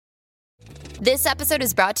This episode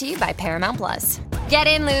is brought to you by Paramount Plus. Get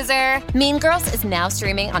in, loser! Mean Girls is now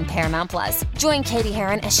streaming on Paramount Plus. Join Katie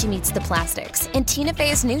Heron as she meets the plastics in Tina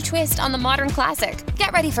Fey's new twist on the modern classic.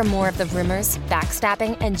 Get ready for more of the rumors,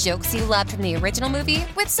 backstabbing, and jokes you loved from the original movie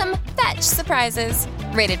with some fetch surprises.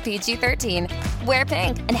 Rated PG-13. Wear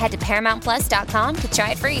pink and head to ParamountPlus.com to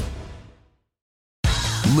try it free.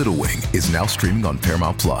 Little Wing is now streaming on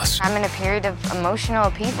Paramount Plus. I'm in a period of emotional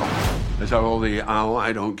upheaval. Is that all the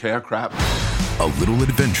I don't care crap? A little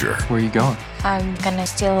adventure. Where are you going? I'm gonna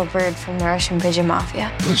steal a bird from the Russian pigeon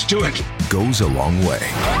mafia. Let's do it. Goes a long way.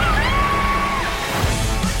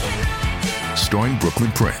 Starring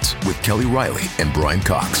Brooklyn Prince with Kelly Riley and Brian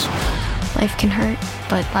Cox. Life can hurt,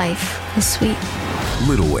 but life is sweet.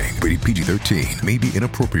 Little Wing, rated PG-13, may be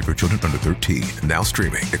inappropriate for children under 13. Now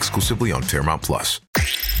streaming exclusively on Paramount Plus.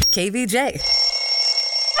 KVJ.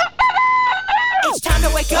 It's time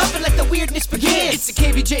to wake up and let the weirdness begin. It's the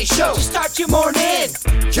KVJ show to start your morning.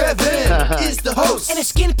 Kevin is the host, and his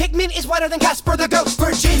skin pigment is whiter than Casper the Ghost.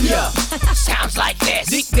 Virginia sounds like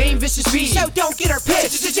this. Nickname Vicious Bee, so don't get her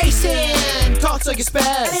pissed. It's Jason talks like a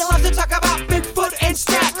spaz, and he loves to talk about Bigfoot and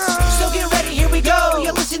snacks. So get ready, here we go.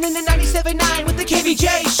 You're listening to 97.9 with the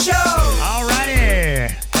KVJ show.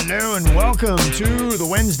 Alrighty. Hello and welcome to the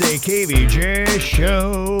Wednesday KVJ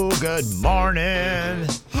show. Good morning.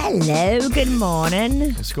 Hello, good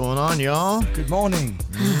morning. What's going on, y'all? Good morning.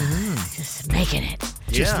 Just making it.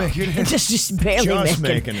 Just making it. Just barely Just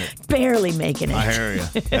making it. Barely making it. I hear you.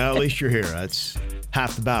 Well, at least you're here. That's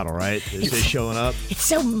half the battle, right? Is they showing up? It's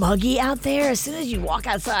so muggy out there. As soon as you walk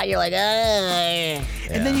outside, you're like, And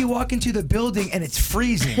then you walk into the building and it's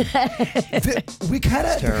freezing. we kind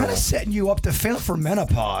of setting you up to fail for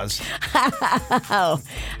menopause. oh,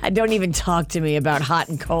 don't even talk to me about hot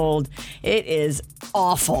and cold. It is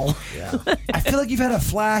awful. Yeah. I feel like you've had a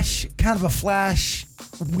flash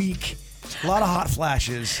week. A lot of hot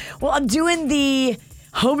flashes. Well, I'm doing the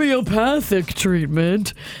homeopathic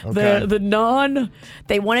treatment. Okay.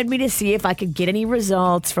 They wanted me to see if I could get any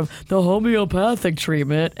results from the homeopathic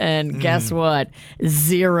treatment, and guess what?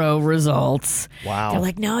 0 results. Wow. They're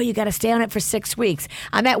like, no, you got to stay on it for 6 weeks.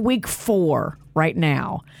 I'm at week 4 right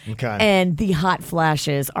now. Okay. And the hot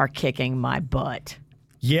flashes are kicking my butt.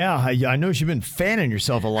 Yeah, I know you've been fanning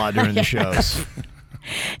yourself a lot during the shows.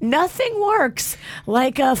 Nothing works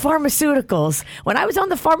like pharmaceuticals. When I was on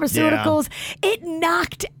the pharmaceuticals, it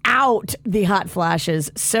knocked out the hot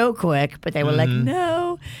flashes so quick, but they were like,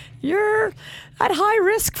 no, you're at high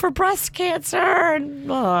risk for breast cancer. And,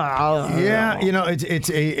 Yeah, you know, it's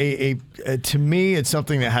a to me, it's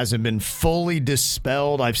something that hasn't been fully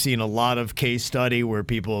dispelled. I've seen a lot of case study where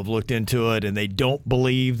people have looked into it and they don't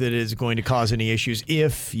believe that it's going to cause any issues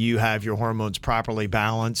if you have your hormones properly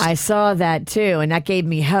balanced. I saw that too, and that gave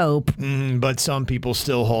me hope. But some people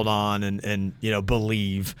still hold on and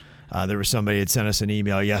believe. There was somebody that sent us an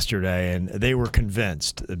email yesterday, and they were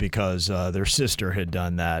convinced because their sister had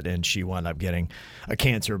done that, and she wound up getting a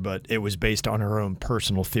cancer, but it was based on her own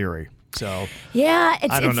personal theory. So yeah,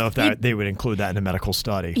 I don't know if they would include that in a medical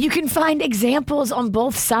study. You can find examples on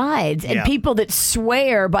both sides, and people that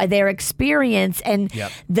swear by their experience and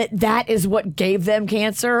that is what gave them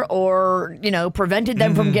cancer or prevented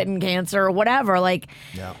them from getting cancer or whatever.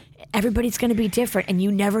 Everybody's going to be different, and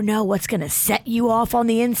you never know what's going to set you off on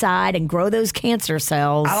the inside and grow those cancer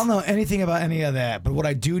cells. I don't know anything about any of that, but what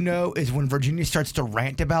I do know is when Virginia starts to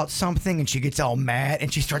rant about something and she gets all mad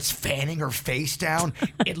and she starts fanning her face down,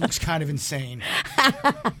 it looks kind of insane.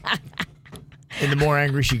 And the more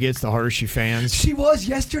angry she gets, the harder she fans. She was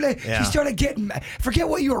yesterday. Yeah. She started getting mad. Forget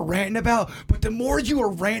what you were ranting about, but the more you were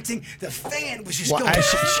ranting, the fan was just going.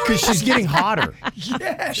 Because she's getting hotter.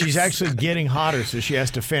 Yes. She's actually getting hotter, so she has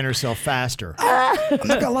to fan herself faster. I'm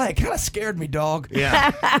not going to lie. It kind of scared me, dog.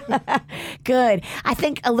 Yeah. Good. I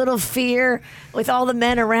think a little fear with all the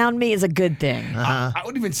men around me is a good thing. I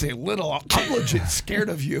wouldn't even say little. I'm legit scared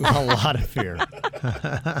of you. A lot of fear.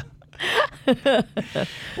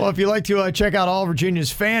 Well, if you'd like to check out all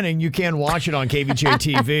Virginia's fanning, you can watch it on KVJ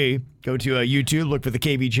TV. Go to YouTube, look for the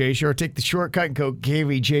KVJ Show, or take the shortcut and go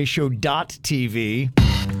kvjshow.tv.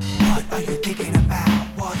 What are you thinking about?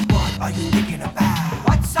 What are you thinking about?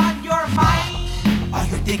 What's on your mind? Are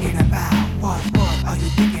you thinking about? What are you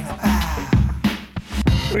thinking about?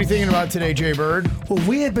 What are you thinking about today, Jay Bird? Well,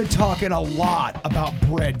 we have been talking a lot about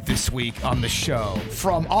bread this week on the show.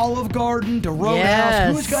 From Olive Garden to Roadhouse.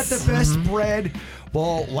 Yes. Who's got the best bread?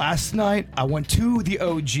 Well, last night I went to the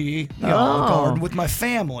OG, Olive Garden, with my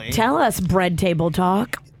family. Tell us, Bread Table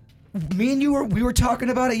Talk. Me and we were talking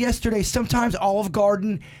about it yesterday. Sometimes Olive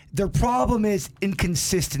Garden, their problem is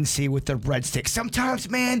inconsistency with their breadsticks. Sometimes,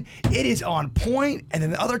 man, it is on point, and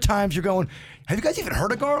then other times you're going, have you guys even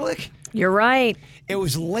heard of garlic? You're right. It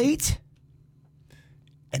was late,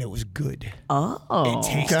 and it was good. Oh. It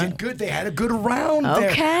tasted good. They had a good round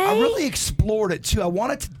there. Okay. I really explored it, too. I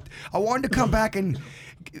wanted to come back and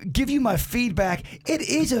give you my feedback. It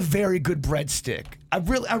is a very good breadstick. I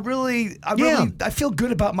feel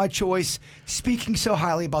good about my choice, speaking so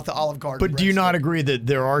highly about the Olive Garden. But do you not agree that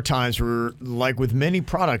there are times where, like with many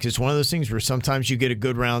products, it's one of those things where sometimes you get a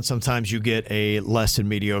good round, sometimes you get a less than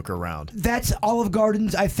mediocre round? That's Olive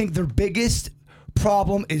Garden's, I think, their biggest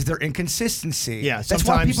problem is their inconsistency. Yeah, that's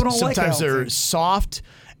why people don't like it. Sometimes they're soft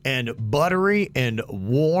and buttery and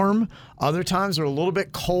warm. Other times they're a little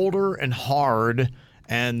bit colder and hard,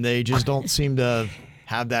 and they just don't seem to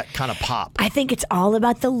have that kind of pop. I think it's all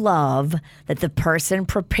about the love that the person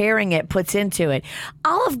preparing it puts into it.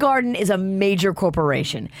 Olive Garden is a major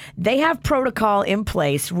corporation. They have protocol in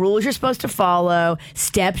place, rules you're supposed to follow,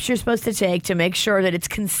 steps you're supposed to take to make sure that it's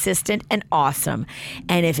consistent and awesome.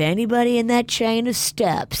 And if anybody in that chain of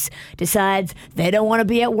steps decides they don't want to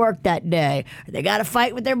be at work that day, or they got to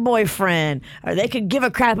fight with their boyfriend, or they could give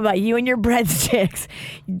a crap about you and your breadsticks,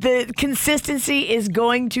 the consistency is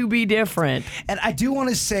going to be different. And I do want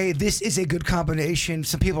to say this is a good combination.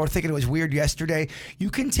 Some people are thinking it was weird yesterday. You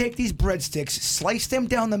can take these breadsticks, slice them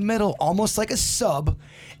down the middle almost like a sub,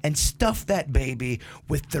 and stuff that baby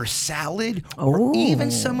with their salad or even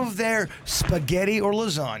some of their spaghetti or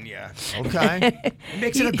lasagna. Okay.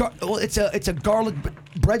 Makes it it's a garlic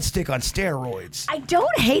breadstick on steroids. I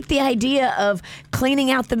don't hate the idea of cleaning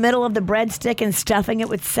out the middle of the breadstick and stuffing it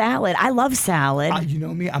with salad. I love salad. You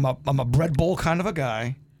know me, I'm a bread bowl kind of a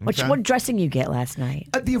guy. What dressing you get last night?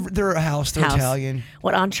 They're a house. They're Italian.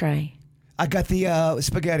 What entree? I got the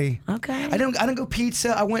spaghetti. Okay. I didn't go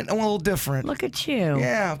pizza. I went a little different. Look at you.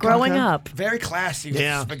 Yeah. Growing up. Very classy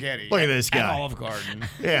with spaghetti. Look at this guy. At Olive Garden.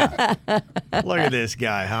 Yeah. Look at this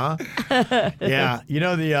guy, huh? Yeah. You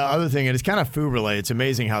know, the other thing, and it's kind of food related. It's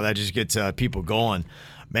amazing how that just gets people going.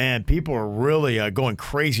 Man, people are really going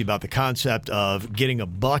crazy about the concept of getting a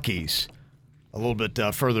Buc-ee's. A little bit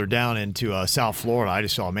further down into South Florida, I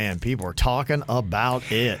just saw, man, people are talking about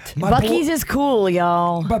it. Buc-ee's is cool,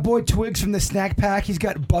 y'all. My boy Twigs from the Snack Pack, he's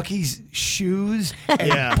got Buc-ee's shoes,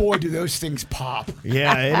 and boy, do those things pop.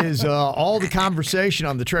 Yeah, it is all the conversation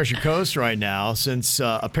on the Treasure Coast right now, since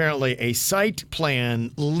apparently a site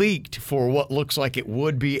plan leaked for what looks like it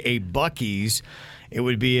would be a Buc-ee's. It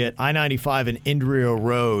would be at I-95 and Indrio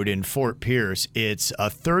Road in Fort Pierce. It's a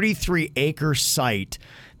 33-acre site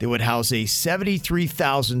that would house a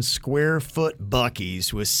 73,000 square foot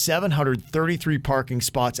Buc-ee's with 733 parking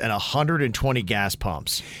spots and 120 gas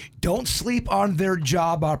pumps. Don't sleep on their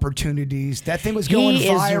job opportunities. That thing was going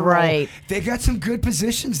viral. He is right. They got some good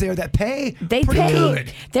positions there that pay pretty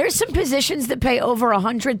good. There's some positions that pay over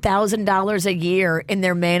 $100,000 a year in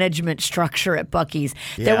their management structure at Buc-ee's.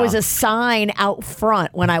 Yeah. There was a sign out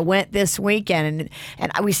front when I went this weekend,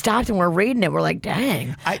 and we stopped and we're reading it. We're like,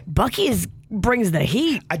 dang, Buc-ee's brings the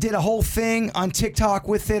heat. I did a whole thing on TikTok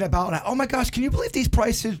with it about, oh my gosh, can you believe these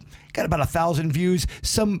prices? Got about 1,000 views.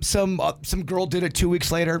 Some girl did it 2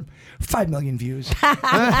 weeks later, 5 million views.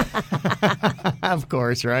 Of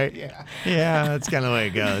course, right? Yeah, that's kind of the way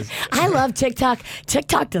it goes. I love TikTok.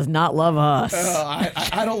 TikTok does not love us.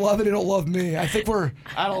 I don't love it. It don't love me. I think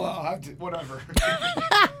I don't know. Whatever.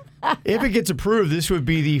 If it gets approved, this would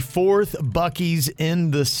be the fourth Buc-ee's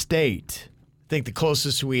in the state. I think the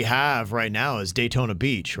closest we have right now is Daytona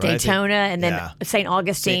Beach, right? Daytona, and then St.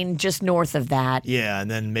 Augustine, just north of that. Yeah, and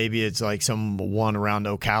then maybe it's like some one around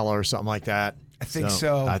Ocala or something like that. I think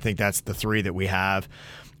so. I think that's the three that we have.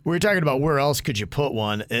 We were talking about where else could you put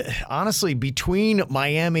one. Honestly, between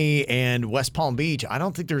Miami and West Palm Beach, I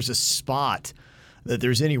don't think there's a spot that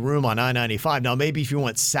there's any room on I-95. Now, maybe if you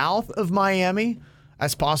went south of Miami,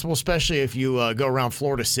 that's possible, especially if you go around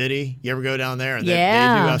Florida City. You ever go down there? And they do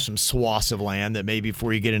have some swaths of land that maybe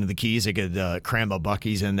before you get into the Keys, they could cram a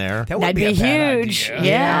Buc-ee's in there. That'd be huge.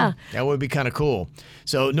 Yeah. That would be kind of cool.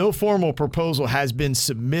 So no formal proposal has been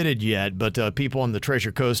submitted yet, but people on the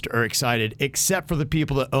Treasure Coast are excited, except for the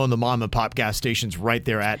people that own the mom and pop gas stations right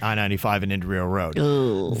there at I-95 and Indrio Road.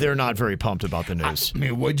 Ooh. They're not very pumped about the news. I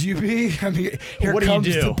mean, would you be? I mean, here what comes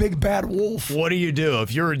do you do? The big bad wolf. What do you do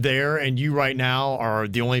if you're there and you right now are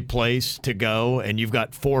the only place to go and you've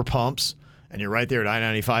got 4 pumps and you're right there at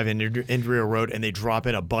I-95 Indrio Road, and they drop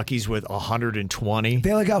in a Buc-ee's with 120.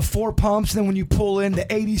 They only got 4 pumps, and then when you pull in,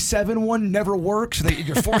 the 87 one never works. So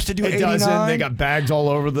you're forced to do it 89. doesn't. They got bags all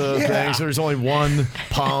over the thing, so there's only one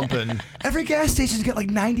pump. And every gas station's got like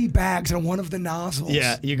 90 bags on one of the nozzles.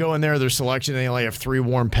 Yeah, you go in there, their selection, they only have 3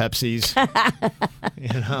 warm Pepsis.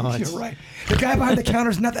 You're right. The guy behind the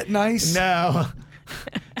counter's not that nice. No.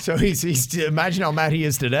 So he's imagine how mad he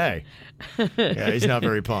is today. Yeah, he's not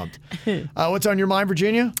very pumped. What's on your mind,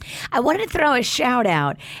 Virginia? I wanted to throw a shout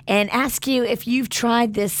out and ask you if you've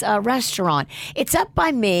tried this restaurant. It's up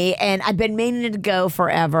by me, and I've been meaning to go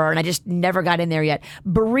forever, and I just never got in there yet.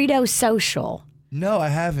 Burrito Social. No, I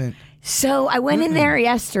haven't. So I went in there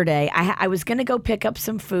yesterday. I was going to go pick up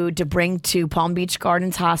some food to bring to Palm Beach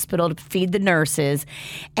Gardens Hospital to feed the nurses,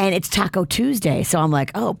 and it's Taco Tuesday. So I'm like,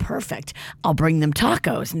 oh, perfect. I'll bring them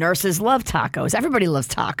tacos. Nurses love tacos. Everybody loves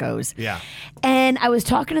tacos. Yeah. And I was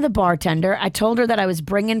talking to the bartender. I told her that I was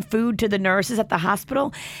bringing food to the nurses at the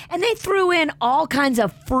hospital, and they threw in all kinds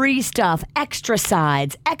of free stuff, extra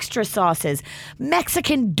sides, extra sauces,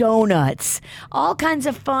 Mexican donuts, all kinds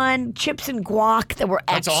of fun chips and guac that were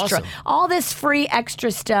extra. That's awesome. All this free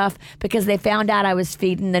extra stuff because they found out I was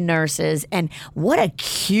feeding the nurses. And what a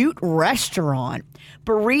cute restaurant.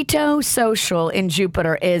 Burrito Social in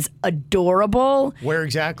Jupiter is adorable. Where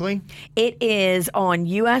exactly? It is on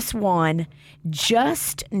US 1,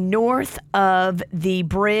 just north of the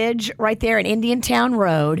bridge right there in Indiantown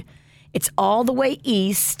Road. It's all the way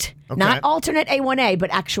east. Okay. Not alternate A1A, but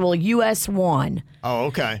actual US 1. Oh,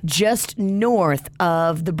 okay. Just north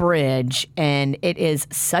of the bridge, and it is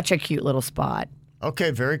such a cute little spot.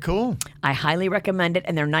 Okay, very cool. I highly recommend it,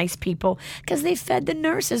 and they're nice people because they fed the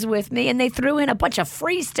nurses with me, and they threw in a bunch of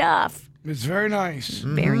free stuff. It's very nice.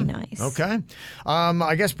 Very nice. Okay.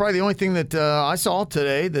 I guess probably the only thing that I saw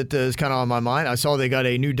today that is kind of on my mind, I saw they got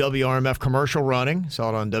a new WRMF commercial running. Saw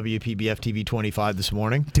it on WPBF TV 25 this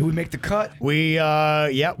morning. Did we make the cut? We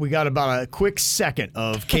got about a quick second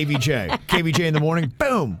of KVJ. KVJ in the morning,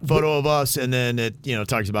 boom, photo of us, and then it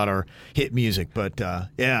talks about our hit music. But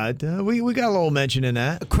we got a little mention in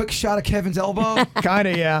that. A quick shot of Kevin's elbow? Kind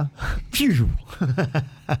of, yeah. Phew.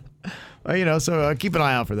 Well, so keep an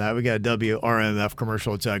eye out for that. We got a WRMF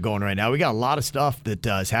commercial that's going right now. We got a lot of stuff that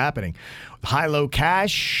is happening. High-low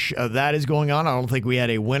cash, that is going on. I don't think we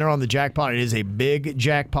had a winner on the jackpot. It is a big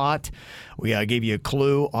jackpot. We gave you a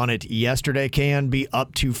clue on it yesterday. Can be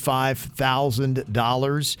up to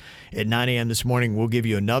 $5,000. At 9 a.m. this morning, we'll give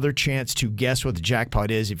you another chance to guess what the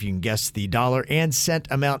jackpot is. If you can guess the dollar and cent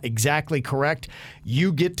amount exactly correct,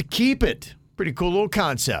 you get to keep it. Pretty cool little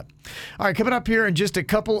concept. All right, coming up here in just a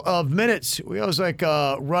couple of minutes, we always like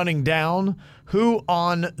running down who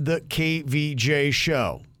on the KVJ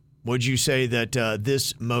show would you say that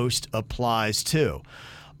this most applies to?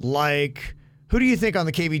 Like, who do you think on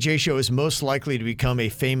the KVJ show is most likely to become a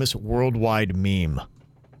famous worldwide meme?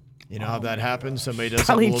 You know how that happens? Somebody does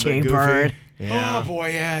something a little bit goofy. Bird. Yeah. Oh, boy,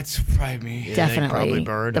 yeah, it's probably me. You Definitely. think probably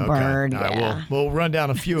Bird. The Okay. Bird, All right, yeah. we'll run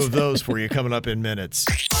down a few of those for you coming up in minutes.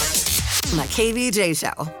 The KVJ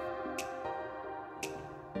Show.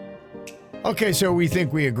 Okay, so we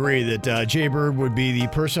think we agree that Jay Bird would be the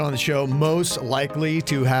person on the show most likely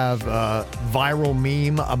to have a viral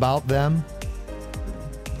meme about them.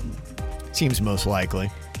 Seems most likely.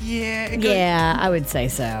 Yeah, I would say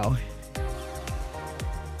so.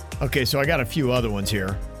 Okay, so I got a few other ones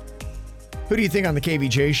here. Who do you think on the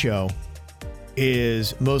KVJ show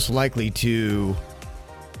is most likely to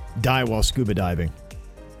die while scuba diving?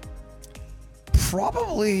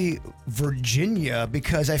 Probably Virginia,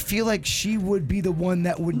 because I feel like she would be the one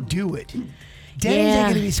that would do it. Danny's not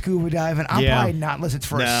going to be scuba diving. I'm probably not unless it's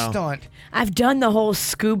for a stunt. I've done the whole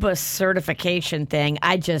scuba certification thing.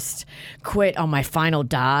 I just quit on my final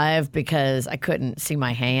dive because I couldn't see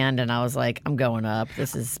my hand, and I was like, I'm going up.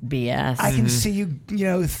 This is BS. I can see you,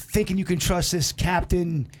 thinking you can trust this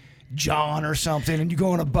Captain John or something, and you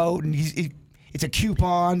go on a boat, and it's a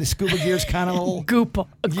coupon. The scuba gear's kind of little...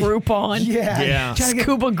 Groupon. Yeah.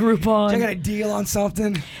 Scuba Groupon. I got a deal on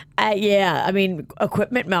something. Yeah, I mean,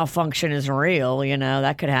 equipment malfunction is real,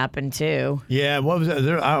 that could happen too. Yeah, what was it?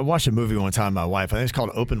 I watched a movie one time with my wife. I think it's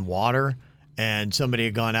called Open Water, and somebody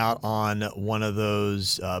had gone out on one of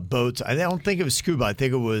those boats. I don't think it was scuba. I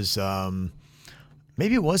think it was...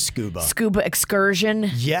 maybe it was scuba. Scuba excursion?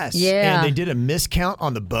 Yes. Yeah. And they did a miscount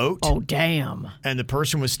on the boat. Oh, damn. And the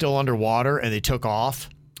person was still underwater, and they took off.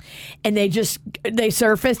 And they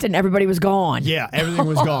surfaced and everybody was gone. Yeah, everything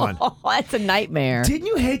was gone. Oh, that's a nightmare. Didn't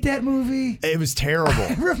you hate that movie? It was terrible.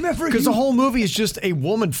 I remember because the whole movie is just a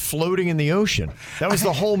woman floating in the ocean. That was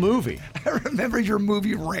the whole movie. I remember your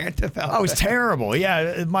movie rant about Oh, it was that. terrible.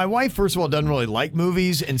 Yeah, my wife, first of all, doesn't really like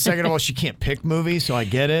movies, and second of all, she can't pick movies, so I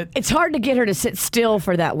get it. It's hard to get her to sit still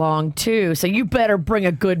for that long, too, so you better bring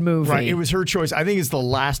a good movie. Right, it was her choice. I think it's the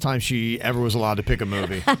last time she ever was allowed to pick a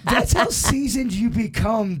movie. That's how seasoned you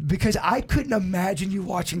become, because I couldn't imagine you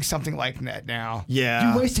watching something like that now.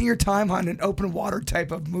 Yeah. You're wasting your time on an open water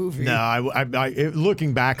type of movie. No, I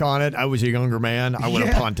looking back on it, I was a younger man. I would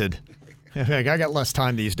have punted. I got less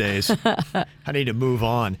time these days. I need to move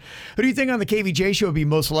on. Who do you think on the KVJ show would be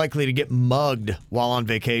most likely to get mugged while on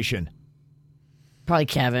vacation? Probably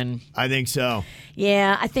Kevin. I think so.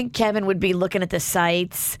 Yeah, I think Kevin would be looking at the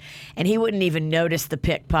sites, and he wouldn't even notice the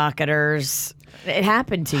pickpocketers. It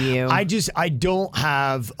happened to you. I don't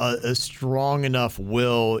have a strong enough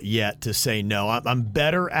will yet to say no. I'm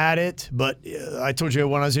better at it, but I told you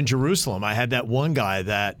when I was in Jerusalem, I had that one guy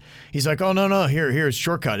that he's like, oh, no, here's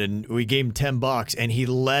shortcut. And we gave him $10 and he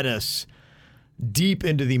led us deep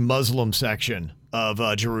into the Muslim section of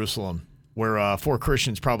Jerusalem, where 4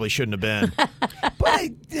 Christians probably shouldn't have been.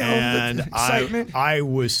 But I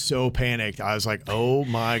was so panicked. I was like, oh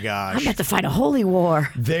my gosh. I'm about to fight a holy war.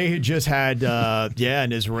 They had just had,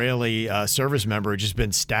 an Israeli service member had just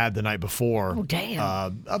been stabbed the night before. Oh,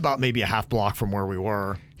 damn. About maybe a half block from where we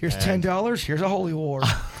were. Here's $10. Here's a holy war.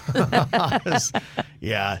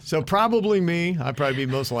 Yeah, so probably me. I'd probably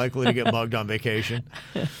be most likely to get mugged on vacation.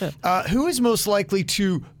 Who is most likely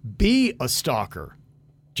to be a stalker?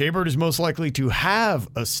 Jaybird is most likely to have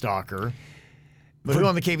a stalker. But who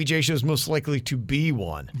on the KVJ show is most likely to be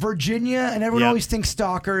one? Virginia, and everyone always thinks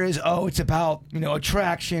stalker is, it's about,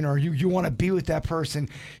 attraction, or you want to be with that person.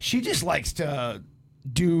 She just likes to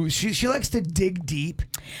she likes to dig deep.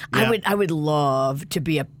 Yeah. I would love to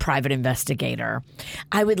be a private investigator.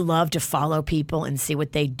 I would love to follow people and see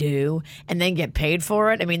what they do and then get paid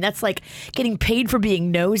for it. I mean, that's like getting paid for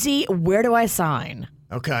being nosy. Where do I sign?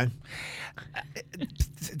 Okay.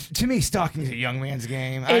 To me, stalking is a young man's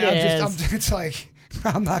game. It's like,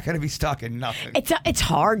 I'm not going to be stalking nothing. It's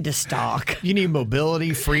hard to stalk. You need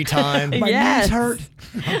mobility, free time. My knees hurt.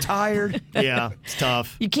 I'm tired. Yeah, it's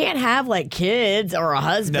tough. You can't have like kids or a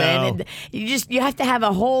husband. No. And you have to have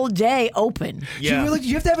a whole day open. Yeah.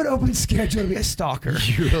 You have to have an open schedule to be a stalker.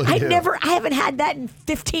 You really do. I haven't had that in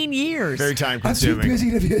 15 years. Very time I'm too consuming.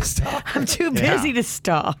 busy to be a stalker. I'm too busy to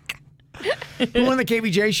stalk. Who on the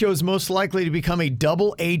KVJ show is most likely to become a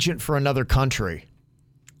double agent for another country?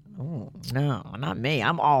 Oh, no, not me.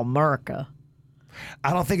 I'm all America.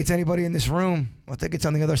 I don't think it's anybody in this room. I think it's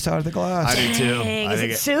on the other side of the glass. I do too. Dang, is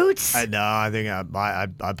it Suits? I think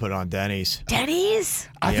I put on Denny's. Denny's?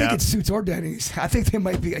 I think it's Suits or Denny's. I think they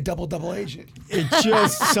might be a double agent. It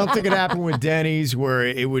just something could happen with Denny's where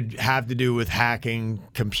it would have to do with hacking,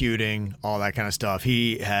 computing, all that kind of stuff.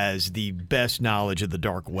 He has the best knowledge of the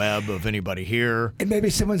dark web of anybody here. And maybe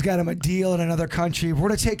someone's got him a deal in another country. We're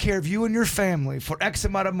going to take care of you and your family for X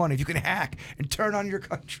amount of money if you can hack and turn on your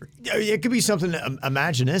country. It could be something.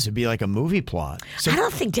 Imagine this. It'd be like a movie plot. So, I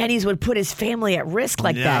don't think Denny's would put his family at risk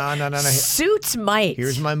like that. No. Suits might.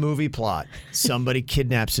 Here's my movie plot. Somebody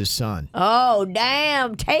kidnaps his son. Oh,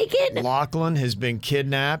 damn. Taken? Lachlan has been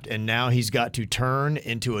kidnapped, and now he's got to turn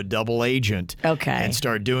into a double agent. Okay. And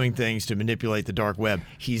start doing things to manipulate the dark web.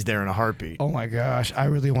 He's there in a heartbeat. Oh, my gosh. I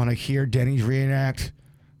really want to hear Denny's reenact.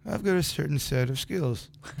 I've got a certain set of skills.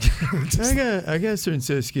 I got a certain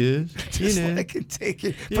set of skills. Just I can take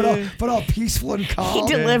it. But all peaceful and calm.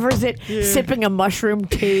 He delivers it sipping a mushroom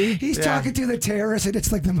tea. He's talking to the terrorists, and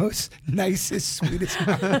it's like the most nicest, sweetest.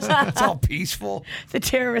 It's all peaceful. The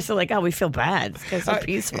terrorists are like, oh, we feel bad. This guy's so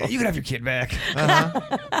peaceful. You can have your kid back.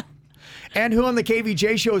 And who on the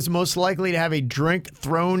KVJ show is most likely to have a drink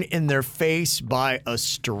thrown in their face by a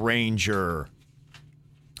stranger?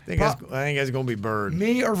 I think that's going to be Bird.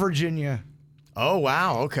 Me or Virginia? Oh,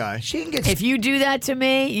 wow. Okay. She can get. If you do that to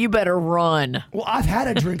me, you better run. Well, I've had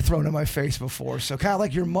a drink thrown in my face before, so kind of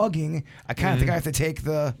like you're mugging, I kind of think I have to take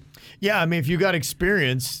the. Yeah, I mean, if you got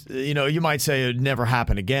experience, you might say it'd never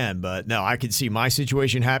happen again, but no, I could see my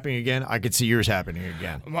situation happening again. I could see yours happening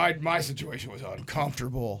again. My situation was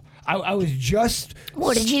uncomfortable. I was just.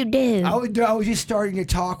 What did you do? I was just starting to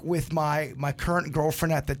talk with my current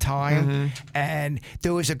girlfriend at the time, and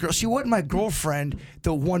there was a girl. She wasn't my girlfriend,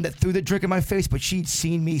 the one that threw the drink in my face, but she'd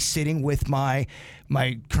seen me sitting with my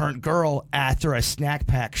current girl after a Snack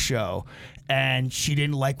Pack show. and she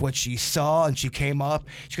didn't like what she saw, and she came up.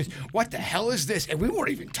 She goes, "What the hell is this?" And we weren't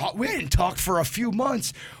even talk. We hadn't talked for a few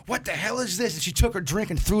months. "What the hell is this?" And she took her drink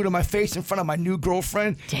and threw it in my face in front of my new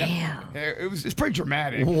girlfriend. Damn. It's pretty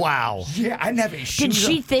dramatic. Wow. Yeah, I didn't have any shoes. Did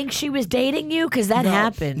she on. think she was dating you? Because that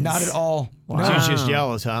happens. Not at all. Wow. She was just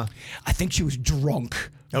jealous, huh? I think she was drunk.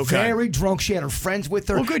 Okay. Very drunk. She had her friends with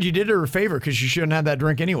her. Well, good. You did her a favor because you shouldn't have that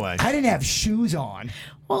drink anyway. I didn't have shoes on.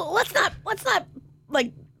 Well, let's not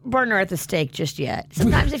like burn her at the stake just yet.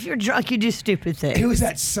 Sometimes if you're drunk, you do stupid things. It was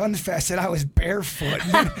at Sunfest, and I was barefoot.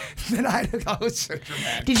 And then I was so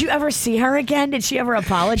dramatic. Did you ever see her again? Did she ever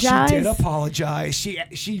apologize? She did apologize. She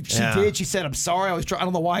did. She said, "I'm sorry. I was drunk. I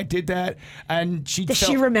don't know why I did that." And Does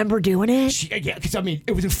she remember doing it? Yeah, because I mean,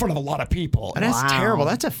 it was in front of a lot of people. And that's terrible.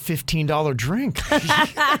 That's a $15 drink.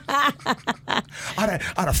 on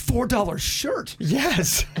a $4 shirt.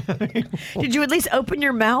 Yes. Did you at least open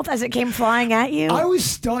your mouth as it came flying at you? I was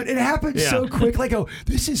stunned. It happened so quick. Like,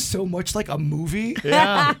 this is so much like a movie.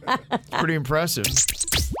 Yeah. Pretty impressive.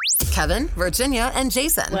 Kevin, Virginia, and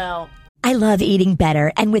Jason. Well, I love eating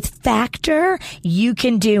better, and with Factor, you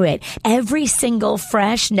can do it. Every single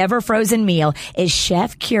fresh, never frozen meal is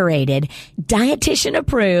chef curated, dietitian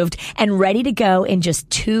approved, and ready to go in just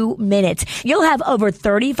 2 minutes. You'll have over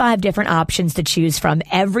 35 different options to choose from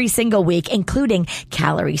every single week, including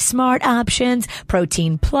calorie smart options,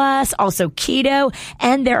 protein plus, also keto,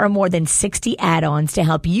 and there are more than 60 add-ons to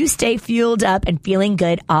help you stay fueled up and feeling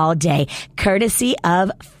good all day, courtesy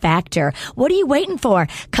of Factor. What are you waiting for?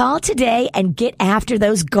 Call today and get after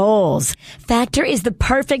those goals. Factor is the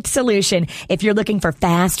perfect solution if you're looking for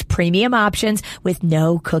fast, premium options with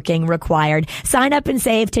no cooking required. Sign up and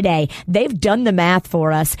save today. They've done the math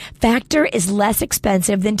for us. Factor is less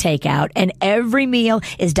expensive than takeout, and every meal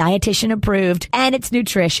is dietitian approved, and it's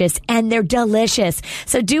nutritious, and they're delicious.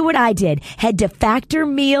 So do what I did. Head to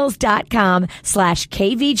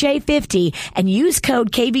factormeals.com/KVJ50 and use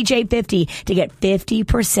code KVJ50 to get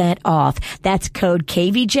 50% off. That's code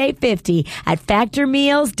KVJ50 at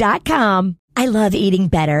factormeals.com. I love eating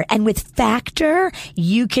better, and with Factor,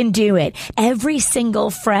 you can do it. Every single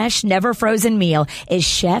fresh, never frozen meal is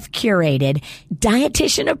chef curated,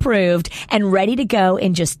 dietitian approved, and ready to go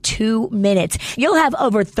in just 2 minutes. You'll have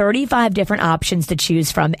over 35 different options to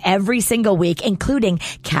choose from every single week, including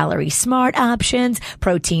calorie smart options,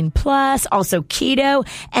 protein plus, also keto,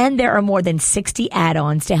 and there are more than 60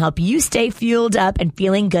 add-ons to help you stay fueled up and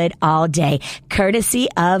feeling good all day, courtesy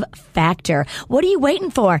of Factor. What are you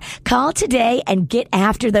waiting for? Call today and get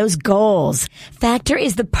after those goals. Factor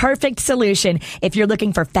is the perfect solution if you're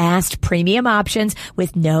looking for fast, premium options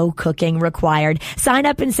with no cooking required. Sign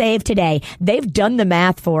up and save today. They've done the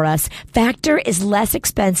math for us. Factor is less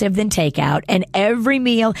expensive than takeout, and every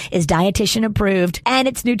meal is dietitian approved, and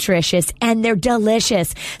it's nutritious, and they're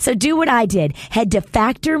delicious. So do what I did. Head to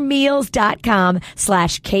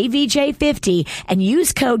factormeals.com/KVJ50 and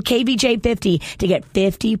use code KVJ50 to get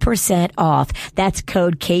 50% off. That's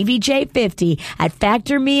code KVJ50 at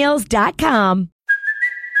factormeals.com.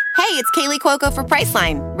 Hey, it's Kaylee Cuoco for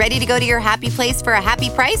Priceline. Ready to go to your happy place for a happy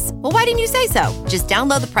price? Well, why didn't you say so? Just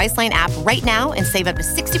download the Priceline app right now and save up to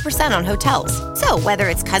 60% on hotels. So whether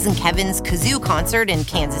it's Cousin Kevin's Kazoo Concert in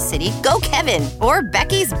Kansas City, go Kevin, or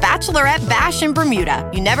Becky's Bachelorette Bash in Bermuda,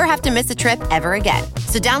 you never have to miss a trip ever again.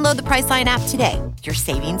 So download the Priceline app today. Your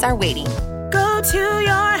savings are waiting. Go to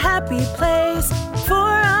your happy place for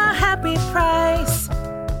a happy price.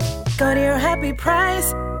 Go to your happy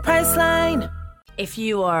price, Priceline. If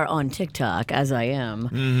you are on TikTok, as I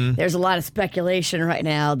am, there's a lot of speculation right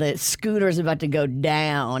now that Scooter's about to go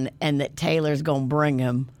down and that Taylor's going to bring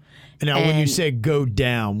him. Now, when you say go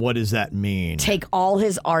down, what does that mean? Take all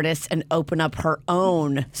his artists and open up her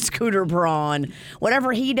own Scooter Braun.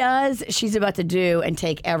 Whatever he does, she's about to do and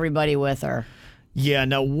take everybody with her. Yeah,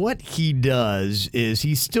 now what he does is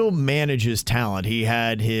he still manages talent. He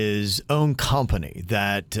had his own company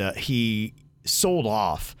that he sold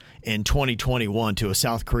off in 2021 to a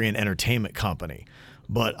South Korean entertainment company.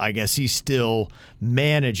 But I guess he still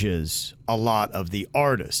manages a lot of the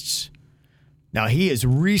artists. Now, he has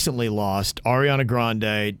recently lost Ariana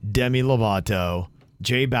Grande, Demi Lovato,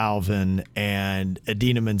 J Balvin, and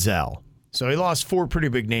Idina Menzel. So he lost 4 pretty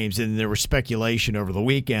big names, and there was speculation over the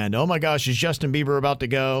weekend. Oh, my gosh, is Justin Bieber about to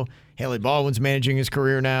go? Haley Baldwin's managing his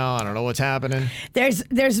career now. I don't know what's happening.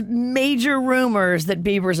 There's major rumors that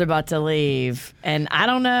Bieber's about to leave, and I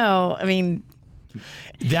don't know. I mean,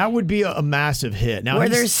 that would be a massive hit. Now, where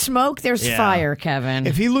there's smoke, there's fire, Kevin.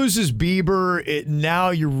 If he loses Bieber,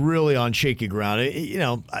 now you're really on shaky ground.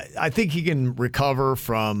 I think he can recover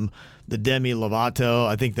from the Demi Lovato.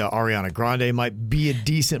 I think the Ariana Grande might be a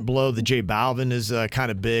decent blow. The J Balvin is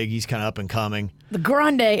kind of big. He's kind of up and coming. The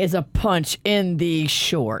Grande is a punch in the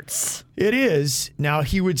shorts. It is. Now,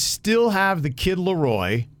 he would still have the Kid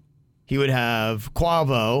Laroi. He would have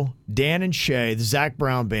Quavo, Dan and Shay, the Zac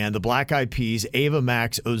Brown Band, the Black Eyed Peas, Ava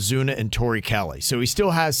Max, Ozuna, and Tori Kelly. So he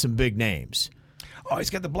still has some big names. Oh, he's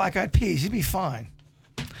got the Black Eyed Peas. He'd be fine.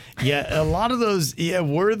 Yeah, a lot of those,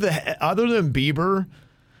 other than Bieber,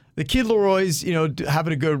 the Kid Laroi's,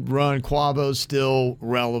 having a good run. Quavo's still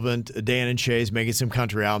relevant. Dan and Shay's making some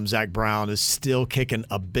country albums. Zac Brown is still kicking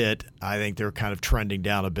a bit. I think they're kind of trending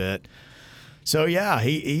down a bit. So yeah,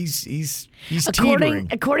 he's teetering.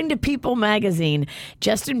 According to People magazine,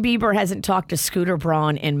 Justin Bieber hasn't talked to Scooter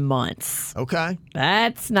Braun in months. Okay.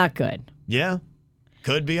 That's not good. Yeah.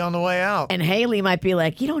 Could be on the way out. And Haley might be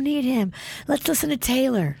like, you don't need him. Let's listen to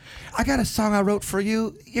Taylor. I got a song I wrote for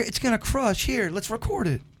you. It's going to crush. Here, let's record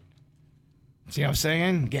it. See what I'm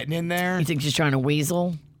saying? Getting in there. You think she's trying to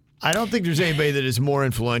weasel? I don't think there's anybody that is more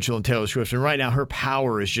influential than Taylor Swift. And right now, her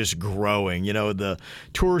power is just growing. The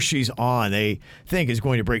tour she's on, they think, is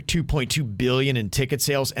going to break $2.2 billion in ticket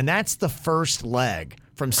sales. And that's the first leg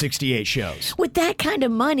from 68 shows. With that kind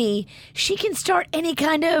of money, she can start any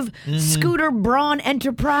kind of Scooter Braun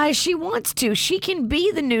enterprise she wants to. She can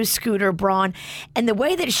be the new Scooter Braun. And the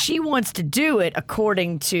way that she wants to do it,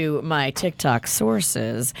 according to my TikTok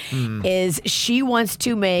sources, is she wants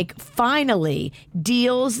to make, finally,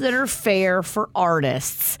 deals that are fair for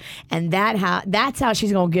artists. And that's how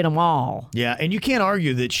she's going to get them all. Yeah, and you can't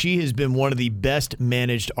argue that she has been one of the best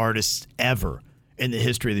managed artists ever in the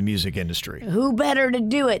history of the music industry. Who better to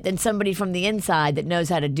do it than somebody from the inside that knows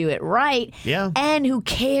how to do it right? Yeah. And who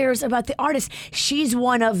cares about the artist? She's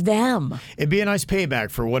one of them. It'd be a nice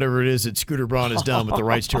payback for whatever it is that Scooter Braun has done with the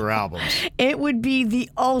rights to her albums. It would be the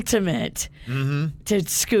ultimate to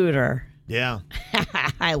Scooter. Yeah.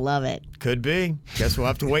 I love it. Could be. Guess we'll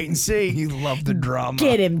have to wait and see. You love the drama.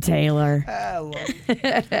 Get him, Taylor. I love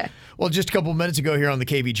it. Well, just a couple of minutes ago here on the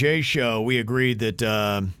KVJ show, we agreed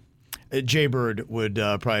that Jay Bird would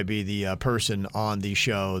probably be the person on the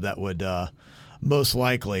show that would most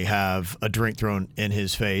likely have a drink thrown in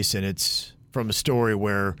his face. And it's from a story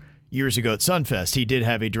where years ago at Sunfest, he did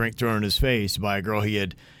have a drink thrown in his face by a girl he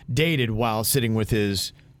had dated while sitting with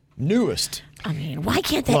his newest. I mean, why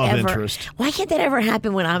can't that ever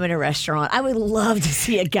happen when I'm in a restaurant? I would love to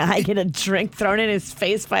see a guy get a drink thrown in his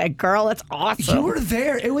face by a girl. That's awesome. You were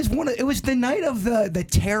there. It was the night of the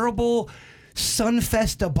terrible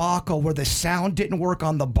Sunfest debacle where the sound didn't work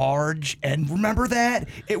on the barge. And remember that?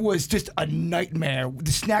 It was just a nightmare.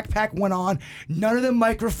 The snack pack went on. None of the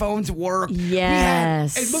microphones worked.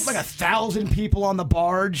 Yes. It looked like 1,000 people on the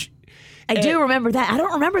barge. I do remember that. I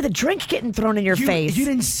don't remember the drink getting thrown in your face. You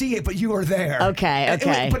didn't see it, but you were there.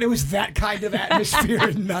 Okay. But it was that kind of atmosphere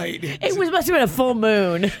at night. It must have been a full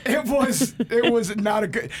moon. It was not a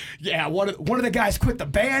good. Yeah, one of the guys quit the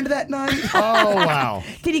band that night. Oh, wow.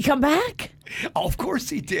 Did he come back? Oh, of course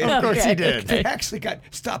he did. Of course he did. They actually got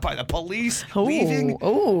stopped by the police leaving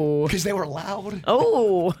because they were loud.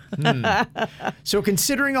 Oh. So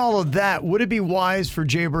considering all of that, would it be wise for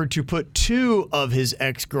Jay Bird to put 2 of his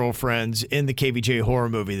ex-girlfriends in the KVJ horror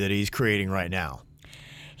movie that he's creating right now?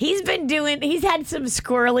 He's had some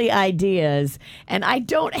squirrely ideas, and I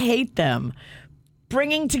don't hate them.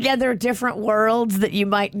 Bringing together different worlds that you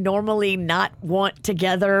might normally not want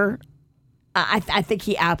together. I think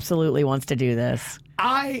he absolutely wants to do this.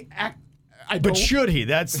 But should he?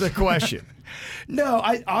 That's the question. No,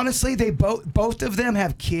 honestly, they both of them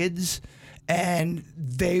have kids, and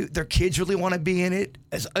their kids really want to be in it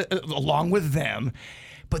along with them.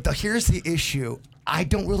 But here's the issue. I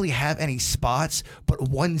don't really have any spots, but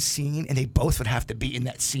one scene, and they both would have to be in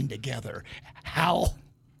that scene together. How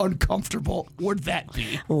uncomfortable would that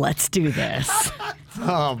be? Let's do this.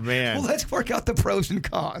 Oh, man. Well, let's work out the pros and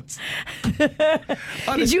cons.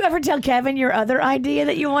 Did you ever tell Kevin your other idea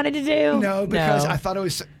that you wanted to do? No, because I thought it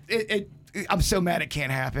was... I'm so mad it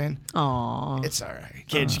can't happen. Aw. It's all right.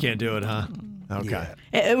 Kids can't do it, huh? Okay.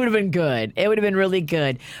 Yeah. It would have been good. It would have been really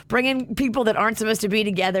good. Bringing people that aren't supposed to be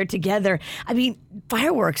together. I mean,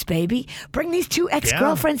 fireworks, baby. Bring these 2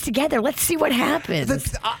 ex-girlfriends together. Let's see what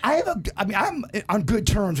happens. I'm on good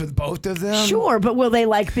terms with both of them. Sure, but will they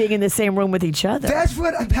like being in the same room with each other? That's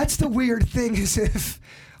the weird thing is if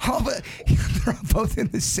Oh, but they're both in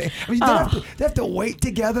the same. I mean, they have to wait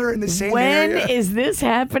together in the same When area. is this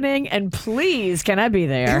happening? And please, can I be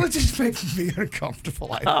there? It would just make me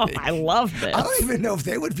uncomfortable, I think. I love this. I don't even know if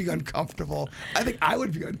they would be uncomfortable. I think I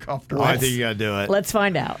would be uncomfortable. I think you got to do it. Let's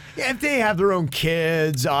find out. Yeah, if they have their own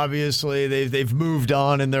kids, obviously, they've moved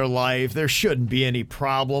on in their life. There shouldn't be any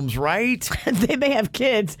problems, right? They may have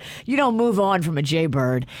kids. You don't move on from a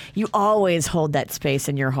Jaybird. You always hold that space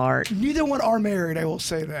in your heart. Neither one are married, I will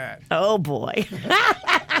say that. Oh, boy.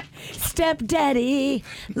 Stepdaddy.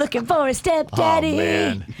 Looking for a stepdaddy. Oh,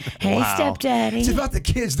 man. Hey, Wow. stepdaddy. It's about the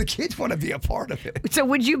kids. The kids want to be a part of it. So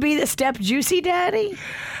would you be the step juicy daddy?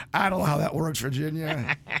 I don't know how that works,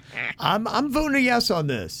 Virginia. I'm voting a yes on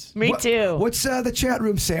this. Me too. What's the chat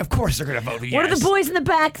room say? Of course they're going to vote a yes. What do the boys in the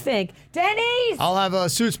back think? Denny's! I'll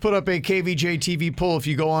have Suits put up a KVJ TV poll. If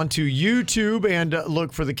you go onto YouTube and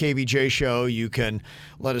look for the KVJ show, you can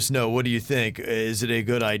let us know. What do you think? Is it a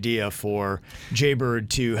good idea for Jaybird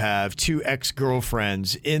to have two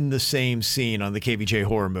ex-girlfriends in the same scene on the KVJ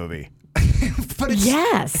horror movie? But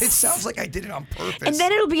yes. It sounds like I did it on purpose. And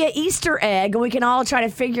then it'll be an Easter egg, and we can all try to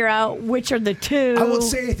figure out which are the two. I won't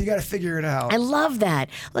say anything. You got to figure it out. I love that.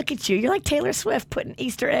 Look at you. You're like Taylor Swift putting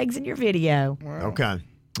Easter eggs in your video. Okay.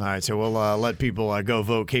 All right, so we'll let people go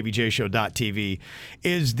vote. KVJShow.tv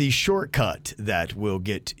is the shortcut that will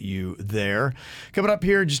get you there. Coming up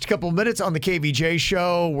here in just a couple of minutes on the KVJ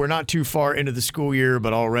Show, we're not too far into the school year,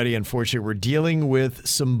 but already, unfortunately, we're dealing with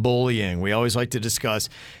some bullying. We always like to discuss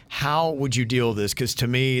how would you deal with this, because to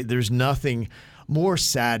me, there's nothing more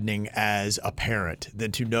saddening as a parent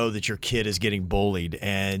than to know that your kid is getting bullied,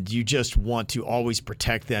 and you just want to always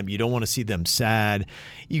protect them. You don't want to see them sad.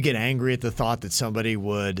 You get angry at the thought that somebody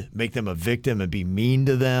would make them a victim and be mean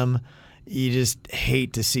to them. You just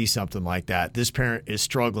hate to see something like that. This parent is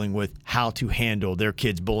struggling with how to handle their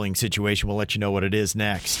kid's bullying situation. We'll let you know what it is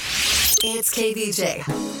next. It's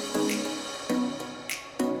KVJ.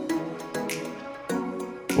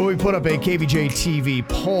 Well, we put up a KVJ TV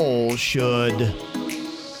poll. Should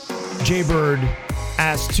Jaybird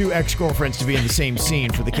ask two ex-girlfriends to be in the same scene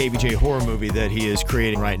for the KVJ horror movie that he is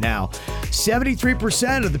creating right now?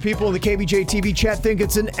 73% of the people in the KVJ TV chat think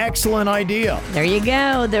it's an excellent idea. There you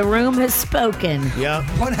go. The room has spoken. Yeah.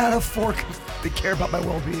 1 out of 4 they care about my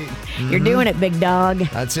well-being. You're doing it, big dog.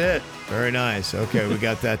 That's it. Very nice. Okay, we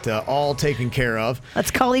got that all taken care of. Let's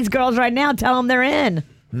call these girls right now. Tell them they're in.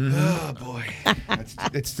 Mm-hmm. Oh, boy.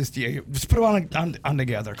 It's just, just put it on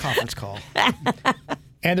together. Conference call.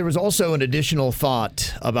 And there was also an additional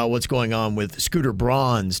thought about what's going on with Scooter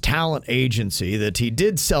Braun's talent agency that he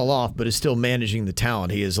did sell off, but is still managing the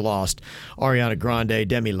talent. He has lost Ariana Grande,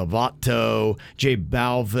 Demi Lovato, J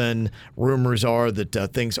Balvin. Rumors are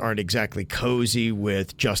that things aren't exactly cozy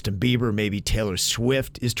with Justin Bieber. Maybe Taylor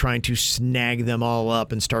Swift is trying to snag them all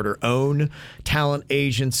up and start her own talent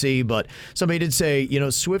agency. But somebody did say,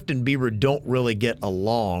 Swift and Bieber don't really get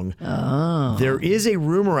along. Oh. There is a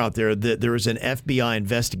rumor out there that there is an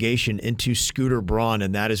FBI investigation into Scooter Braun,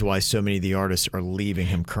 and that is why so many of the artists are leaving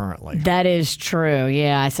him currently. That is true.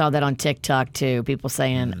 Yeah, I saw that on TikTok too. People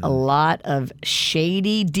saying a lot of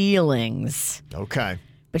shady dealings. Okay.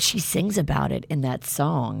 But she sings about it in that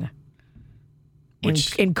song.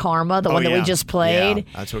 Which, in Karma, the one that we just played. Yeah,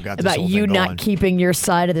 that's what got this about whole you thing not going. keeping your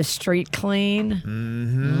side of the street clean.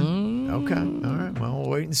 Mm-hmm. Okay. All right. Well, we'll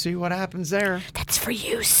wait and see what happens there. That's for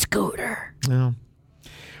you, Scooter. Yeah.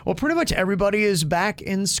 Well, pretty much everybody is back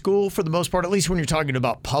in school for the most part, at least when you're talking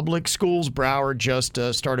about public schools. Broward just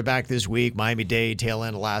started back this week. Miami-Dade, tail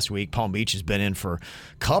end of last week. Palm Beach has been in for a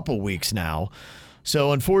couple weeks now.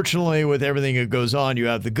 So, unfortunately, with everything that goes on, you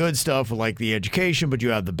have the good stuff like the education, but you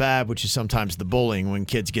have the bad, which is sometimes the bullying when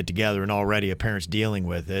kids get together and already a parent's dealing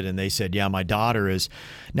with it. And they said, yeah, my daughter is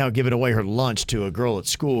now giving away her lunch to a girl at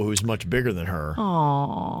school who's much bigger than her.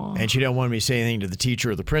 Aww. And she didn't want me to say anything to the teacher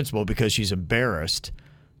or the principal because she's embarrassed.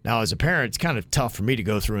 Now, as a parent, it's kind of tough for me to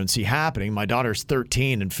go through and see happening. My daughter's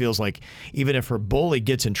 13 and feels like even if her bully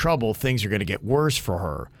gets in trouble, things are going to get worse for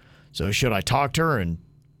her. So should I talk to her and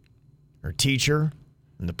her teacher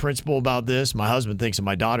and the principal about this? My husband thinks that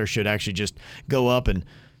my daughter should actually just go up and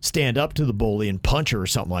stand up to the bully and punch her or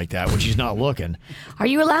something like that when she's not looking. Are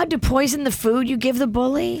you allowed to poison the food you give the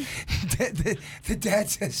bully? The dad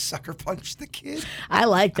says sucker punch the kid. I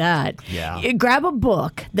like that. Yeah. You grab a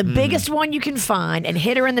book, the biggest one you can find, and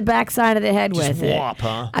hit her in the backside of the head Just with whop, it.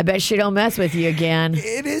 huh? I bet she don't mess with you again.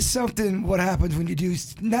 It is something what happens when you do,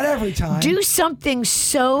 not every time. Do something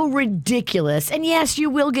so ridiculous, and yes, you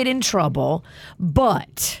will get in trouble,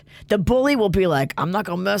 but the bully will be like, I'm not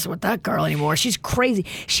going to mess with that girl anymore. She's crazy.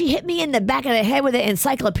 She hit me in the back of the head with an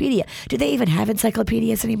encyclopedia. Do they even have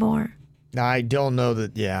encyclopedias anymore? I don't know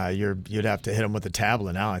that. Yeah, you'd have to hit them with a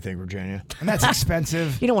tablet now, I think, Virginia. And that's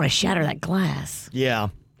expensive. You don't want to shatter that glass. Yeah.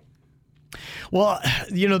 Well,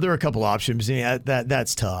 there are a couple options. Yeah,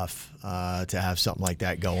 that's tough to have something like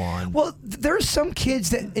that go on. Well, there's some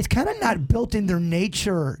kids that it's kind of not built in their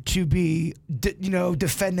nature to be,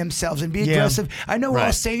 defend themselves and be aggressive. I know we're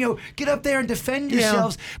all saying, get up there and defend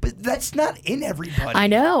yourselves, but that's not in everybody. I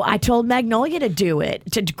know. I told Magnolia to do it,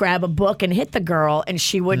 to grab a book and hit the girl, and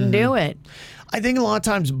she wouldn't do it. I think a lot of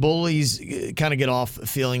times bullies kind of get off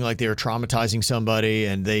feeling like they're traumatizing somebody,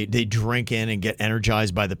 and they drink in and get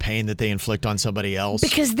energized by the pain that they inflict on somebody else.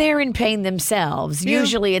 Because they're in pain themselves. Yeah.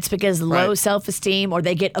 Usually it's because low self-esteem, or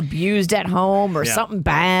they get abused at home, or something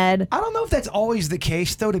bad. I don't know if that's always the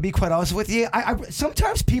case, though, to be quite honest with you.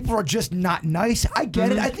 Sometimes people are just not nice. I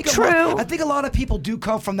get it. I think I think a lot of people do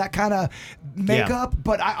come from that kind of makeup,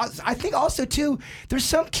 but I think also, too, there's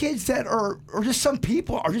some kids that are, or just some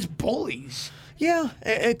people are just bullies. Yeah,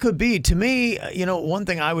 it could be. To me, one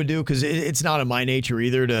thing I would do, because it's not in my nature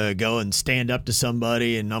either to go and stand up to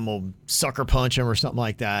somebody and I'm going to sucker punch them or something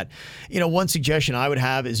like that. One suggestion I would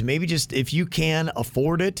have is maybe just, if you can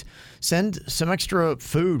afford it, send some extra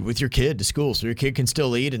food with your kid to school so your kid can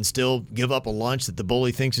still eat and still give up a lunch that the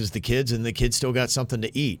bully thinks is the kid's, and the kid still got something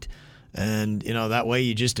to eat. And, that way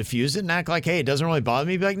you just diffuse it and act like, hey, it doesn't really bother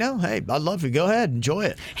me. Be like, no, hey, I'd love to. Go ahead. Enjoy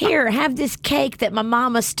it. Here, have this cake that my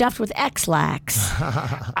mama stuffed with X-Lax.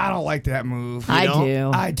 I don't like that move.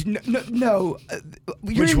 I do. No.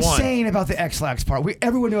 You're insane about the X-Lax part.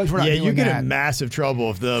 Everyone knows we're not doing that. Yeah, you get in massive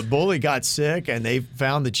trouble. If the bully got sick and they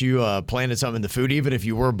found that you planted something in the food, even if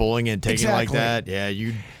you were bullying and taking it like that,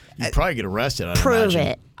 you'd probably get arrested. Prove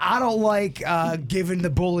it. I don't like giving the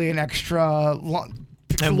bully an extra lunch.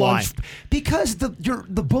 And why? Because the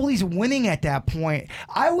bully's winning at that point.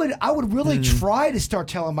 I would really try to start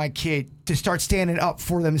telling my kid to start standing up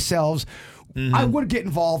for themselves. I would get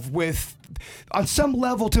involved with, on some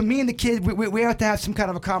level, to me and the kid, we have to have some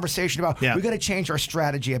kind of a conversation about, we got to change our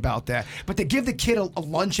strategy about that. But to give the kid a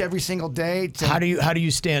lunch every single day. How do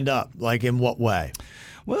you stand up? Like, in what way?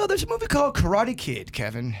 Well, there's a movie called Karate Kid,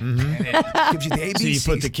 Kevin. And it gives you the ABCs. So you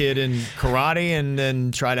put the kid in karate and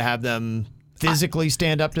then try to have them physically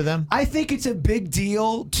stand up to them? I think it's a big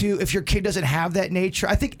deal if your kid doesn't have that nature.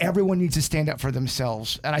 I think everyone needs to stand up for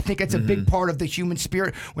themselves. And I think that's a big part of the human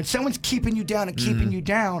spirit. When someone's keeping you down and keeping you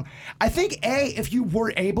down, I think, if you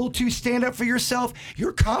were able to stand up for yourself,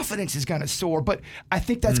 your confidence is going to soar. But I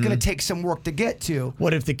think that's going to take some work to get to.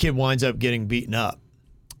 What if the kid winds up getting beaten up?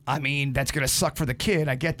 I mean, that's going to suck for the kid.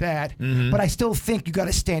 I get that. But I still think you got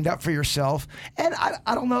to stand up for yourself. And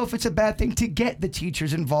I don't know if it's a bad thing to get the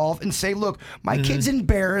teachers involved and say, look, my kid's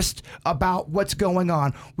embarrassed about what's going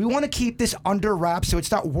on. We want to keep this under wraps so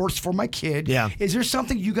it's not worse for my kid. Yeah. Is there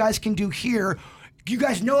something you guys can do here? You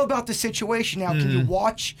guys know about the situation now. Can you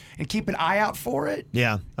watch and keep an eye out for it?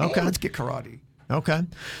 Yeah. Okay. Let's get karate. Okay.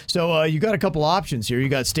 So you got a couple options here. You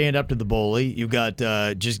got stand up to the bully. You got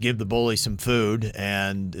just give the bully some food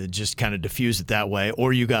and just kind of diffuse it that way.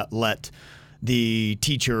 Or you got let the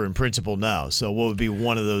teacher and principal know. So what would be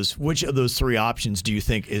one of those? Which of those three options do you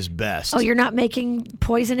think is best? Oh, you're not making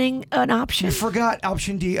poisoning an option? You forgot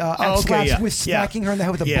option D. With smacking her in the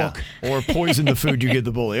head with a book. Or poison the food you give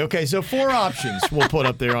the bully. Okay, so 4 options we'll put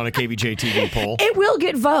up there on a KVJ TV poll. It will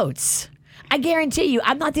get votes. I guarantee you,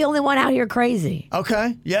 I'm not the only one out here crazy.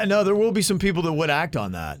 Okay. Yeah, no, there will be some people that would act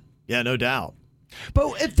on that. Yeah, no doubt.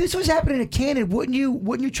 But if this was happening at Cannon, wouldn't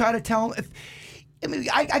you try to tell him?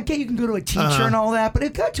 I get you can go to a teacher and all that, but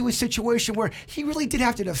it got to a situation where he really did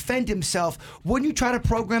have to defend himself. Wouldn't you try to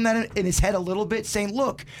program that in his head a little bit, saying,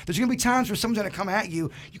 look, there's going to be times where someone's going to come at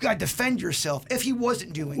you. You got to defend yourself if he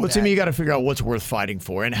wasn't doing that. Well, to me, you got to figure out what's worth fighting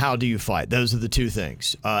for and how do you fight. Those are the two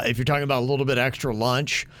things. If you're talking about a little bit extra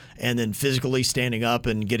lunch and then physically standing up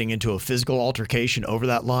and getting into a physical altercation over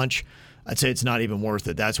that lunch, I'd say it's not even worth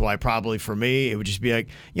it. That's why probably for me, it would just be like,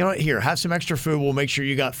 you know what, here, have some extra food. We'll make sure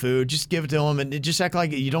you got food. Just give it to them and just act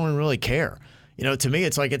like you don't even really care. To me,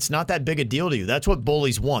 it's like it's not that big a deal to you. That's what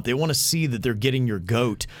bullies want. They want to see that they're getting your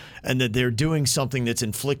goat and that they're doing something that's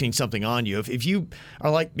inflicting something on you. If you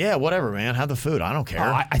are like, yeah, whatever, man, have the food. I don't care.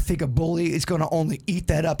 I think a bully is going to only eat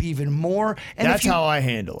that up even more. And that's how I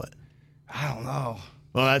handle it. I don't know.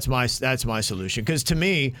 Well, that's my solution. Because to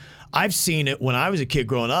me, I've seen it when I was a kid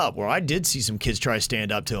growing up where I did see some kids try to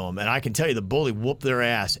stand up to them. And I can tell you the bully whooped their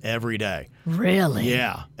ass every day. Really?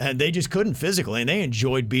 Yeah, and they just couldn't physically, and they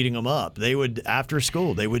enjoyed beating them up. They would, after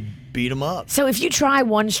school, they would beat them up. So if you try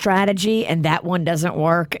one strategy and that one doesn't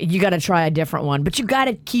work, you got to try a different one. But you got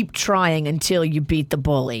to keep trying until you beat the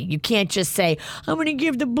bully. You can't just say, I'm going to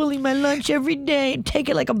give the bully my lunch every day and take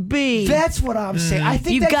it like a bee. That's what I'm saying. I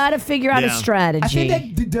think you got to figure out a strategy. I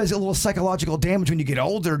think that does a little psychological damage when you get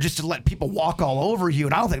older, just to let people walk all over you,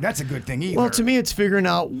 and I don't think that's a good thing either. Well, to me, it's figuring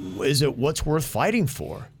out, is it what's worth fighting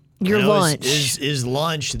for? Your lunch. Is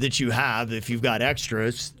lunch that you have, if you've got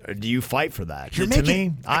extras, do you fight for that? To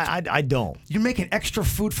me, I don't. You're making extra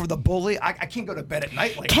food for the bully? I can't go to bed at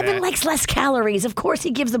night like Kevin that. likes less calories. Of course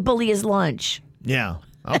he gives the bully his lunch. Yeah.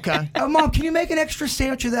 Okay. Mom, can you make an extra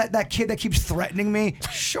sandwich of that kid that keeps threatening me?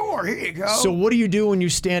 Sure, here you go. So what do you do when you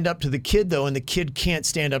stand up to the kid, though, and the kid can't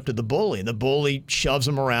stand up to the bully, and the bully shoves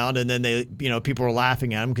him around, and then people are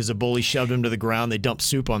laughing at him because the bully shoved him to the ground. They dump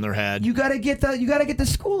soup on their head. You got to get the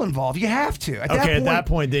school involved. You have to. At that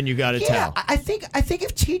point, then you got to tell. I think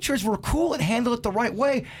if teachers were cool and handled it the right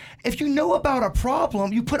way, if you know about a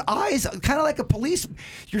problem, you put eyes, kind of like a police.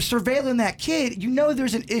 You're surveilling that kid. You know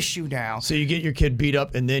there's an issue now. So you get your kid beat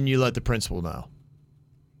up, and then you let the principal know.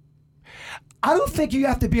 I don't think you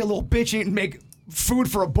have to be a little bitchy and make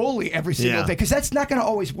food for a bully every single day, because that's not going to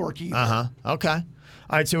always work either. Okay. All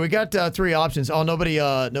right, so we got 3 options. Oh,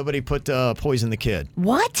 nobody put poison the kid.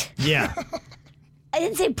 What? Yeah. I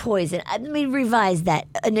didn't say poison. Let me revise that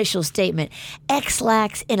initial statement.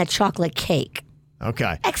 X-Lax in a chocolate cake.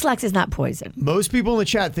 Okay. X-Lax is not poison. Most people in the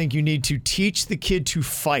chat think you need to teach the kid to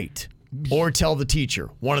fight or tell the teacher.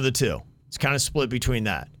 One of the two. It's kind of split between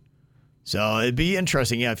that. So it'd be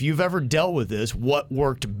interesting. Yeah, if you've ever dealt with this, what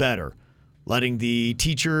worked better? Letting the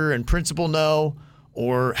teacher and principal know,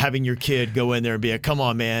 or having your kid go in there and be like, come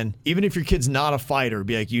on, man. Even if your kid's not a fighter,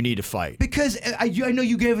 be like, you need to fight. Because I know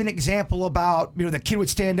you gave an example about, the kid would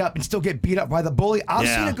stand up and still get beat up by the bully. I've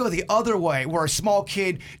seen it go the other way, where a small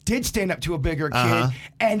kid did stand up to a bigger kid.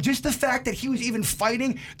 And just the fact that he was even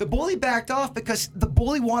fighting, the bully backed off because the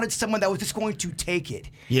bully wanted someone that was just going to take it.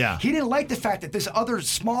 Yeah. He didn't like the fact that this other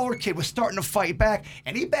smaller kid was starting to fight back,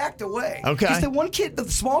 and he backed away. Okay. Because the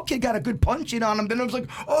small kid got a good punch in on him, then it was like,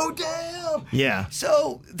 oh, damn. Yeah.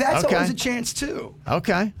 So that's always a chance, too.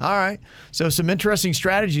 Okay. All right. So some interesting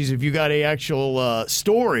strategies. If you got a actual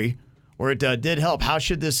story where it did help, how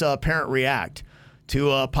should this parent react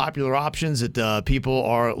to popular options that people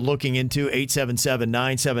are looking into?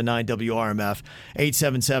 877-979-WRMF,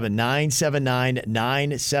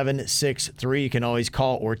 877-979-9763. You can always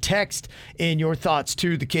call or text in your thoughts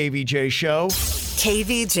to the KVJ show.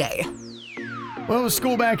 KVJ. Well, with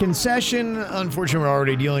school back in session, unfortunately, we're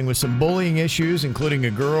already dealing with some bullying issues, including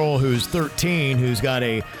a girl who's 13 who's got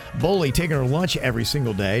a bully taking her lunch every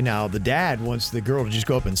single day. Now, the dad wants the girl to just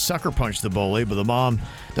go up and sucker punch the bully, but the mom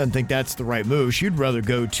doesn't think that's the right move. She'd rather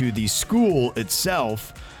go to the school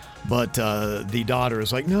itself, but the daughter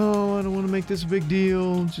is like, no, I don't want to make this a big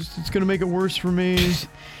deal. It's going to make it worse for me.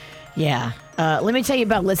 Yeah. Let me tell you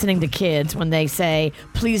about listening to kids when they say,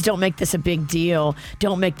 please don't make this a big deal.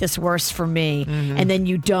 Don't make this worse for me. Mm-hmm. And then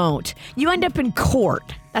you don't. You end up in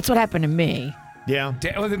court. That's what happened to me. Yeah.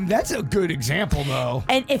 That's a good example, though.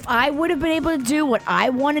 And if I would have been able to do what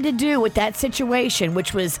I wanted to do with that situation,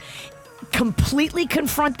 which was completely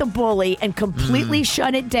confront the bully and completely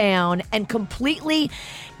shut it down and completely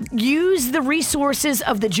use the resources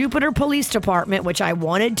of the Jupiter Police Department, which I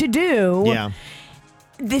wanted to do. Yeah.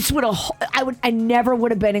 I never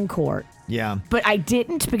would have been in court. Yeah. But I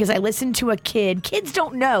didn't because I listened to a kid. Kids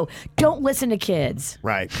don't know. Don't listen to kids.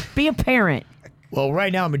 Right. Be a parent. Well,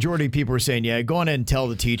 right now, a majority of people are saying, yeah, go on and tell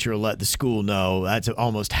the teacher, let the school know. That's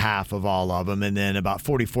almost half of all of them. And then about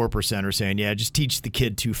 44% are saying, yeah, just teach the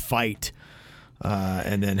kid to fight.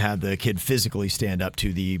 And then have the kid physically stand up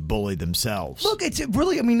to the bully themselves. Look, it's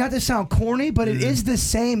really, not to sound corny, but it is the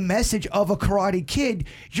same message of a Karate Kid.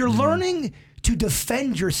 You're learning to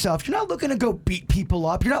defend yourself. You're not looking to go beat people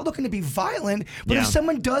up. You're not looking to be violent. But if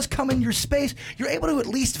someone does come in your space, you're able to at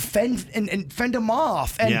least fend them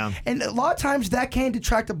off. And a lot of times that can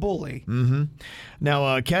detract a bully. Mm-hmm.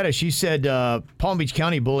 Now, Kata, she said Palm Beach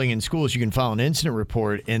County bullying in schools, you can file an incident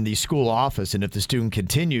report in the school office, and if the student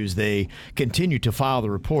continues, they continue to file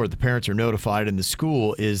the report. The parents are notified, and the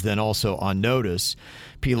school is then also on notice.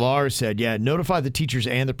 Pilar said, notify the teachers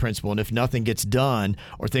and the principal, and if nothing gets done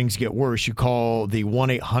or things get worse, you call the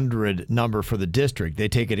 1-800 number for the district. They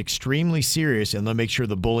take it extremely serious, and they'll make sure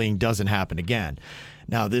the bullying doesn't happen again.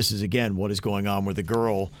 Now, this is, again, what is going on where the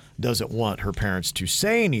girl doesn't want her parents to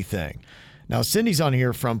say anything. Now, Cindy's on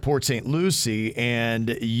here from Port St. Lucie,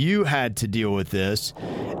 and you had to deal with this.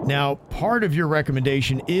 Now, part of your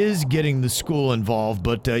recommendation is getting the school involved,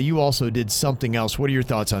 but you also did something else. What are your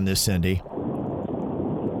thoughts on this, Cindy?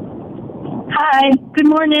 Hi. Good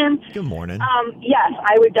morning. Good morning. Yes,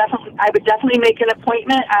 I would definitely make an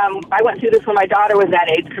appointment. I went through this when my daughter was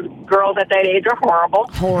that age, because girls at that age are horrible.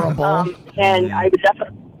 Horrible. And I would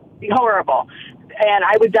definitely be horrible. And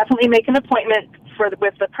I would definitely make an appointment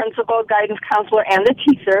with the principal, guidance counselor, and the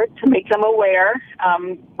teacher to make them aware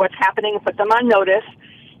what's happening, put them on notice.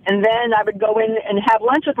 And then I would go in and have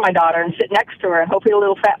lunch with my daughter and sit next to her, and hopefully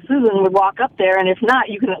little fat Susan would walk up there. And if not,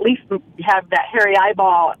 you can at least have that hairy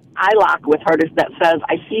eyeball eye lock with her that says,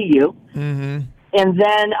 I see you. Mm-hmm. And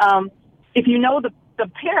then if you know the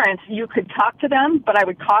parents, you could talk to them, but I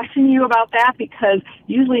would caution you about that because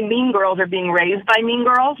usually mean girls are being raised by mean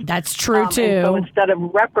girls. That's true, too. And so instead of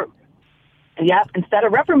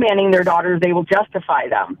reprimanding their daughters, they will justify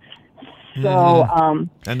them. So,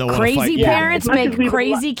 and crazy parents make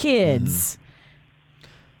crazy kids.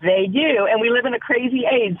 They do, and we live in a crazy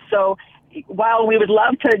age. So while we would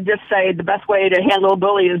love to just say the best way to handle a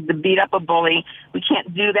bully is to beat up a bully, we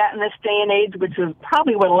can't do that in this day and age, which is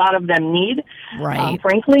probably what a lot of them need,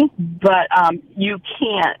 frankly. But you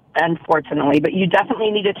can't, unfortunately. But you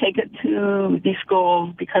definitely need to take it to these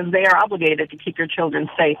schools because they are obligated to keep your children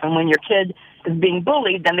safe. And when your kid is being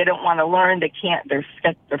bullied, then they don't want to learn. They can't. They're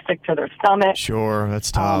sick to their stomach. Sure,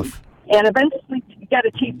 that's tough. And eventually, you got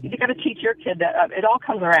to teach your kid that it all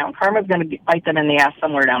comes around. Karma's going to bite them in the ass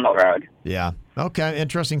somewhere down the road. Yeah. Okay.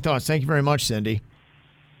 Interesting thoughts. Thank you very much, Cindy.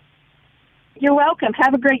 You're welcome.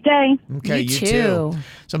 Have a great day. Okay, you too.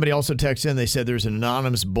 Somebody also texted in. They said there's an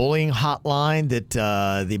anonymous bullying hotline that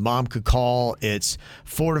the mom could call. It's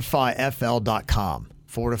fortifyfl.com.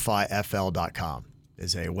 Fortifyfl.com.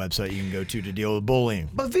 Is a website you can go to deal with bullying.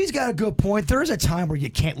 But V's got a good point. There is a time where you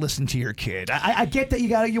can't listen to your kid. I get that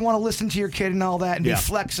you want to listen to your kid and all that and be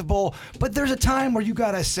flexible, but there's a time where you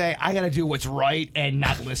got to say, I got to do what's right and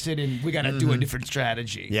not listen, and we got to do a different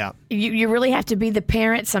strategy. Yeah. You really have to be the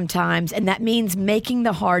parent sometimes, and that means making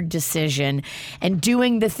the hard decision and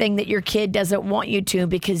doing the thing that your kid doesn't want you to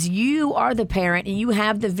because you are the parent and you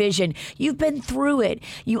have the vision. You've been through it.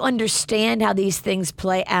 You understand how these things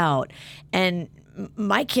play out. And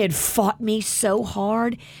my kid fought me so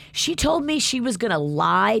hard. She told me she was going to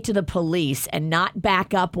lie to the police and not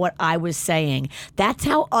back up what I was saying. That's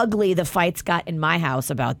how ugly the fights got in my house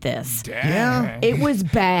about this. Yeah. It was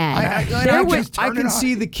bad. I can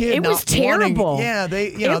see the kid. It was terrible.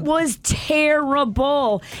 It was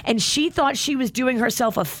terrible. And she thought she was doing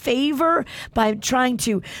herself a favor by trying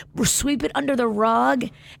to sweep it under the rug.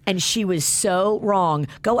 And she was so wrong.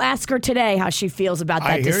 Go ask her today how she feels about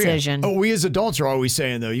that decision. Oh, we as adults are always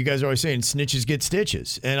saying, though, you guys are always saying snitches get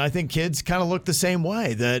stitches. And I think kids kind of look the same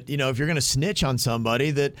way, that, if you're going to snitch on somebody,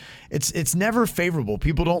 that it's never favorable.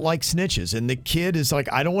 People don't like snitches. And the kid is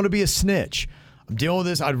like, I don't want to be a snitch. I'm dealing with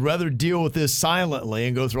this. I'd rather deal with this silently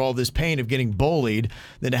and go through all this pain of getting bullied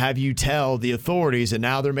than to have you tell the authorities. And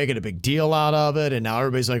now they're making a big deal out of it. And now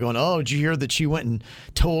everybody's like going, oh, did you hear that she went and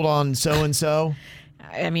told on so-and-so?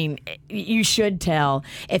 I mean, you should tell.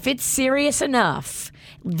 If it's serious enough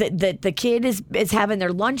that the kid is having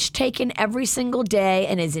their lunch taken every single day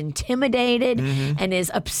and is intimidated and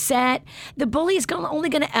is upset, the bully is only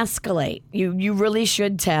going to escalate. You really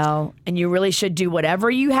should tell, and you really should do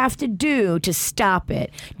whatever you have to do to stop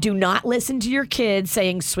it. Do not listen to your kid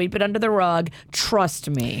saying, sweep it under the rug. Trust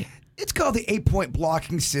me. It's called the 8-point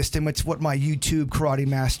blocking system. It's what my YouTube karate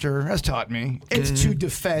master has taught me. It's to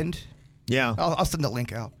defend. Yeah. I'll send the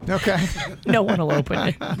link out. Okay. No one will open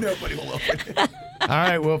it. Nobody will open it. All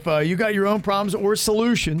right. Well, if you got your own problems or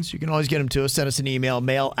solutions, you can always get them to us. Send us an email,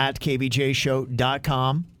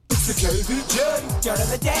 mail@kvjshow.com. It's the KVJ Dirt of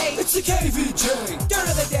the Day. It's the KVJ Dirt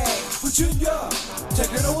of the Day. Virginia,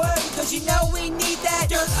 take it away. Because you know we need that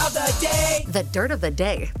Dirt of the Day. The Dirt of the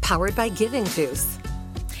Day, powered by Giving Juice.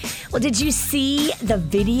 Well, did you see the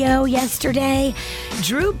video yesterday?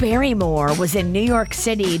 Drew Barrymore was in New York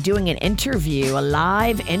City doing an interview, a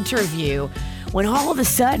live interview, when all of a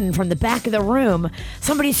sudden, from the back of the room,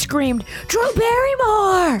 somebody screamed, Drew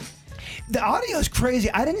Barrymore! The audio is crazy.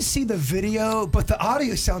 I didn't see the video, but the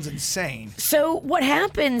audio sounds insane. So what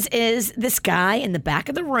happens is this guy in the back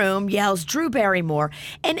of the room yells, Drew Barrymore.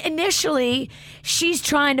 And initially, she's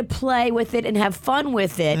trying to play with it and have fun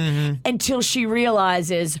with it until she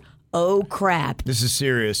realizes, oh crap. This is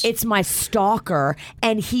serious. It's my stalker,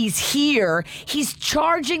 and he's here. He's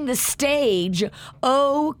charging the stage.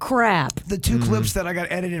 Oh crap. The two clips that I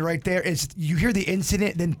got edited right there is you hear the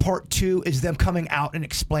incident, then part 2 is them coming out and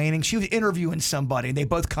explaining. She was interviewing somebody, and they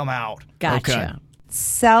both come out. Gotcha. Okay.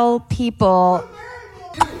 Sell people.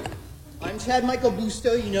 I'm Chad Michael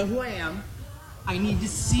Busto. You know who I am. I need to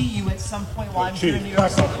see you at some point while I'm here in New York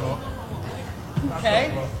City.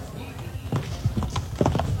 Okay?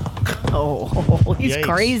 Oh, he's Yikes.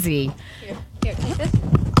 crazy. Here, take this.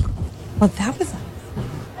 Well, that was.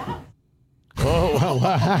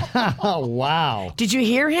 Oh, wow. Did you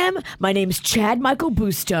hear him? My name's Chad Michael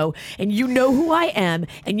Busto, and you know who I am,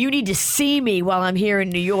 and you need to see me while I'm here in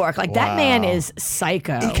New York. Like, that man is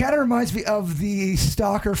psycho. He kind of reminds me of the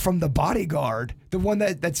stalker from The Bodyguard, the one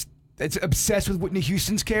that's obsessed with Whitney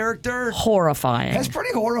Houston's character. Horrifying. That's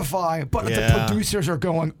pretty horrifying. But the producers are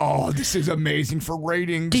going, oh, this is amazing for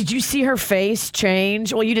ratings. Did you see her face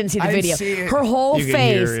change? Well, you didn't see the I didn't video. see it. Her whole You can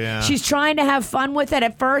face. hear, yeah. She's trying to have fun with it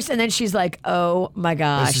at first, and then she's like, oh my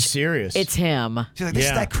gosh. This is serious. It's him. She's like, this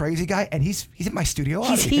is that crazy guy, and he's in my studio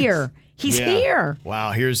He's audience. here. He's here.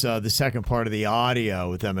 Wow, here's the second part of the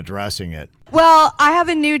audio with them addressing it. Well, I have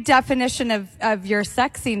a new definition of your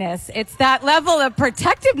sexiness. It's that level of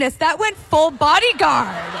protectiveness that went full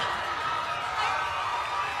bodyguard.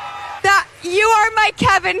 That you are my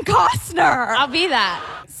Kevin Costner. I'll be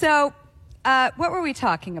that. So, what were we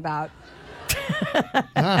talking about?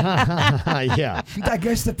 Yeah. I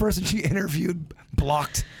guess the person she interviewed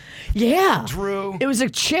blocked. Yeah. Drew. It was a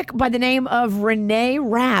chick by the name of Renee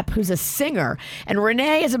Rapp, who's a singer. And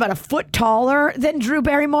Renee is about a foot taller than Drew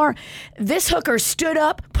Barrymore. This hooker stood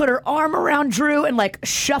up, put her arm around Drew, and like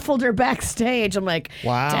shuffled her backstage. I'm like,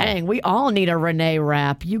 wow. Dang, we all need a Renee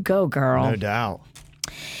Rapp. You go, girl. No doubt.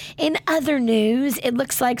 In other news, it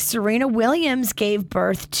looks like Serena Williams gave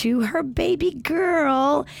birth to her baby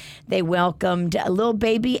girl. They welcomed a little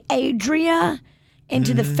baby Adria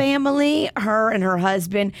into the family. Her and her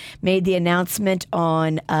husband made the announcement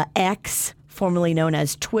on X, formerly known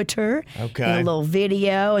as Twitter, Okay. in a little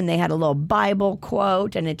video, and they had a little Bible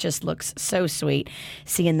quote, and it just looks so sweet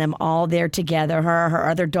seeing them all there together, her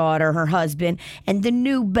other daughter, her husband, and the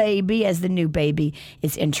new baby, as the new baby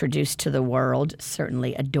is introduced to the world.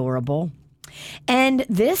 Certainly adorable. And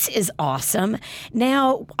this is awesome.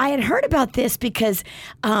 Now, I had heard about this because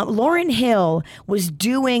Lauryn Hill was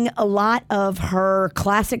doing a lot of her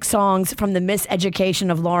classic songs from the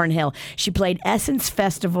Miseducation of Lauryn Hill. She played Essence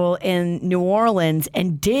Festival in New Orleans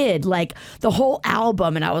and did like the whole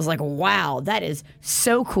album. And I was like, wow, that is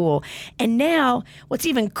so cool. And now what's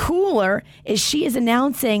even cooler is she is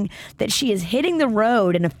announcing that she is hitting the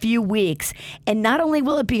road in a few weeks. And not only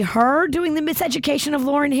will it be her doing the Miseducation of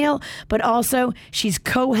Lauryn Hill, but also she's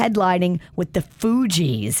co-headlining with the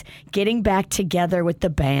Fugees, getting back together with the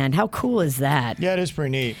band. How cool is that? Yeah, it is pretty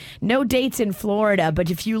neat. No dates in Florida, but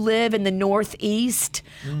if you live in the Northeast,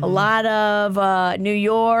 a lot of New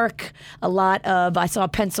York, I saw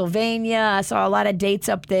Pennsylvania, I saw a lot of dates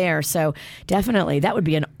up there. So definitely, that would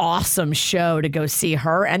be an awesome show to go see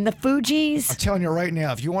her and the Fugees. I'm telling you right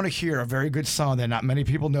now, if you want to hear a very good song that not many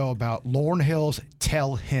people know about, Lauryn Hill's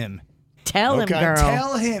Tell Him. Tell him, girl.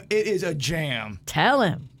 Tell him. It is a jam. Tell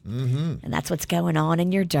him. Mm-hmm. And that's what's going on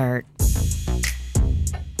in your dirt.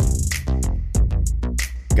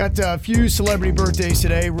 Got a few celebrity birthdays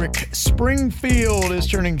today. Rick Springfield is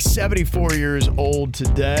turning 74 years old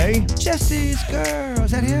today. Jesse's girl.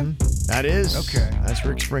 Is that him? That is. Okay. That's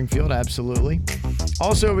Rick Springfield, absolutely.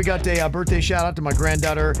 Also, we got a birthday shout out to my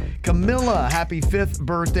granddaughter, Camilla. Happy 5th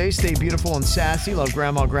birthday. Stay beautiful and sassy. Love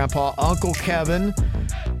Grandma, Grandpa, Uncle Kevin,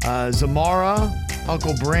 Zamara,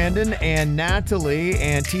 Uncle Brandon, and Natalie,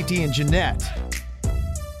 and TT and Jeanette.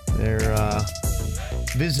 They're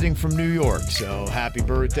visiting from New York, so happy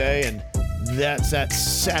birthday. And that's that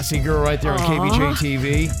sassy girl right there on KBJ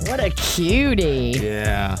TV. What a cutie.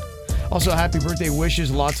 Yeah. Also, happy birthday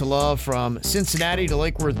wishes, lots of love from Cincinnati to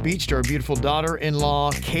Lake Worth Beach to our beautiful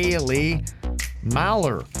daughter-in-law, Kaylee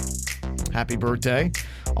Maller. Happy birthday.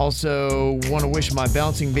 Also, want to wish my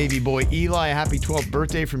bouncing baby boy Eli a happy 12th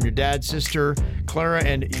birthday from your dad's sister, Clara,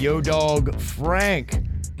 and yo dog Frank.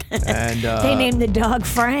 And they named the dog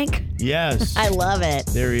Frank? Yes. I love it.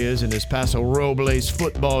 There he is in his Paso Robles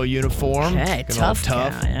football uniform. Okay, Looking all tough.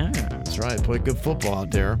 tough. Guy, yeah. That's right. Played good football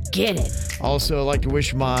out there. Get it. Also, I'd like to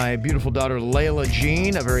wish my beautiful daughter, Layla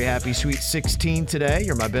Jean, a very happy, sweet 16 today.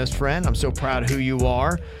 You're my best friend. I'm so proud of who you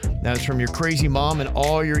are. That's from your crazy mom and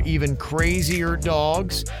all your even crazier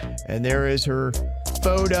dogs. And there is her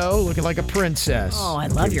photo looking like a princess. Oh, I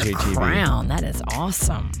love your KVJ-TV. crown. That is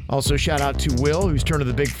awesome. Also, shout out to Will, who's turned to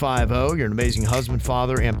the big 5-0. You're an amazing husband,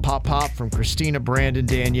 father, and Pop from Christina, Brandon,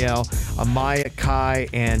 Danielle, Amaya, Kai,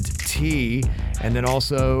 and T. And then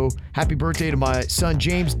also, happy birthday to my son,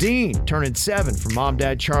 James Dean, turning 7 from Mom,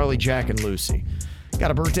 Dad, Charlie, Jack, and Lucy. Got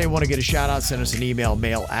a birthday, want to get a shout out, send us an email,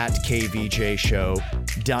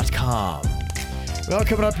 mail@kvjshow.com. Well,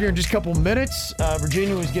 coming up here in just a couple minutes,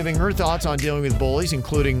 Virginia was giving her thoughts on dealing with bullies,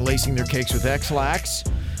 including lacing their cakes with X-Lax.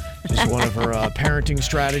 Just one of her parenting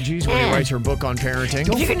strategies when he writes her book on parenting.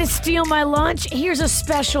 If you're going to steal my lunch, here's a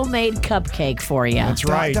special made cupcake for you. That's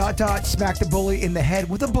right. Smack the bully in the head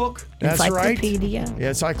with a book. That's right. Encyclopedia. Yeah,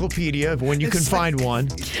 encyclopedia, when you can find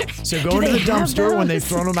one. So Do go into they the have dumpster when those? they've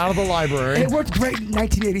thrown them out of the library. It worked great in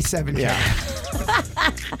 1987. Yeah.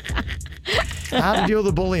 How to Deal with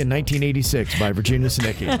a Bully in 1986 by Virginia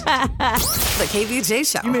Sinicki. The KVJ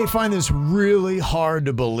Show. You may find this really hard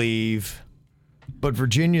to believe, but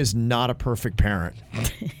Virginia's not a perfect parent.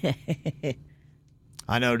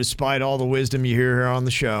 I know, despite all the wisdom you hear here on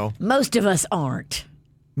the show. Most of us aren't.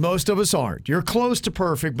 Most of us aren't. You're close to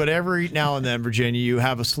perfect, but every now and then, Virginia, you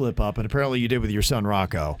have a slip up, and apparently you did with your son,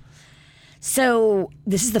 Rocco. So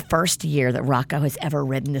this is the first year that Rocco has ever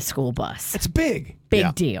ridden a school bus. It's big.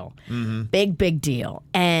 Big deal. Mm-hmm. Big deal.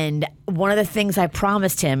 And one of the things I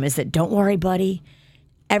promised him is that don't worry, buddy.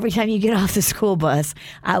 Every time you get off the school bus,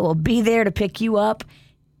 I will be there to pick you up.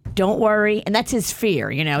 Don't worry. And that's his fear.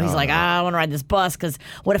 You know, he's like, I don't want to ride this bus because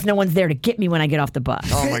what if no one's there to get me when I get off the bus?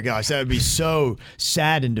 Oh, my gosh. That would be so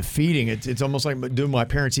sad and defeating. It's almost like, do my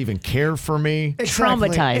parents even care for me? Exactly.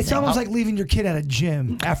 Traumatizing. It's almost like leaving your kid at a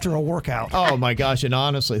gym after a workout. Oh, my gosh. And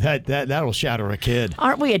honestly, that'll shatter a kid.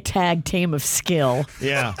 Aren't we a tag team of skill?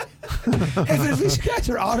 Yeah. Hey, but at least you guys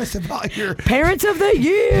are honest about your Parents of the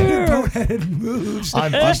year. boneheaded moves.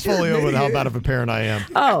 I'm fully over with how bad of a parent I am.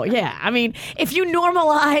 Oh, yeah. I mean, if you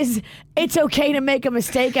normalize it's okay to make a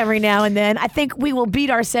mistake every now and then, I think we will beat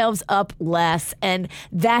ourselves up less. And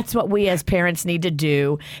that's what we as parents need to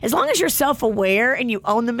do. As long as you're self-aware and you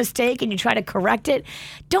own the mistake and you try to correct it,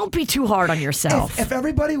 don't be too hard on yourself. If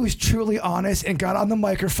everybody was truly honest and got on the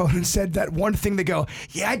microphone and said that one thing, they go,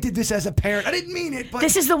 yeah, I did this as a parent. I didn't mean it, but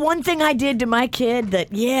this is the one thing I did to my kid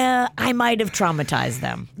that, yeah, I might have traumatized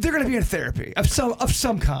them. They're going to be in therapy of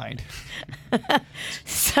some kind.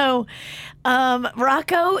 So,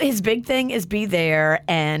 Rocco, his big thing is be there,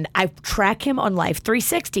 and I track him on Life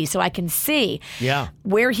 360 so I can see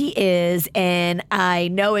where he is, and I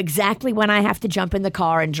know exactly when I have to jump in the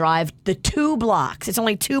car and drive the 2 blocks. It's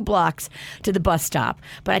only 2 blocks to the bus stop,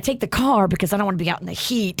 but I take the car because I don't want to be out in the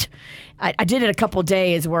heat. I did it a couple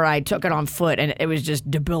days where I took it on foot, and it was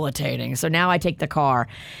just debilitating. So now I take the car,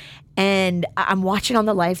 and I'm watching on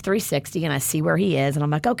the Life 360, and I see where he is, and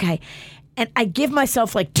I'm like, okay. And I give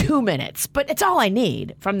myself like 2 minutes, but it's all I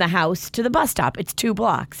need from the house to the bus stop. It's 2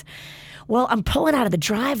 blocks. Well, I'm pulling out of the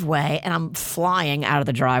driveway and I'm flying out of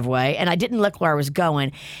the driveway and I didn't look where I was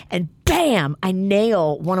going. And bam, I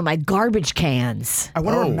nail one of my garbage cans. I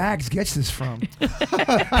wonder where Mags gets this from. Hey,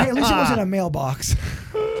 at least it wasn't a mailbox.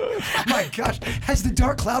 Oh my gosh, has the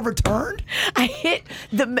dark cloud returned? I hit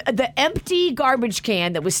the empty garbage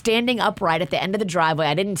can that was standing upright at the end of the driveway.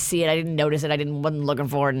 I didn't see it. I didn't notice it. Wasn't looking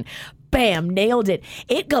for it. And bam, nailed it.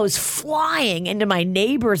 It goes flying into my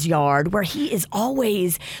neighbor's yard where he is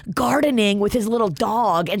always gardening with his little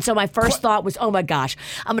dog. And so my first thought was, oh my gosh,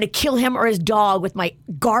 I'm going to kill him or his dog with my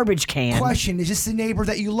garbage can. Question, is this the neighbor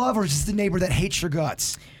that you love or is this the neighbor that hates your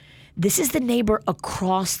guts? This is the neighbor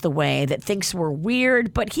across the way that thinks we're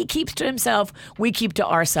weird, but he keeps to himself. We keep to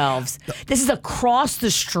ourselves. This is across the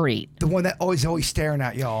street. The one that always staring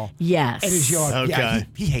at y'all. Yes. In his yard. Okay. Yeah,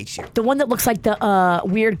 he hates you. The one that looks like the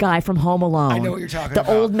weird guy from Home Alone. I know what you're talking about.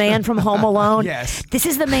 The old man from Home Alone. Yes. This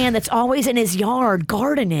is the man that's always in his yard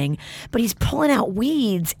gardening, but he's pulling out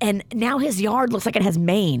weeds, and now his yard looks like it has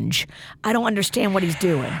mange. I don't understand what he's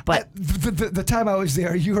doing. But the time I was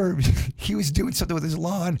there, he was doing something with his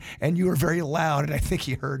lawn, and you were very loud, and I think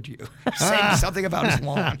he heard you saying something about his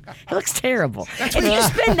lawn. It looks terrible. If you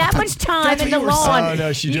spend that much time in the lawn. Oh,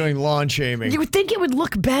 no, she's doing lawn shaming. You would think it would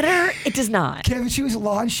look better. It does not. Kevin, she was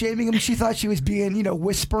lawn shaming him. She thought she was being,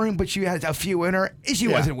 whispering, but she had a few in her. She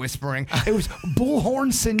wasn't whispering. It was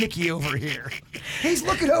Bullhorn Sinicki over here. He's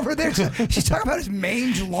looking over there. She's talking about his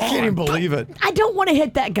mange lawn. I can't even believe it. I don't want to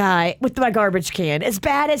hit that guy with my garbage can. As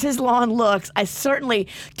bad as his lawn looks, I certainly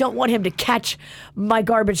don't want him to catch my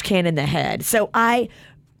garbage can in the head. So I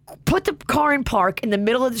put the car in park in the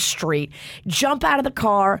middle of the street, jump out of the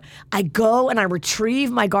car. I go and I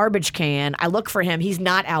retrieve my garbage can. I look for him. He's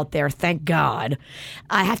not out there, thank God.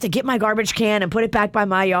 I have to get my garbage can and put it back by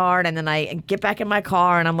my yard, and then I get back in my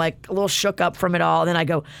car, and I'm like a little shook up from it all. And then I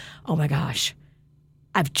go, oh my gosh,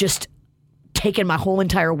 I've just taken my whole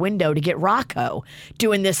entire window to get Rocco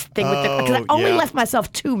doing this thing with the, because I only left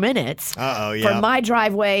myself 2 minutes from my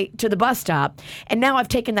driveway to the bus stop, and now I've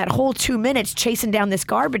taken that whole 2 minutes chasing down this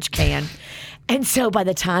garbage can. And so by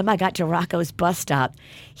the time I got to Rocco's bus stop,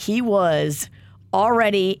 he was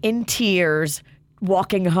already in tears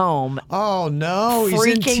walking home. Oh no, he's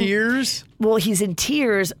in tears? Well, he's in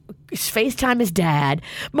tears. FaceTime his dad.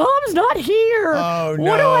 Mom's not here. Oh, no.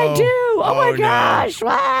 What do I do? Oh my gosh.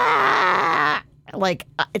 Ah! Like,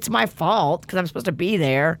 it's my fault because I'm supposed to be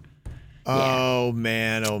there. Oh,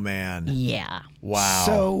 man. Oh, man. Yeah. Wow.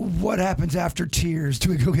 So what happens after tears? Do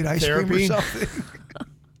we go get ice cream or something?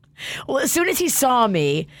 Well, as soon as he saw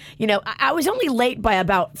me, you know, I was only late by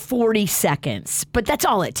about 40 seconds, but that's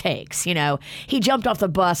all it takes, you know. He jumped off the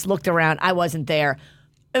bus, looked around. I wasn't there.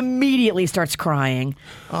 Immediately starts crying.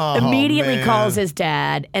 Immediately man. calls his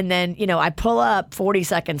dad. And then, you know, I pull up 40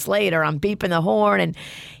 seconds later. I'm beeping the horn, and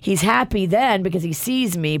he's happy then because he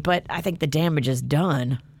sees me, but I think the damage is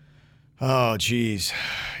done. Oh, geez.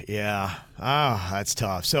 Yeah. Oh, that's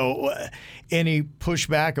tough. So any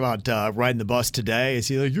pushback about riding the bus today? Is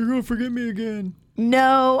he like, you're going to forget me again?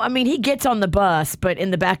 No. I mean, he gets on the bus, but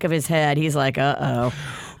in the back of his head, he's like, uh-oh.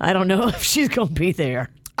 I don't know if she's going to be there.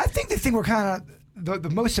 I think the thing we're kind of...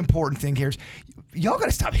 The most important thing here is y'all got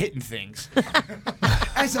to stop hitting things.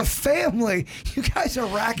 As a family, you guys are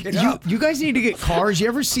racking up. You guys need to get cars. You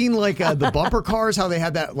ever seen like the bumper cars, how they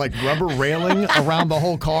have that like rubber railing around the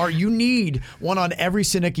whole car? You need one on every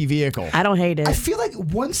Synicki vehicle. I don't hate it. I feel like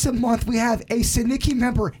once a month we have a Synicki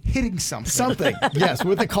member hitting something. Something, yes,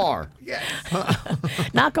 with a car. Yes.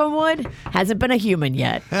 Knock on wood, hasn't been a human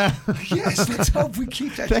yet. Yes, let's hope we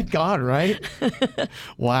keep that. Thank God, right?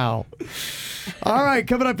 Wow. All right,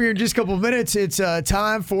 coming up here in just a couple of minutes, it's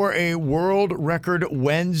time for a World Record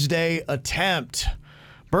Wednesday attempt.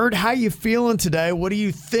 Bird, how you feeling today? What do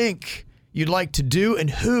you think you'd like to do, and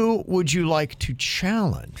who would you like to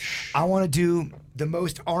challenge? I want to do the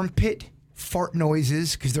most armpit fart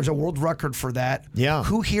noises because there's a world record for that. Yeah.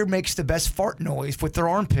 Who here makes the best fart noise with their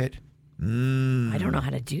armpit? I don't know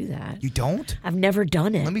how to do that. You don't? I've never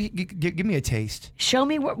done it. Let me give me a taste. Show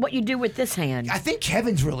me what you do with this hand. I think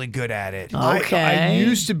Kevin's really good at it. Okay. I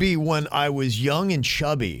used to be when I was young and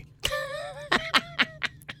chubby.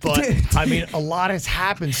 But, I mean, a lot has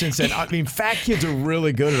happened since then. I mean, fat kids are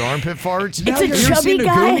really good at armpit farts. It's a You ever chubby seen the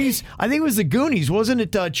guy? Goonies? I think it was the Goonies. Wasn't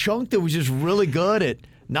it Chunk that was just really good at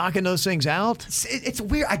knocking those things out? It's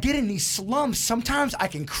weird. I get in these slumps. Sometimes I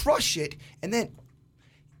can crush it, and then...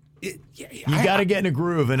 You got to get in a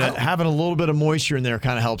groove, and having a little bit of moisture in there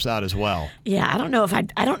kind of helps out as well. Yeah, I don't know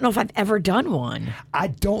if I've ever done one. I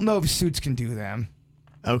don't know if Suits can do them.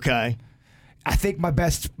 Okay. I think my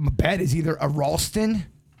best bet is either a Ralston.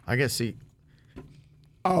 I guess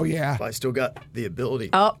Oh yeah. I still got the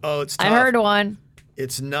ability. Oh, it's tough. I heard one.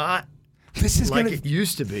 It's not This is like gonna. it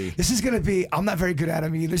used to be. This is gonna be. I'm not very good at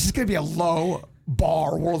them either. This is gonna be a low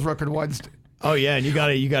bar world record Wednesday. Oh yeah, and you got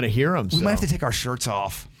to hear them. We might have to take our shirts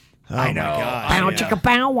off. Oh, I know. My gosh, Bow yeah. chicka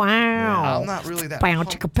bow wow. I'm not really that. Bow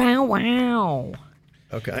chicka bow wow.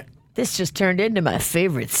 Okay. This just turned into my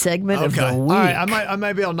favorite segment of the All week. right, I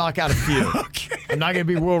might be able to knock out a few. Okay. I'm not going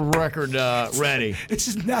to be world record ready. This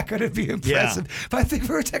is not going to be impressive. But I think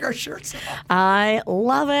we're going to take our shirts off. I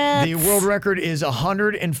love it. The world record is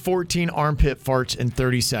 114 armpit farts in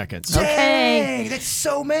 30 seconds. Dang, that's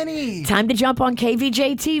so many. Time to jump on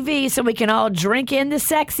KVJ TV so we can all drink in the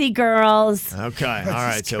sexy girls. Okay. All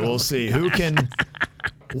right. So we'll see who can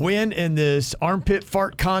win in this armpit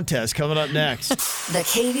fart contest coming up next. The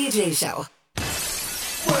KVJ Show.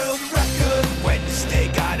 World Record Wednesday,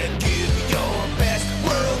 gotta give your best.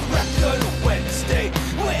 World Record Wednesday,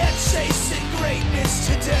 we're chasing greatness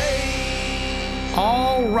today.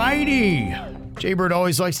 All righty. Jaybird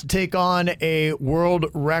always likes to take on a world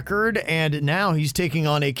record, and now he's taking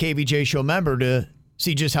on a KVJ Show member to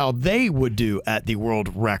see just how they would do at the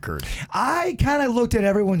world record. I kind of looked at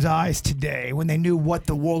everyone's eyes today when they knew what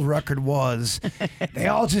the world record was. They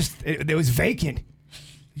all just, it was vacant.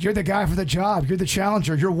 You're the guy for the job. You're the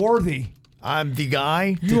challenger. You're worthy. I'm the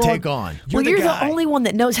guy to take on. Well, you're the only one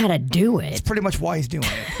that knows how to do it. That's pretty much why he's doing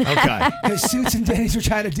it. Okay. Because Suits and Denny's were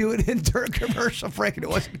trying to do it in their commercial break, and it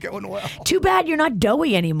wasn't going well. Too bad you're not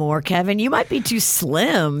doughy anymore, Kevin. You might be too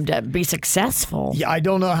slim to be successful. Yeah, I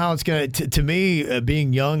don't know how it's going to me,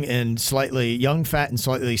 being young, fat, and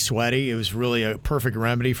slightly sweaty, it was really a perfect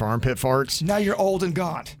remedy for armpit farts. Now you're old and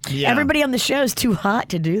gaunt. Yeah. Everybody on the show is too hot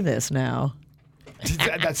to do this now.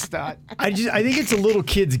 That's not. I think it's a little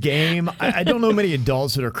kid's game. I don't know many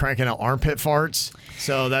adults that are cranking out armpit farts,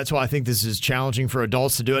 so that's why I think this is challenging for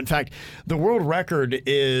adults to do it. In fact, the world record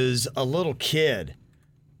is a little kid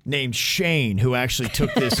named Shane who actually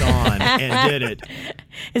took this on and did it.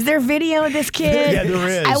 Is there video of this kid? Yeah, there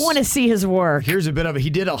is. I want to see his work. Here's a bit of it.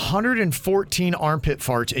 He did 114 armpit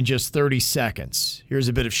farts in just 30 seconds. Here's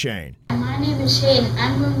a bit of Shane. My name is Shane.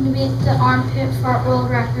 I'm going to beat the armpit fart world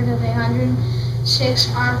record of 106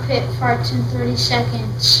 armpit farts in 30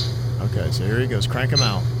 seconds. Okay, so here he goes. Crank him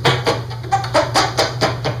out.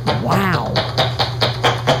 Wow.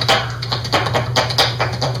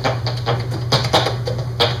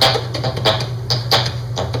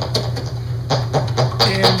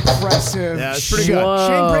 Impressive. Yeah, it's pretty good. Whoa.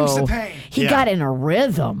 Shane brings the pain. He got in a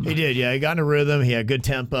rhythm. He did, yeah. He got in a rhythm. He had good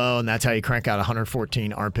tempo, and that's how you crank out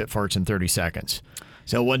 114 armpit farts in 30 seconds.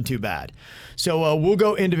 So it wasn't too bad. So we'll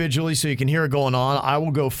go individually so you can hear it going on. I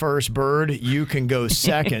will go first, Bird. You can go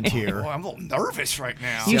second here. Oh, I'm a little nervous right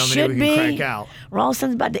now. You See how many should we can be. crank out.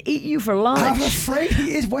 Ralston's about to eat you for lunch. I'm afraid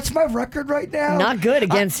he is. What's my record right now? Not good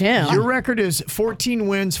against him. Your record is 14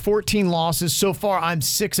 wins, 14 losses. So far, I'm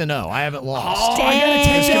 6-0. I haven't lost. Oh, I gotta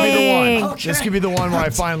take This could be the one. Okay. This could be the one where I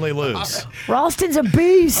finally lose. Ralston's a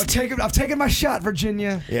beast. I've taken my shot,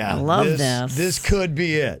 Virginia. Yeah, I love this. This could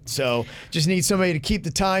be it. So just need somebody to keep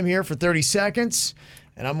the time here for 30 seconds,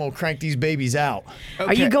 and I'm going to crank these babies out.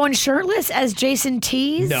 Are you going shirtless as Jason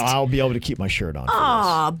teased? No, I'll be able to keep my shirt on.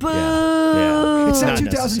 Aw, boo. Yeah. It's not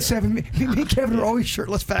Not 2007. Me and Kevin were always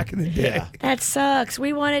shirtless back in the day. Yeah. That sucks.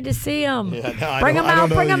 We wanted to see him. Yeah, no, Bring him out,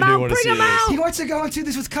 bring him out, bring him out. He wants to go into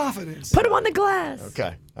this with confidence. Put him on the glass.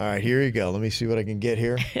 Okay. All right, here you go. Let me see what I can get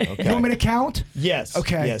here. Okay. You want me to count? Yes.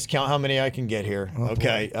 Okay. Yes, count how many I can get here.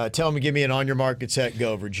 Okay. Tell me, give me an on your mark, get set,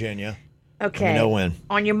 go, Virginia. Okay. Let me know when.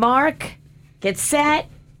 On your mark, get set,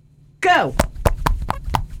 go.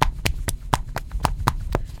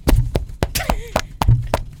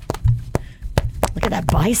 Look at that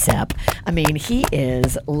bicep. I mean, he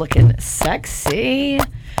is looking sexy.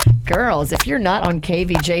 Girls, if you're not on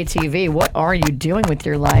KVJ TV, what are you doing with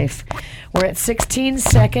your life? We're at 16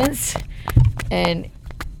 seconds, and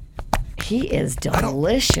he is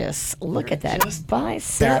delicious. Look at that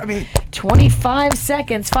bicep. 25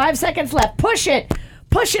 seconds. 5 seconds left. Push it.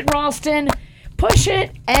 Push it, Ralston. Push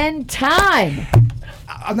it, and time.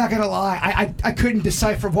 I'm not gonna lie. I couldn't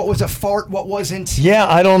decipher what was a fart, what wasn't. Yeah,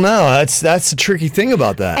 I don't know. That's the tricky thing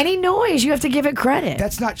about that. Any noise, you have to give it credit.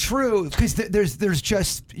 That's not true because there's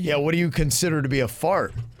just. Yeah, what do you consider to be a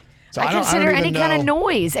fart? So I consider don't any even kind of know.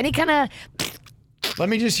 noise, any kind of. Let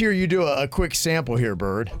me just hear you do a quick sample here,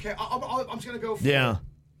 Bird. Okay, I'm just gonna go. For Yeah,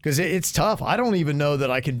 because it's tough. I don't even know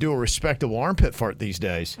that I can do a respectable armpit fart these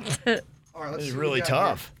days. All right, let's It's see what really we got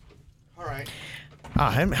tough. here. All right.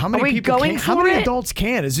 How many Are we people going can? How for many it? adults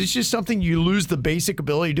can? Is this just something you lose the basic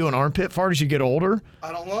ability to do an armpit fart as you get older?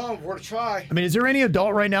 I don't know. We're gonna try. I mean, is there any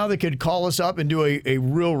adult right now that could call us up and do a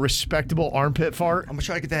real respectable armpit fart? I'm gonna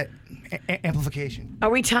try to get that amplification. Are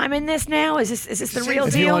we timing this now? Is this the real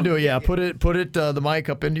If deal? you want to do it, yeah. Put the mic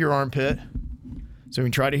up into your armpit, so we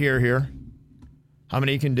can try to hear here. How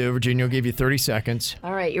many you can do? Virginia will give you 30 seconds.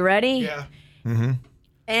 All right, you ready? Yeah. Mm-hmm.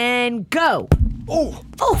 And go. Oh.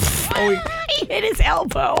 He hit his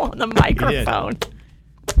elbow on the microphone.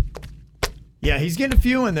 Yeah, he's getting a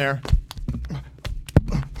few in there.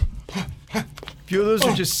 A few of those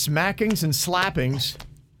are just smackings and slappings.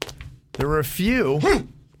 There were a few.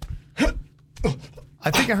 I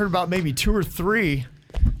think I heard about maybe 2 or 3.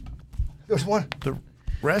 There's one. The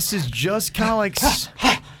rest is just kind of like.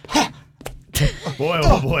 Boy,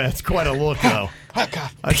 oh boy, that's quite a look, though.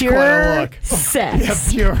 That's Pure quite a look.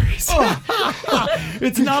 sex. Yeah, pure.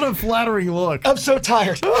 It's not a flattering look. I'm so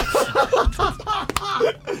tired.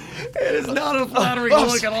 It is not a flattering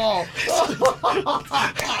look at all.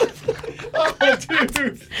 Oh,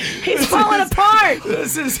 dude. He's falling apart.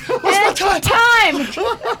 This is. And time.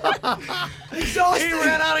 Exhausted. He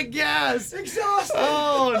ran out of gas. Exhausted.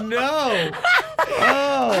 Oh no.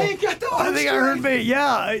 Oh. I ain't got the I think I heard me.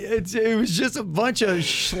 Yeah, it was just a bunch of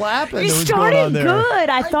slapping You that was going on started there. good,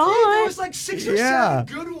 I thought. There was like 6 or 7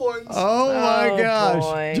 good ones. Oh my Oh, gosh.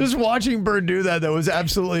 boy. Just watching Bird do that was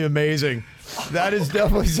absolutely amazing. That is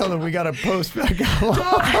definitely something we got to post back out.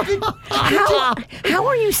 How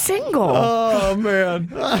are you single? Oh man,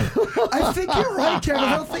 I think you're right,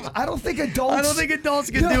 Kevin. I don't think adults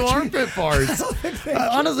can do armpit farts.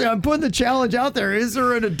 Honestly, I'm putting the challenge out there. Is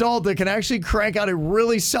there an adult that can actually crank out a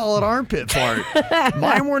really solid armpit fart?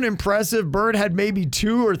 Mine weren't impressive. Bird had maybe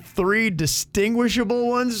 2 or 3 distinguishable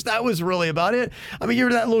ones. That was really about it. I mean,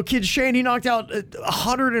 you're that little kid, Shane. He knocked out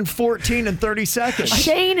 114 in 30 seconds.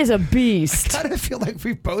 Shane is a beast. I kind of feel like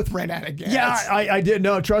we both ran out of gas. Yeah, I did.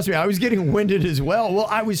 No, trust me. I was getting winded as well. Well,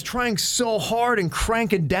 I was trying so hard and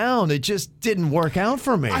cranking down. It just didn't work out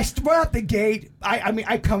for me. I right out the gate. I mean,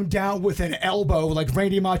 I come down with an elbow like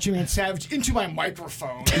Randy Macho Man Savage into my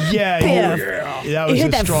microphone. Yeah, that was you hit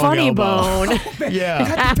a that strong funny elbow. bone. Yeah,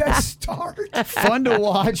 I got the best start. Fun to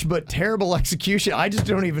watch, but terrible execution. I just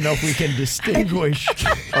don't even know if we can distinguish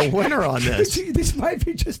a winner on this. This might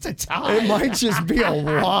be just a tie. It might just be a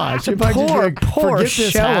wash. It might just be like, poor forget this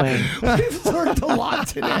showing. happened. We've learned a lot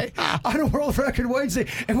today on a World Record Wednesday,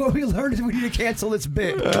 and what we learned is we need to cancel this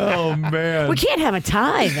bit. Oh man, We can't have a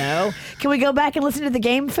tie, though. Can we go back and listen to the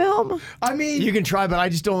game film? I mean, you can try, but I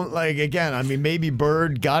just don't like. Again, I mean, maybe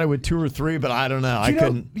Bird got it with 2 or 3, but I don't know. I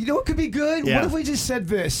couldn't. You know what could be good? Yeah. What if we just said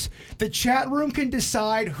this? The chat room can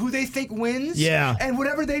decide who they think wins. Yeah. And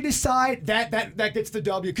whatever they decide, that gets the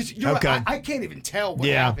W. Because I can't even tell what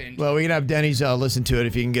happened. Well, we can have Denny's listen to it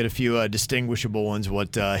if you can get a few distinguishable ones,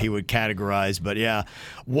 what he would categorize. But yeah,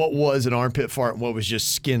 what was an armpit fart and what was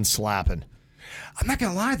just skin slapping? I'm not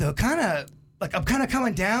going to lie, though. I'm kind of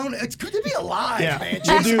coming down. It's good to be alive, Yeah. man.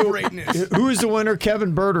 We'll Chasing do- greatness. Who is the winner,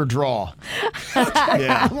 Kevin, Bird, or draw?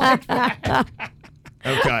 Yeah.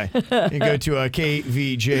 Okay. You go to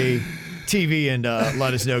KVJ TV and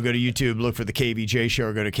let us know. Go to YouTube, look for the KVJ Show,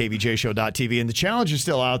 or go to kvjshow.tv. And the challenge is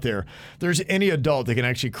still out there. If there's any adult that can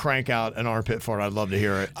actually crank out an armpit fart, I'd love to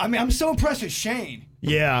hear it. I mean, I'm so impressed with Shane.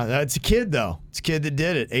 Yeah, that's a kid, though. It's a kid that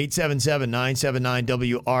did it.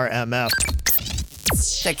 877-979-WRMF.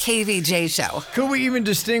 The KVJ Show. Could we even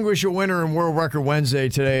distinguish a winner in World Record Wednesday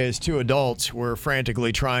today as 2 adults were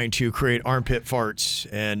frantically trying to create armpit farts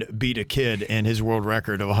and beat a kid in his world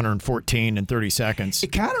record of 114 in 30 seconds?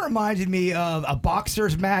 It kind of reminded me of a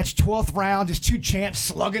boxer's match, 12th round, just 2 champs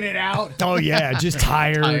slugging it out. Oh, yeah, just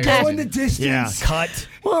tired. Going the distance. Yeah, cut.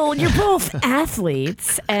 Well, you're both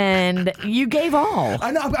athletes, and you gave all.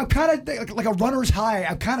 I know. I'm kind of like a runner's high.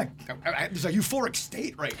 I'm kind of there's a euphoric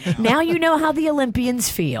state right now. Now you know how the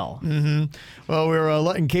Olympians feel. Mm-hmm. Well, we're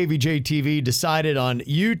letting KVJ TV decide it on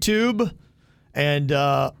YouTube, and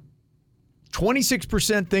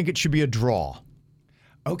 26% think it should be a draw.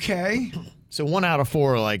 Okay. So 1 out of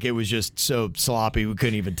 4, like, it was just so sloppy we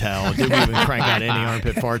couldn't even tell. Didn't even crank out any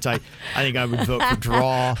armpit farts. I think I would vote for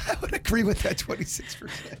draw. I would agree with that 26%.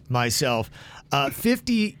 Myself.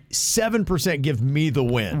 57% give me the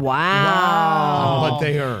win. Wow. What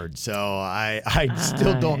they heard. So I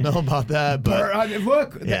still don't know about that. But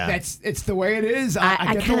look, yeah. it's the way it is.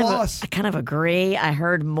 I get the loss. I kind of agree. I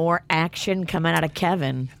heard more action coming out of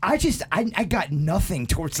Kevin. I got nothing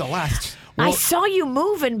towards the last. I saw you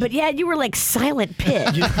moving, but yeah, you were like silent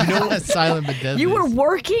pitch. You know what? Silent but deadly. You were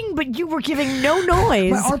working, but you were giving no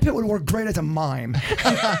noise. My armpit would work great as a mime.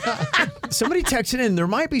 Somebody texted in, there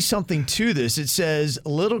might be something to this. It says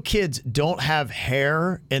little kids don't have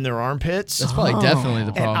hair in their armpits. That's probably definitely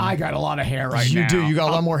the problem. And I got a lot of hair right now. You do. You got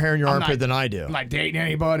a lot more hair in your I'm armpit not- than I do. I'm not dating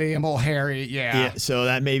anybody. I'm all hairy. Yeah, so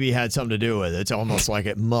that maybe had something to do with it. It's almost like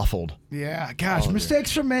it muffled. Yeah, gosh,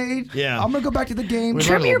 mistakes are made. Yeah. I'm going to go back to the game.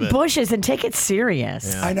 Trim your bit. bushes and take it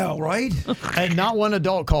serious. Yeah. I know, right? And not one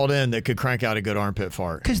adult called in that could crank out a good armpit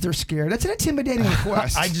fart. Because they're scared. That's an intimidating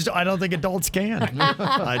request. I don't think adults can.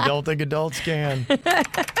 I don't think adults can.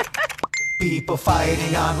 People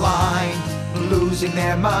fighting online, losing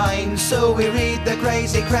their minds. So we read the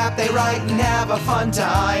crazy crap they write and have a fun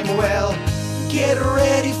time. Well, get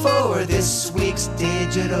ready for this week's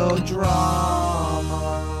digital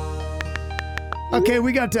drama. Okay,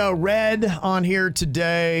 we got Red on here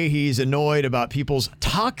today. He's annoyed about people's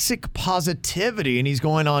toxic positivity, and he's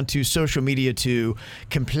going on to social media to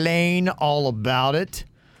complain all about it.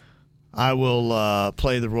 I will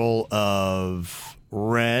play the role of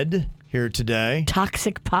Red here today.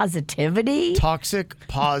 Toxic positivity? Toxic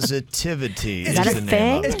positivity Is that a the name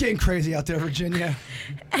thing? of it. It's getting crazy out there, Virginia.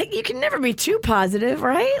 You can never be too positive,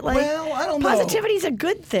 right? Like, Well, I don't know. Positivity's a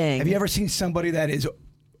good thing. Have you ever seen somebody that is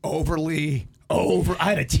overly over? I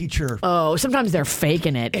had a teacher. Oh, sometimes they're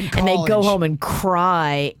faking it. In And they go college. home and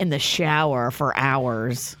cry in the shower for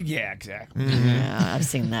hours. Yeah, exactly. Yeah, I've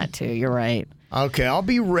seen that too. You're right. Okay, I'll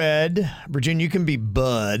be Red. Virginia, you can be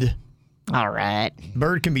Bud. All right.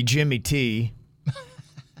 Bird can be Jimmy T.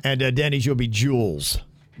 And Denny's, you'll be Jules.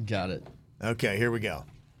 Got it. Okay, here we go.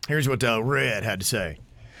 Here's what Red had to say.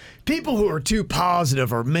 People who are too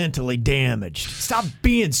positive are mentally damaged. Stop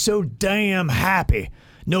being so damn happy.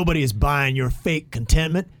 Nobody is buying your fake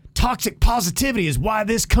contentment. Toxic positivity is why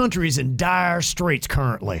this country is in dire straits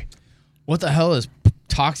currently. What the hell is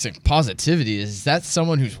toxic positivity? Is that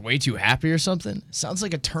someone who's way too happy or something? Sounds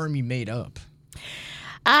like a term you made up.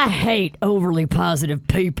 I hate overly positive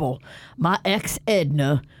people. My ex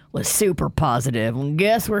Edna was super positive, and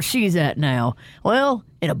guess where she's at now? Well,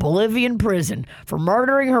 in a Bolivian prison for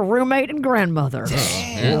murdering her roommate and grandmother.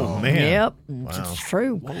 Oh, man. Yep, Wow. it's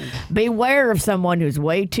true. Whoa. Beware of someone who's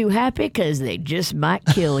way too happy because they just might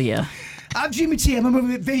kill you. I'm Jimmy T. I'm a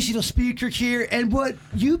motivational speaker here, and what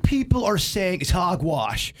you people are saying is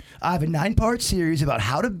hogwash. I have a 9-part series about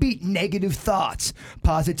how to beat negative thoughts.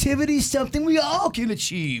 Positivity is something we all can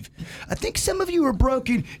achieve. I think some of you are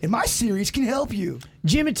broken, and my series can help you.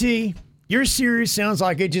 Jimmy T, your series sounds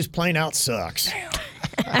like it just plain out sucks.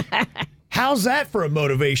 How's that for a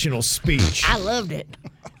motivational speech? I loved it.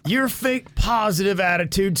 Your fake positive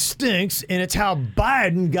attitude stinks, and it's how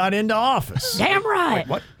Biden got into office. Damn right. Wait,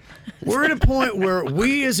 what? We're at a point where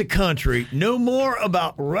we as a country know more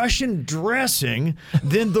about Russian dressing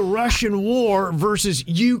than the Russian war versus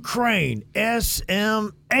Ukraine.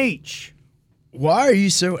 SMH. Why are you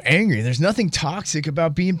so angry? There's nothing toxic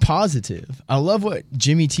about being positive. I love what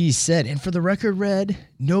Jimmy T said. And for the record, Red,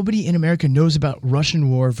 nobody in America knows about Russian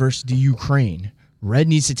war versus the Ukraine. Red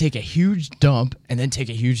needs to take a huge dump and then take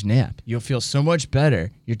a huge nap. You'll feel so much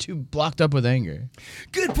better. You're too blocked up with anger.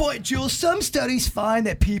 Good point, Jules. Some studies find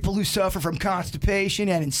that people who suffer from constipation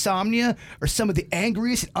and insomnia are some of the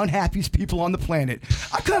angriest and unhappiest people on the planet.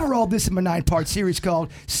 I cover all this in my 9-part series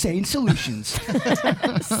called Sane Solutions.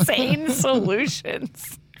 Sane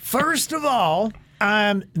Solutions. First of all,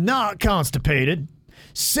 I'm not constipated.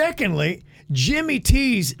 Secondly, Jimmy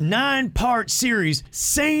T's 9-part series,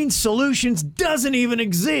 Sane Solutions, doesn't even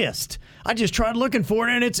exist. I just tried looking for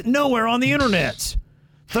it, and it's nowhere on the internet.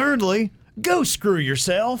 Thirdly, go screw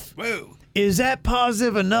yourself. Whoa. Is that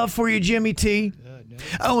positive enough for you, Jimmy T? No.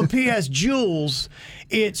 Oh, and P.S. Jules,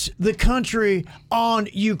 it's the country on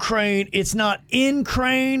Ukraine. It's not in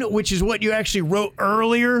Crane, which is what you actually wrote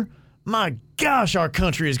earlier. My gosh, our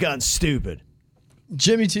country has gotten stupid.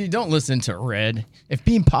 Jimmy T, don't listen to Red. If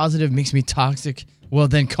being positive makes me toxic, well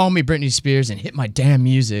then call me Britney Spears and hit my damn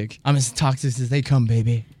music. I'm as toxic as they come,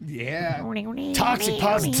 baby. Yeah. Toxic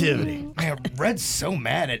positivity. Man, Red's so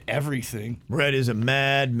mad at everything. Red is a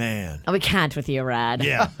mad man. Oh, we can't with you, Rad.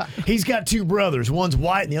 Yeah. He's got 2 brothers. One's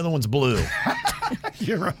white and the other one's blue.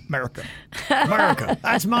 You're America. America.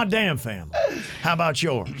 That's my damn family. How about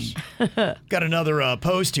yours? Got another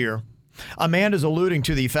post here. Amanda's alluding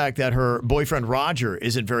to the fact that her boyfriend Roger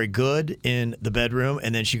isn't very good in the bedroom,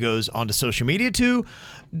 and then she goes onto social media to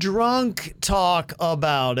drunk talk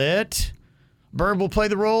about it. Bird will play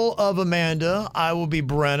the role of Amanda. I will be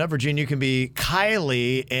Brenna. Virginia can be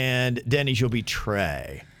Kylie, and Denny's you'll be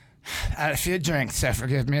Trey. I had a few drinks, so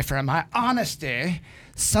forgive me for my honesty.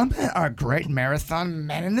 Some men are great marathon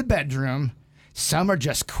men in the bedroom. Some are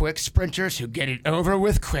just quick sprinters who get it over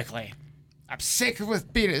with quickly. I'm sick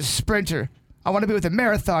of being a sprinter. I want to be with a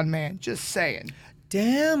marathon man, just saying.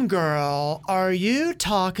 Damn, girl, are you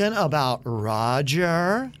talking about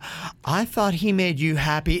Roger? I thought he made you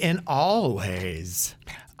happy in all ways.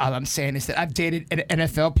 All I'm saying is that I've dated an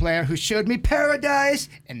NFL player who showed me paradise,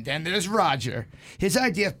 and then there's Roger. His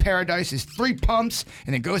idea of paradise is 3 pumps,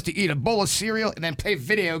 and then goes to eat a bowl of cereal and then play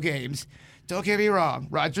video games. Don't get me wrong,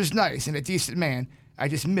 Roger's nice and a decent man. I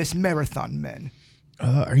just miss marathon men.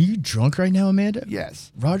 Are you drunk right now, Amanda?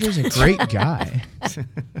 Yes. Roger's a great guy.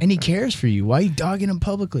 And he cares for you. Why are you dogging him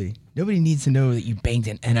publicly? Nobody needs to know that you banged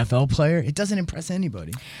an NFL player. It doesn't impress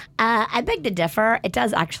anybody. I beg to differ. It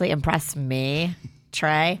does actually impress me,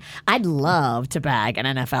 Trey. I'd love to bag an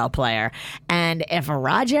NFL player. And if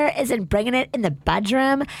Roger isn't bringing it in the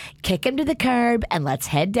bedroom, kick him to the curb and let's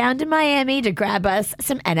head down to Miami to grab us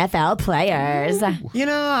some NFL players. You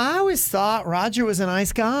know, I always thought Roger was a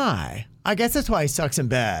nice guy. I guess that's why he sucks in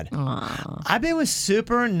bed. Aww. I've been with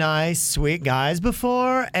super nice, sweet guys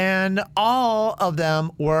before, and all of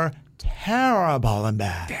them were terrible in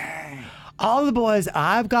bed. Dang. All the boys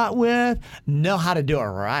I've got with know how to do it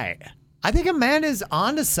right. I think Amanda's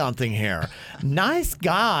onto something here. Nice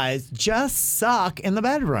guys just suck in the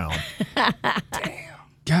bedroom. Damn.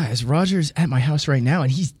 Guys, Roger's at my house right now,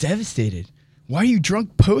 and he's devastated. Why are you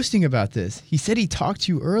drunk posting about this? He said he talked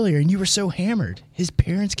to you earlier and you were so hammered. His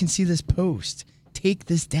parents can see this post. Take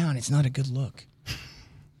this down. It's not a good look.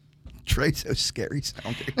 Trey's so scary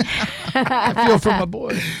sounding. I feel for my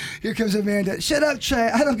boy. Here comes Amanda. Shut up, Trey.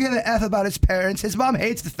 I don't give an F about his parents. His mom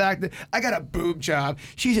hates the fact that I got a boob job.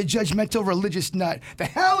 She's a judgmental religious nut. The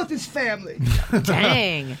hell with his family.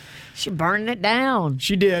 Dang. She burned it down.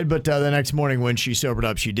 She did, but the next morning when she sobered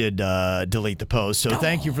up, she did delete the post. So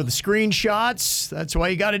thank you for the screenshots. That's why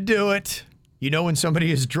you got to do it. You know when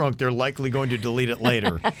somebody is drunk, they're likely going to delete it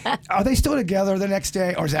later. Are they still together the next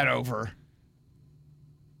day, or is that over?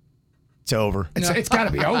 It's over. It's got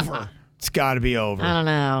to be over. It's got to be over. I don't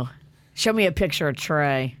know. Show me a picture of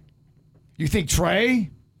Trey. You think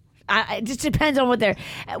Trey? It just depends on what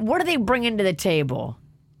are they bringing to the table?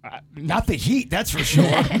 Not the heat, that's for sure.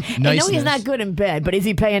 I know he's not good in bed, but is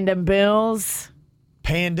he paying them bills?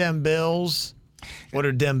 Paying them bills? What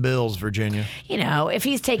are them bills, Virginia? You know, if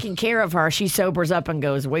he's taking care of her, she sobers up and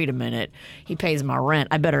goes, wait a minute, he pays my rent.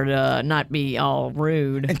 I better not be all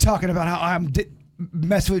rude. And talking about how I'm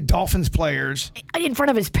messing with Dolphins players. In front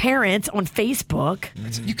of his parents on Facebook.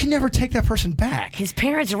 You can never take that person back. His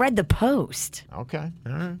parents read the post. Okay,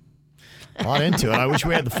 all right. A lot into it. I wish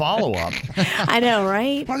we had the follow-up. I know,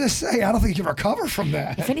 right? I'll just say, I don't think you can recover from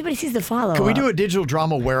that. If anybody sees the follow-up. Can we do a digital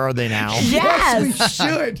drama, Where Are They Now? Yes, we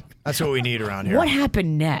should. That's what we need around here. What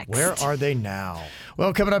happened next? Where are they now?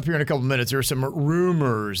 Well, coming up here in a couple minutes, there are some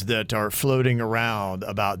rumors that are floating around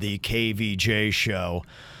about the KVJ show.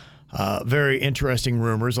 Very interesting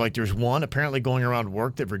rumors. Like there's one apparently going around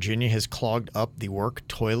work that Virginia has clogged up the work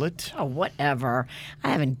toilet. Oh, whatever. I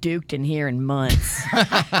haven't duked in here in months.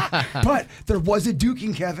 But there was a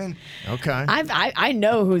duking, Kevin. Okay. I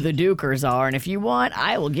know who the dukers are, and if you want,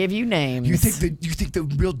 I will give you names. You think the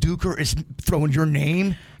real duker is throwing your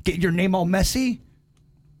name? Get your name all messy?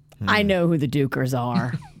 I know who the dukers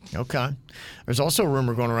are. Okay. There's also a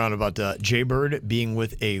rumor going around about Jaybird being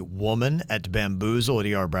with a woman at Bamboozle at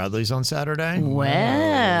E.R. Bradley's on Saturday.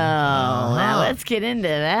 Well, now let's get into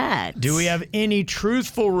that. Do we have any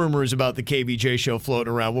truthful rumors about the KVJ show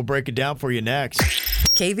floating around? We'll break it down for you next.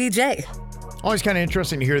 KVJ. Always kind of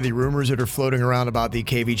interesting to hear the rumors that are floating around about the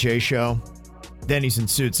KVJ show. Denny's and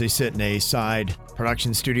Suits, they sit in a side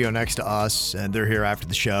production studio next to us, and they're here after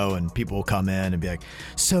the show, and people will come in and be like,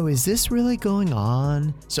 so is this really going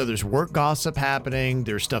on? So there's work gossip happening.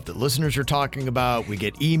 There's stuff that listeners are talking about. We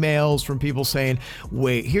get emails from people saying,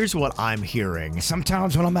 wait, here's what I'm hearing.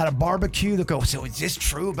 Sometimes when I'm at a barbecue, they'll go, so is this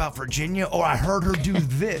true about Virginia? Or I heard her do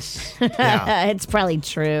this. Yeah. It's probably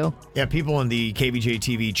true. Yeah, people in the KVJ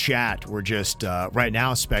TV chat were just right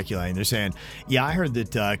now speculating. They're saying, yeah, I heard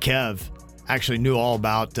that Kev actually knew all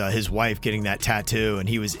about his wife getting that tattoo, and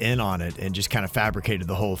he was in on it and just kind of fabricated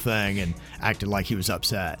the whole thing and acted like he was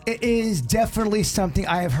upset. It is definitely something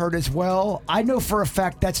I have heard as well. I know for a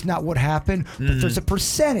fact that's not what happened, but there's a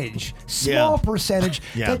percentage, small percentage,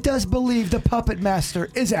 that does believe the puppet master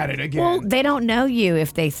is at it again. Well, they don't know you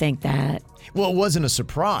if they think that. Well, it wasn't a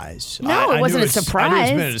surprise. No, it wasn't a surprise. I knew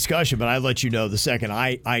it's been a discussion, but I let you know the second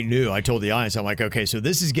I knew. I told the audience, I'm like, okay, so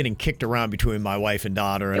this is getting kicked around between my wife and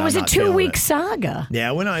daughter. And it was a 2-week saga.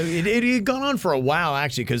 Yeah, it had gone on for a while,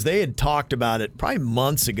 actually, because they had talked about it probably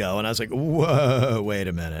months ago, and I was like, whoa, wait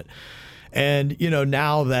a minute. And,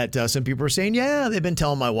 now that some people are saying, yeah, they've been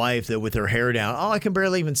telling my wife that with her hair down, I can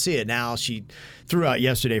barely even see it. Now she threw out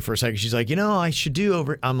yesterday for a second. She's like, I should do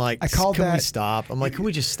over. I'm like, can we stop? I'm like, can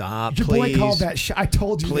we just stop, Your please? boy called that. I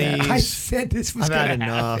told you please. that. I said this was going to happen.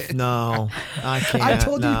 I've had enough. No, I can't. I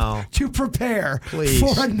told you to prepare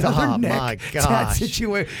for another neck tat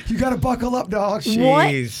situation. You got to buckle up, dog.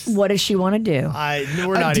 What does she want to do?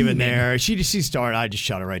 We're not even there. She started. I just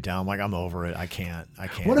shut her right down. I'm like, I'm over it. I can't.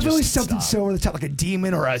 What if it was something so over the top, like a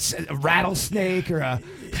demon or a rattlesnake or a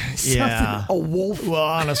wolf? Well,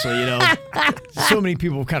 honestly, so many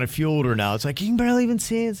people have kind of fueled her now. It's like, you can barely even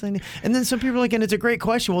see it. And then some people are like, and it's a great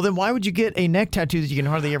question. Well, then why would you get a neck tattoo that you can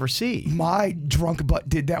hardly ever see? My drunk butt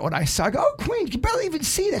did that when I saw. I go, oh, Queen, you can barely even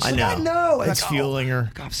see that. She's I know. It's fueling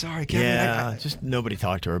her. I'm sorry, Kevin. Yeah, just nobody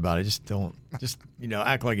talk to her about it. Just don't. Just,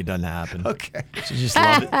 act like it doesn't happen. Okay. She just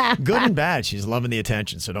love it. Good and bad. She's loving the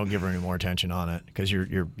attention, so don't give her any more attention on it because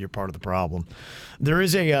you're part of the problem. There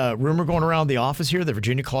is a rumor going around the office here that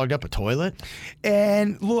Virginia clogged up a toilet.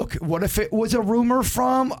 And look, what if it was a rumor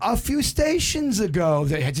from a few stations ago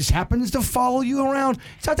that just happens to follow you around?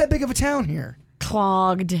 It's not that big of a town here.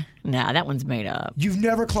 Clogged. Nah, that one's made up. You've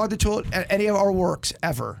never clogged a toilet at any of our works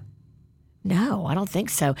ever? No, I don't think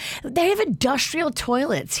so. They have industrial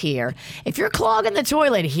toilets here. If you're clogging the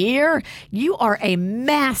toilet here, you are a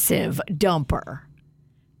massive dumper.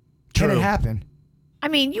 Can it happen? I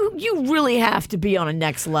mean, you really have to be on a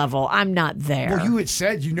next level. I'm not there. Well, you had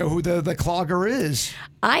said you know who the clogger is.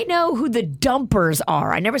 I know who the dumpers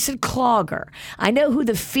are. I never said clogger. I know who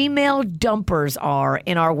the female dumpers are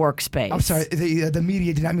in our workspace. I'm sorry, the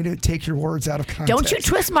media did not mean to take your words out of context. Don't you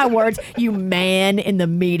twist my words, you man in the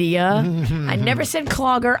media. I never said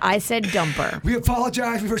clogger. I said dumper. We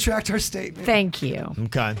apologize. We retract our statement. Thank you.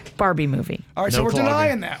 Okay. Barbie movie. All right, so we're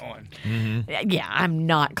denying that one. Yeah, I'm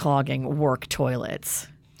not clogging work toilets.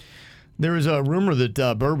 There was a rumor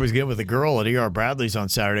that Bird was getting with a girl at E.R. Bradley's on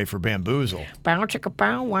Saturday for Bamboozle. Bow chicka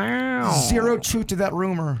bow wow. Zero truth to that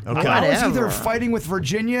rumor. Okay. I was either fighting with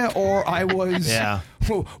Virginia or I was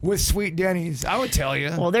with Sweet Denny's. I would tell you.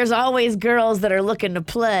 Well, there's always girls that are looking to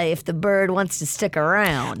play if the bird wants to stick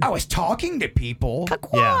around. I was talking to people.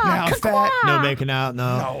 Yeah. Now, No making out.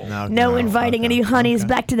 No. No inviting any honeys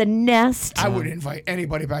back to the nest. I wouldn't invite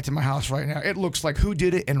anybody back to my house right now. It looks like who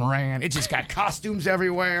did it and ran. It just got costumes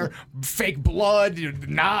everywhere, fake blood,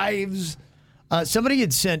 knives. Somebody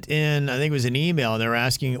had sent in, I think it was an email, and they were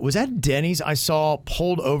asking, was that Denny's I saw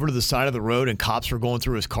pulled over to the side of the road and cops were going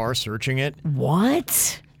through his car searching it?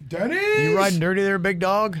 What? Denny's? You riding dirty there, big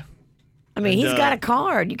dog? I mean, he's got a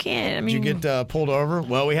card. You can't. Did you get pulled over?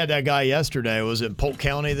 Well, we had that guy yesterday. Was it Polk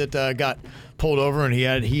County that got pulled over, and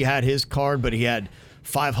he had his card, but he had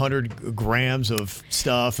 500 grams of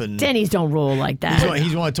stuff. And Denny's don't roll like that.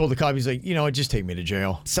 He's the one that told the cop, he's like, just take me to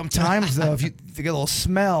jail. Sometimes, though, if you get a little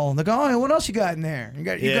smell, they go, oh, what else you got in there? You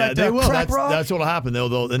got they will. Crap rock? That's what'll happen,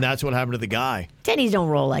 though, and that's what happened to the guy. Denny's don't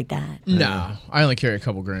roll like that. No, I only carry a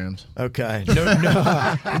couple grams. Okay.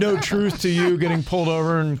 No truth to you getting pulled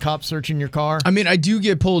over and cops searching your car? I mean, I do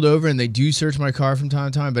get pulled over and they do search my car from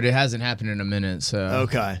time to time, but it hasn't happened in a minute. So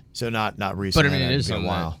okay, so not recently. But I mean, it is a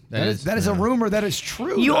while. That is a rumor that is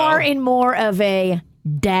true. You though. are in more of a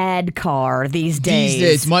dad car these days. These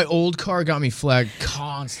days, my old car got me flagged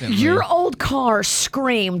constantly. Your old car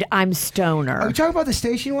screamed, "I'm stoner." Are we talking about the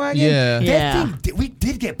station wagon? Yeah. That thing, we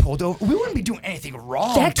did get pulled over. We wouldn't be doing anything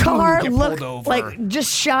wrong. That till we car get looked pulled over. like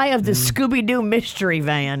just shy of the Scooby-Doo mystery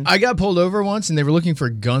van. I got pulled over once, and they were looking for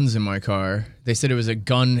guns in my car. They said it was a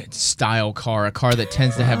gun-style car, a car that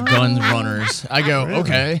tends to have gun runners. I go,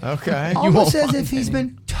 okay. Almost as if he's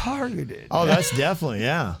been targeted. Oh, that's definitely,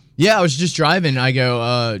 yeah. Yeah, I was just driving. I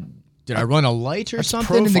go, did I run a light or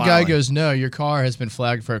something? And the guy goes, no, your car has been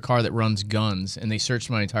flagged for a car that runs guns. And they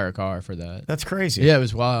searched my entire car for that. That's crazy. Yeah, it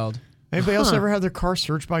was wild. Anybody else ever had their car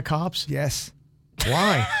searched by cops? Yes.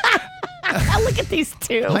 Why? Look at these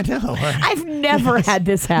two. I know. I've never had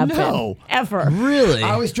this happen. No. Ever. Really?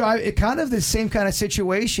 I was driving, kind of the same kind of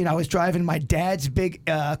situation. I was driving my dad's big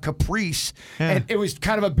Caprice, and it was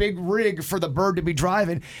kind of a big rig for the bird to be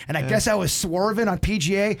driving. And I guess I was swerving on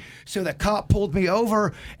PGA, so the cop pulled me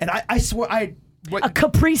over, and I swear a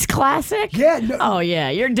Caprice Classic? Yeah. No. Oh, yeah.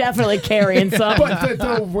 You're definitely carrying something. But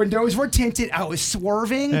the windows were tinted. I was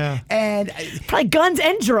swerving. And probably guns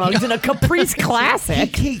and drugs in a Caprice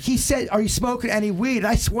Classic. He said, are you smoking any weed? And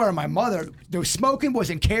I swear my mother, no smoking,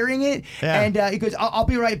 wasn't carrying it. Yeah. And he goes, I'll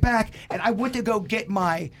be right back. And I went to go get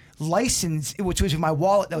my license, which was in my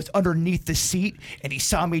wallet that was underneath the seat, and he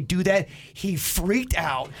saw me do that. He freaked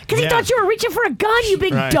out because he thought you were reaching for a gun, you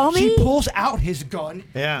big dummy. He pulls out his gun.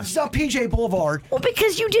 Yeah, this is on PJ Boulevard. Well,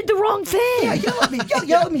 because you did the wrong thing. Yeah,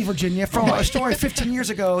 yell at me, Virginia, from a story 15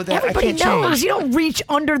 years ago that everybody I can't knows. change. You don't reach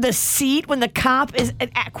under the seat when the cop is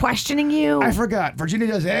questioning you. I forgot. Virginia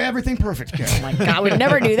does everything perfect. Oh my God, I would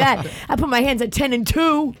never do that. I put my hands at 10 and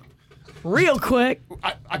 2. Real quick.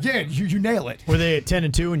 Again, you nail it. Were they at 10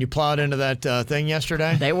 and 2 when you plowed into that thing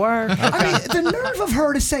yesterday? They were. Okay. I mean, the nerve of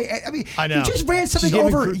her to say, I know. you just ran something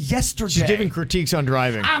over yesterday. She's giving critiques on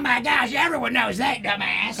driving. Oh my gosh, everyone knows that,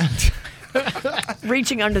 dumbass.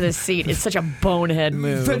 Reaching under the seat is such a bonehead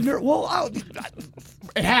move.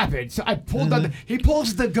 It happened. So I pulled on he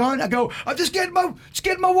pulls the gun. I go, I'm just getting my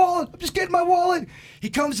wallet. I'm just getting my wallet.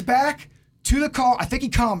 He comes back to the car. I think he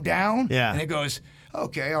calmed down. Yeah. And he goes,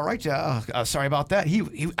 okay, all right. Sorry about that.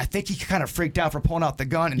 I think he kind of freaked out for pulling out the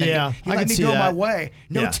gun. And then he let me go my way.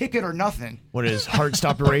 No ticket or nothing. What, his heart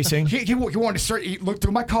stopped racing? He wanted to start. He looked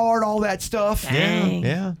through my card, all that stuff.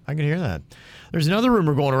 Yeah, I can hear that. There's another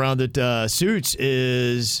rumor going around that Suits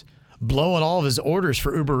is blowing all of his orders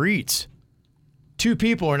for Uber Eats. 2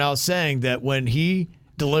 people are now saying that when he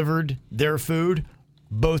delivered their food,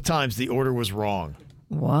 both times the order was wrong.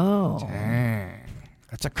 Whoa. Dang.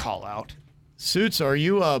 That's a call out. Suits, are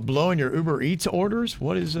you blowing your Uber Eats orders?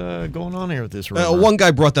 What is going on here with this rumor? One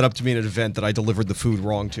guy brought that up to me at an event that I delivered the food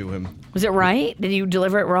wrong to him. Was it right? Did you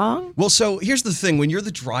deliver it wrong? Well, so here's the thing. When you're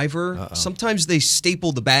the driver, sometimes they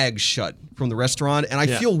staple the bag shut from the restaurant, and I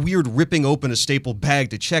feel weird ripping open a stapled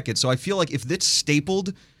bag to check it. So I feel like if it's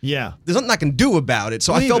stapled, Yeah. There's nothing I can do about it.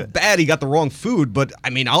 So I felt bad he got the wrong food, but I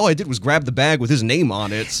mean, all I did was grab the bag with his name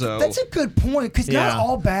on it. So That's a good point, because not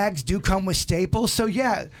all bags do come with staples. So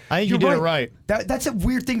yeah, I think you did it right. That's a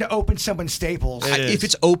weird thing to open someone's staples. If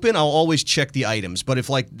it's open, I'll always check the items. But if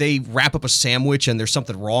like they wrap up a sandwich and there's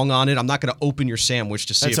something wrong on it, I'm not going to open your sandwich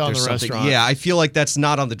to see That's if on there's the something. restaurant. Yeah, I feel like that's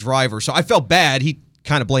not on the driver. So I felt bad. He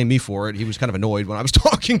kind of blamed me for it. He was kind of annoyed when I was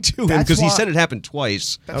talking to him because he said it happened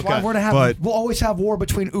twice. That's why we'll always have war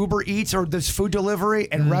between Uber Eats or this food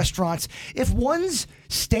delivery and restaurants. If one's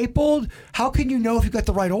stapled, how can you know if you got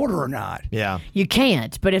the right order or not? Yeah. You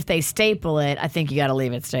can't, but if they staple it, I think you got to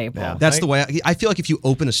leave it stapled. That's the way. I feel like if you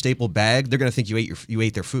open a staple bag, they're going to think you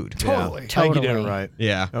ate their food. Totally. I think you did it right.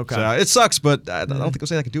 Yeah. Okay. So it sucks, but I don't think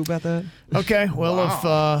there's anything I can do about that. Okay. Well,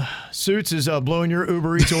 if Suits is blowing your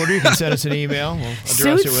Uber Eats order, you can send us an email. We'll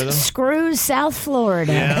address Suits it with him. screws South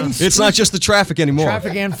Florida. Yeah. It's not just the traffic anymore.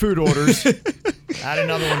 Traffic and food orders. Add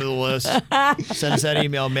another one to the list. Send us that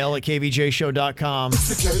email, mail@kvjshow.com. It's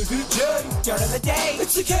the KVJ Dirt of the Day.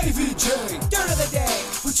 It's the KVJ Dirt of the Day.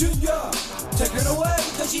 Virginia, take it away,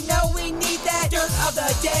 because you know we need that Dirt of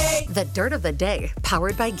the Day. The Dirt of the Day,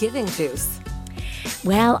 powered by Giving Juice.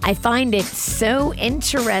 Well, I find it so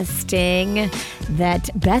interesting that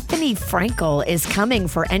Bethany Frankel is coming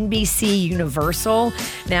for NBC Universal.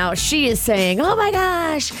 Now, she is saying, oh my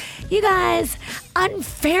gosh, you guys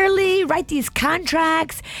unfairly write these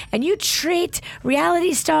contracts and you treat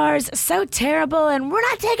reality stars so terrible and we're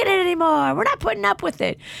not taking it anymore. We're not putting up with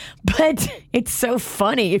it. But it's so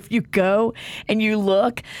funny if you go and you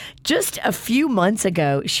look. Just a few months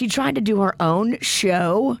ago, she tried to do her own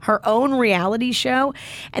show, her own reality show.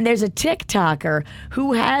 And there's a TikToker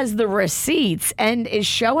who has the receipts and is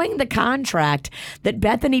showing the contract that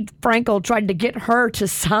Bethany Frankel tried to get her to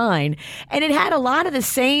sign. And it had a lot of the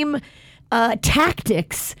same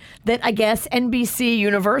tactics that I guess NBC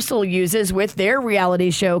Universal uses with their reality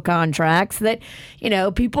show contracts that, you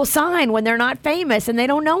know, people sign when they're not famous and they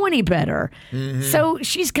don't know any better. Mm-hmm. So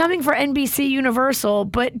she's coming for NBC Universal,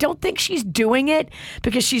 but don't think she's doing it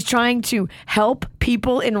because she's trying to help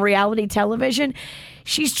people in reality television.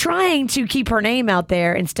 She's trying to keep her name out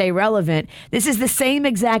there and stay relevant. This is the same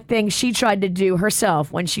exact thing she tried to do herself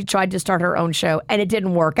when she tried to start her own show, and it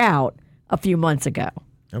didn't work out a few months ago.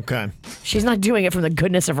 Okay. She's not doing it from the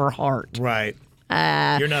goodness of her heart. Right.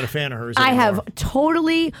 You're not a fan of hers anymore. I have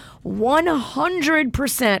totally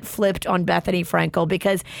 100% flipped on Bethany Frankel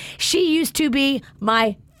because she used to be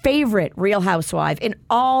my favorite Real Housewife in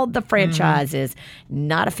all the franchises.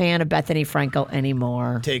 Not a fan of Bethany Frankel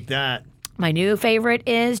anymore. Take that. My new favorite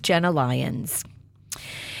is Jenna Lyons.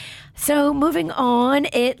 So moving on,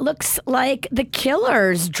 it looks like The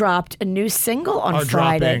Killers dropped a new single on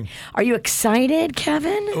Friday. Dropping. Are you excited,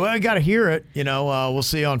 Kevin? Well, I got to hear it. You know, we'll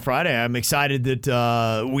see on Friday. I'm excited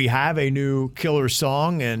that we have a new Killers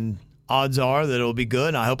song, and odds are that it'll be good.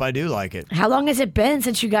 And I hope I do like it. How long has it been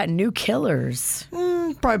since you got new Killers?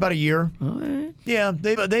 Probably about a year. All right. Yeah,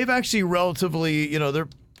 they've actually relatively, you know, they're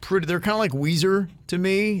kind of like Weezer to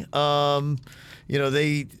me. You know,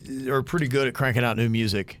 they are pretty good at cranking out new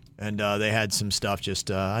music. And they had some stuff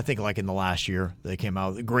just, I think, like in the last year, they came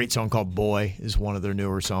out. A great song called Boy is one of their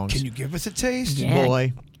newer songs. Can you give us a taste? Yeah.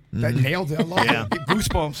 Boy. That nailed it. I love it.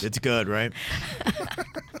 Goosebumps. It's good, right?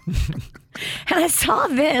 And I saw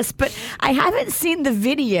this, but I haven't seen the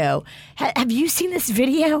video. Have you seen this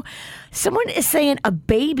video? Someone is saying a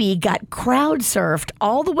baby got crowd surfed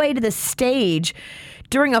all the way to the stage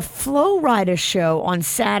during a Flo Rida show on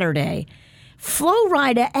Saturday. Flo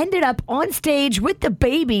Rida ended up on stage with the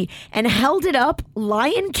baby and held it up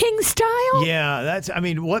Lion King style. Yeah,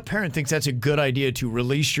 what parent thinks that's a good idea to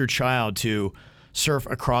release your child to surf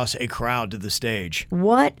across a crowd to the stage?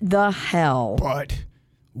 What the hell? But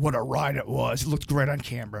what a ride it was. It looked great on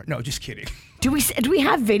camera. No, just kidding. Do we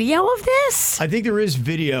have video of this? I think there is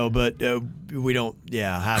video, but we don't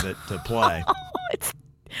have it to play. It's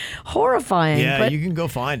horrifying. Yeah, but you can go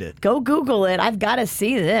find it. Go Google it. I've got to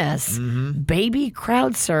see this. Mm-hmm. Baby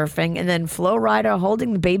crowd surfing and then Flo Rida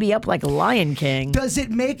holding the baby up like Lion King. Does it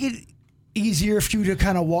make it easier for you to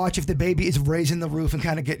kind of watch if the baby is raising the roof and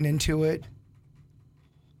kind of getting into it?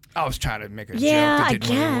 I was trying to make a joke. Yeah, I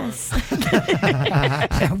guess.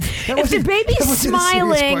 If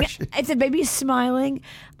the baby's smiling,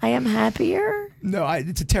 I am happier. No,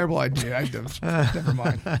 it's a terrible idea. Never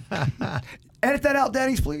mind. Edit that out,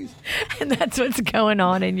 Daddies, please. And that's what's going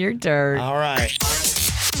on in your dirt. All right.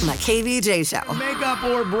 The KVJ Show. Makeup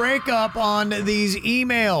or breakup on these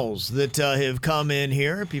emails that have come in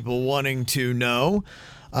here. People wanting to know.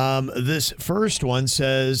 This first one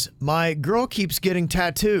says, my girl keeps getting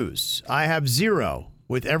tattoos. I have 0.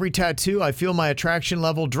 With every tattoo, I feel my attraction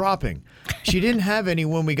level dropping. She didn't have any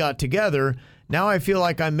when we got together. Now I feel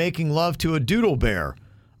like I'm making love to a doodle bear.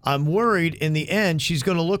 I'm worried in the end she's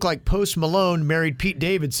going to look like Post Malone married Pete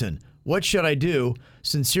Davidson. What should I do?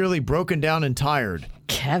 Sincerely broken down and tired.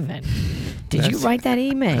 Kevin, did you write that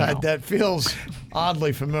email? That feels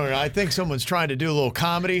oddly familiar. I think someone's trying to do a little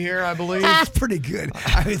comedy here, I believe. That's pretty good.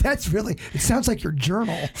 I mean, it sounds like your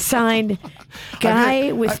journal. Signed,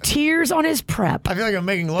 guy with tears on his prep. I feel like I'm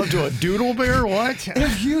making love to a doodle bear. What?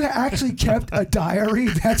 If you actually kept a diary,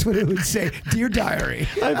 that's what it would say. Dear diary.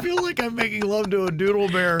 I feel like I'm making love to a doodle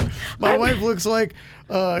bear. My wife looks like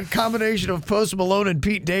a combination of Post Malone and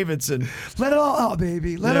Pete Davidson. Let it all out,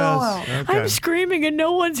 baby. Let it all out. Okay. I'm screaming and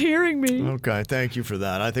no one's hearing me. Okay, thank you for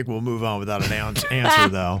that. I think we'll move on without an answer,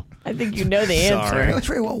 though. I think you know the answer. Sorry. That's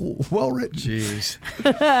very well written. Jeez.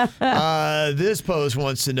 This post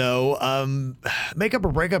wants to know, make up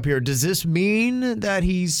or break up here. Does this mean that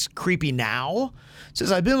he's creepy now? It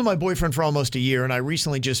says, I've been with my boyfriend for almost a year, and I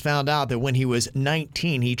recently just found out that when he was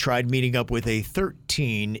 19, he tried meeting up with a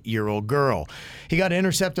 13-year-old girl. He got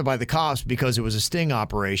intercepted by the cops because it was a sting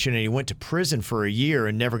operation, and he went to prison for a year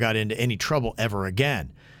and never got into any trouble ever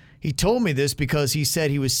again. He told me this because he said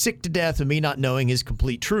he was sick to death of me not knowing his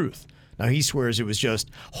complete truth. Now, he swears it was just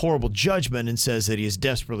horrible judgment and says that he has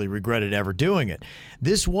desperately regretted ever doing it.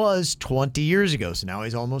 This was 20 years ago, so now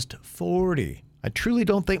he's almost 40. I truly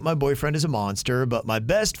don't think my boyfriend is a monster, but my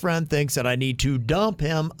best friend thinks that I need to dump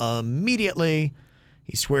him immediately.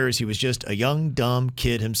 He swears he was just a young, dumb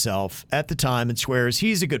kid himself at the time and swears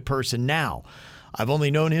he's a good person now. I've only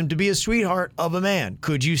known him to be a sweetheart of a man.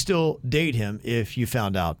 Could you still date him if you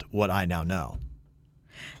found out what I now know?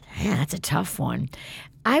 Yeah, that's a tough one.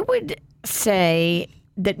 I would say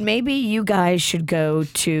that maybe you guys should go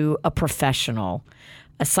to a professional,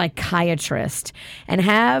 a psychiatrist, and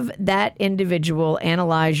have that individual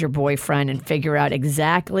analyze your boyfriend and figure out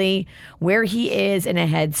exactly where he is in a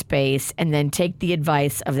headspace and then take the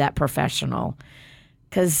advice of that professional.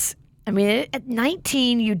 Because, I mean, at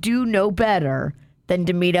 19, you do know better than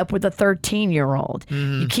to meet up with a 13-year-old.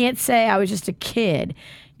 You can't say, I was just a kid.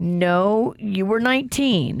 No, you were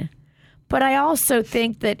 19. But I also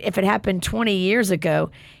think that if it happened 20 years ago,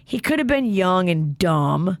 he could have been young and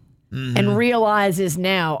dumb and realizes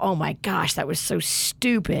now, oh my gosh, that was so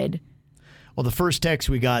stupid. Well, the first text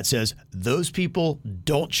we got says, those people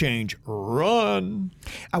don't change. Run.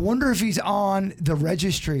 I wonder if he's on the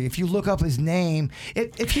registry. If you look up his name,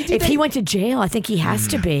 if he went to jail, I think he has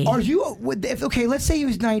to be. Are you okay? Let's say he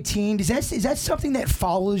was 19. Is that something that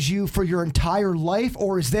follows you for your entire life,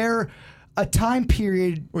 or is there a time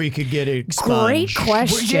period where you could get expunged? Great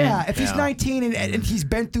question. Yeah, if he's 19 and he's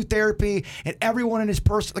been through therapy and everyone in his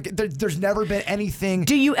person, like there's never been anything.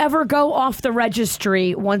 Do you ever go off the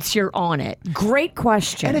registry once you're on it? Great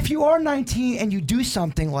question. And if you are 19 and you do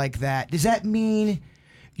something like that, does that mean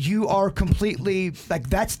you are completely like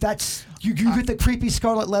that's you get the creepy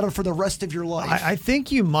scarlet letter for the rest of your life? I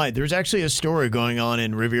think you might. There's actually a story going on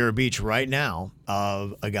in Riviera Beach right now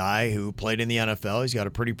of a guy who played in the NFL. He's got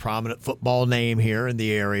a pretty prominent football name here in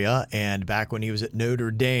the area. And back when he was at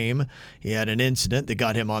Notre Dame, he had an incident that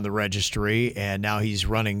got him on the registry. And now he's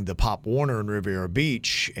running the Pop Warner in Riviera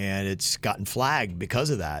Beach. And it's gotten flagged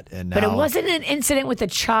because of that. And now, but it wasn't an incident with a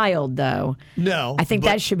child, though. No. I think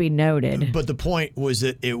that should be noted. But the point was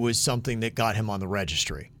that it was something that got him on the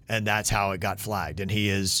registry. And that's how it got flagged. And he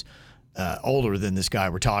is older than this guy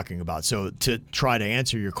we're talking about. So to try to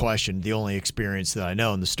answer your question, the only experience that I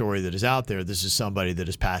know in the story that is out there, this is somebody that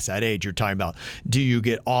is past that age. You're talking about, do you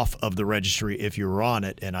get off of the registry if you were on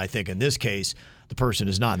it? And I think in this case, the person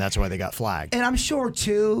is not, and that's why they got flagged. And I'm sure,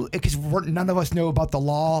 too, because none of us know about the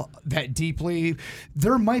law that deeply,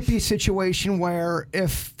 there might be a situation where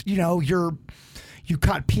if, you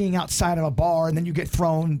caught peeing outside of a bar and then you get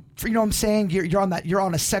thrown, you know what I'm saying? You're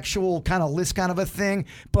on a sexual kind of list kind of a thing.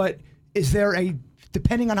 But is there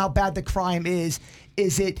depending on how bad the crime is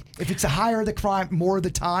it, if it's a higher the crime, more the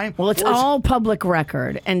time? Well, it's all public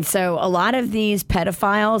record. And so a lot of these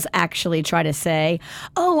pedophiles actually try to say,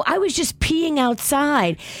 oh, I was just peeing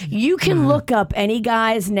outside. You can look up any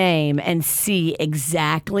guy's name and see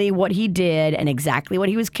exactly what he did and exactly what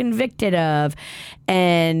he was convicted of.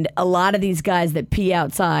 And a lot of these guys that pee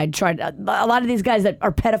outside, a lot of these guys that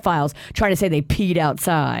are pedophiles try to say they peed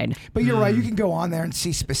outside. But you're right. You can go on there and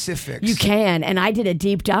see specifics. You can. And I did a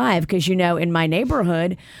deep dive because, in my neighborhood,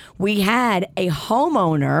 we had a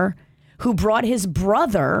homeowner who brought his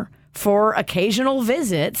brother for occasional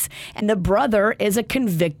visits, and the brother is a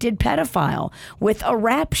convicted pedophile with a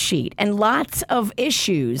rap sheet and lots of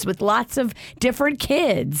issues with lots of different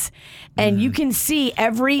kids. And you can see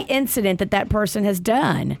every incident that person has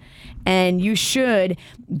done. And you should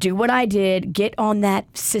do what I did, get on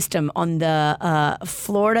that system on the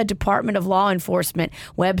Florida Department of Law Enforcement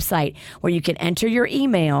website where you can enter your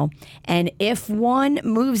email. And if one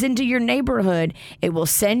moves into your neighborhood, it will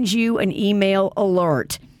send you an email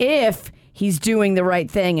alert if he's doing the right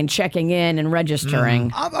thing and checking in and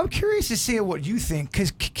registering. I'm curious to see what you think, because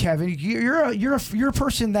Kevin, you're a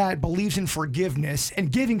person that believes in forgiveness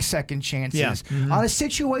and giving second chances. Yeah. On a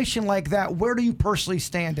situation like that, where do you personally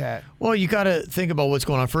stand at? Well, you got to think about what's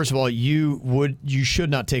going on. First of all, you should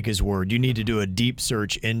not take his word. You need to do a deep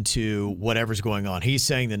search into whatever's going on. He's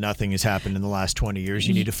saying that nothing has happened in the last 20 years.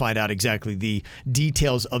 You need to find out exactly the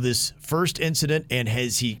details of this first incident, and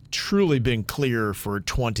has he truly been clear for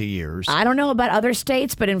 20 years? I don't know about other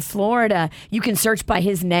states, but in Florida, you can search by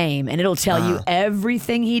his name, and it'll tell you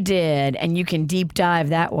everything he did, and you can deep dive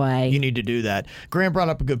that way. You need to do that. Graham brought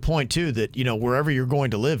up a good point, too, that, wherever you're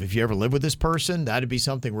going to live, if you ever live with this person, that'd be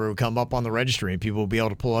something where it would come up on the registry, and people will be able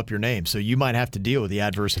to pull up your name. So you might have to deal with the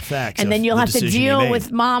adverse effects. And then you'll have to deal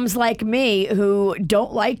with moms like me who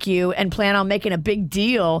don't like you and plan on making a big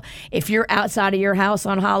deal. If you're outside of your house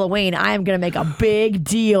on Halloween, I am going to make a big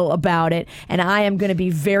deal about it, and I am going to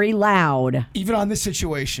be very loud. Even on this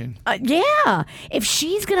situation? Yeah. If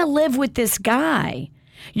she's going to live with this guy,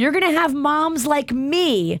 you're going to have moms like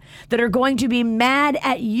me that are going to be mad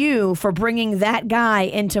at you for bringing that guy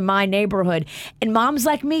into my neighborhood. And moms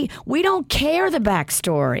like me, we don't care the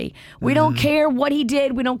backstory. We don't care what he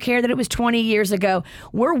did. We don't care that it was 20 years ago.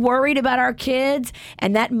 We're worried about our kids,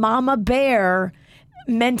 and that mama bear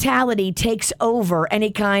mentality takes over any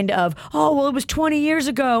kind of, it was 20 years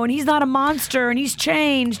ago and he's not a monster and he's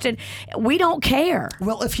changed, and we don't care.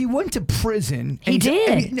 Well, if he went to prison, he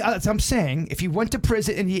did. As I'm saying, if he went to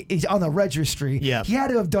prison and he's on the registry, he had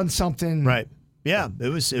to have done something. Right. Yeah, it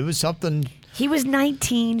was something. He was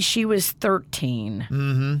 19, she was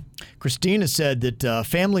 13. Christina said that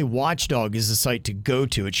Family Watchdog is the site to go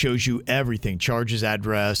to. It shows you everything, charges,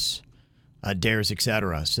 address, dares,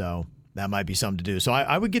 etc. So that might be something to do. So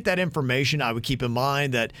I would get that information. I would keep in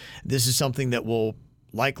mind that this is something that will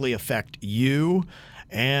likely affect you,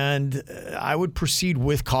 and I would proceed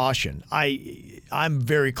with caution. I'm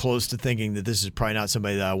very close to thinking that this is probably not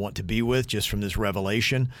somebody that I want to be with just from this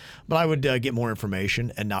revelation, but I would get more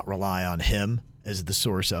information and not rely on him as the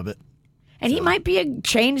source of it. And he might be a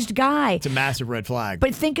changed guy. It's a massive red flag.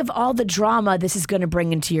 But think of all the drama this is going to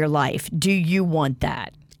bring into your life. Do you want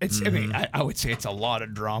that? I mean, I would say it's a lot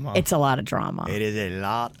of drama. It's a lot of drama. It is a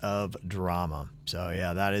lot of drama. So,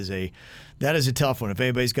 yeah, that is a tough one. If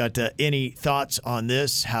anybody's got any thoughts on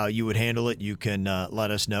this, how you would handle it, you can let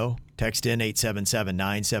us know. Text in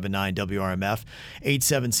 877-979-WRMF,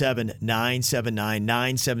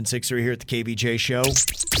 877-979-9763 here at the KVJ Show.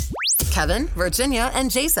 Kevin, Virginia, and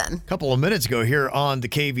Jason. A couple of minutes ago here on the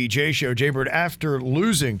KVJ Show, Jaybird, after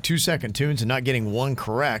losing 2-second tunes and not getting one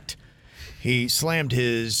correct, he slammed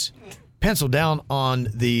his pencil down on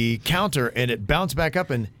the counter, and it bounced back up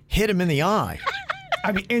and hit him in the eye.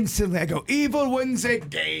 I mean, instantly I go, evil wins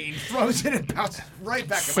again. Throws it and bounces right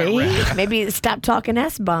back See? at my rack. Maybe stop talking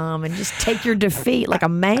S-bomb and just take your defeat like a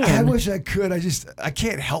man. I wish I could. I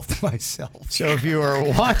can't help myself. So if you are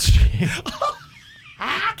watching...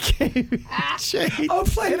 Oh,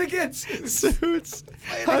 play it again. Suits.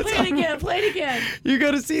 Play it again. You got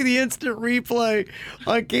to see the instant replay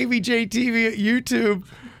on KVJ TV at YouTube.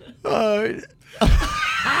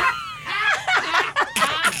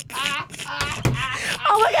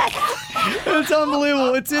 Oh my God. It's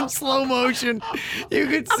unbelievable. It's in slow motion. You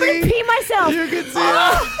can see. I'm going to pee myself. You can see.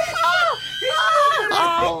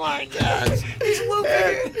 Oh my gosh. He's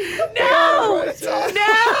looping. No. Oh, it's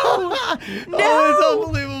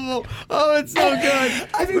unbelievable. Oh, it's so good.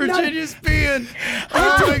 Virginia's peeing.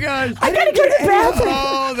 Oh my gosh. I got to go to the bathroom.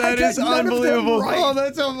 Oh, that is unbelievable. Right. Oh,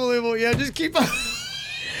 that's unbelievable. Yeah, just keep on.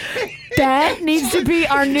 That needs to be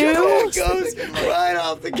our new. It goes right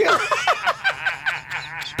off the couch.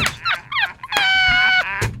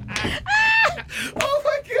 Oh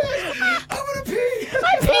my gosh. I'm going to pee.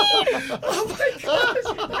 I peed. Oh my gosh. I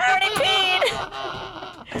already peed.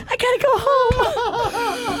 I got to go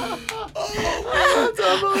home. That's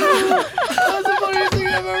unbelievable. That's the funniest thing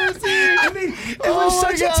I've ever seen. I mean, it was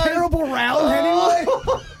such a terrible round anyway.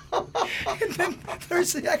 And then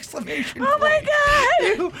Where's the exclamation Oh my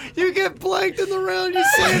God! You get blanked in the round, you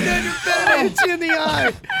stand down your bed, hits you in the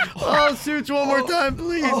eye. Oh, Suits, one more time,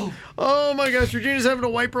 please. Oh my gosh, Regina's having to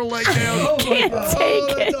wipe her leg down. Can't take that's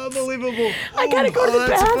it. unbelievable. I gotta go to the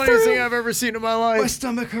That's the funniest bathroom. thing I've ever seen in my life. My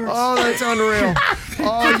stomach hurts. Oh, that's unreal.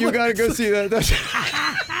 Oh, you gotta go see that. That's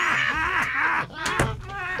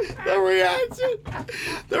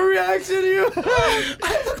the reaction to you.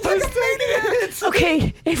 I look like a maniac.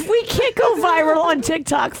 Okay, if we can't go viral on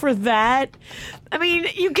TikTok for that, I mean,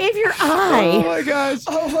 you gave your eye. Oh my gosh.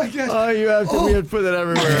 Oh my gosh. Oh, you have to put that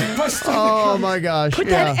everywhere. My stomach Oh hurts. my gosh. Put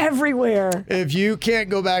that everywhere. If you can't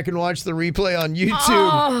go back and watch the replay on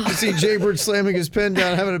YouTube to see Jay Bird slamming his pen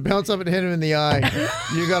down, having to bounce up and hit him in the eye,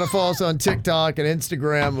 you got to follow us on TikTok and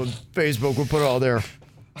Instagram and Facebook. We'll put it all there.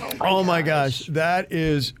 Oh my gosh. That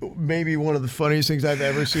is maybe one of the funniest things I've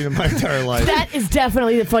ever seen in my entire life. That is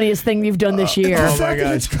definitely the funniest thing you've done this year. The Oh my fact that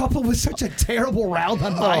gosh. it's coupled with such a terrible round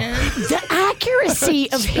on my end. The accuracy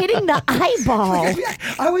of hitting the eyeball.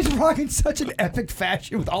 I was rocking such an epic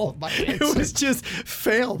fashion with all of my It hits. was just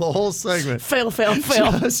fail the whole segment. Fail.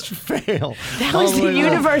 Just fail. That was the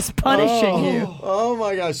universe punishing you. Oh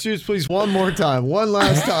my gosh. Suits, please, one more time. One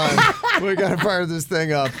last time. We got to fire this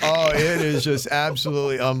thing up. Oh, it is just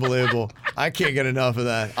absolutely unbelievable. I can't get enough of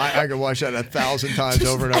that. I could watch that 1,000 times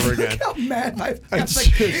over and over again. Look how mad my It's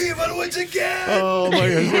like, just- even wins again. Oh my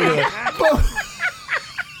gosh.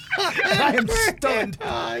 Look at that. I am stunned.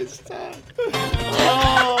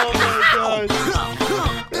 Oh my gosh.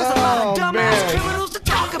 There's a lot of dumbass man. criminals to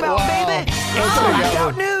talk about, baby. It's Let's all take that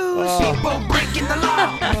out one. news. People breaking the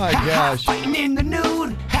law. My gosh. Fighting in the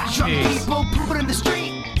nude. Drunk Jeez. people pooping in the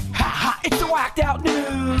street. Ha ha, it's the whacked out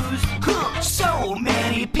news. So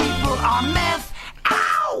many people on meth.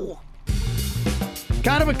 Ow!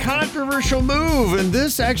 Kind of a controversial move, and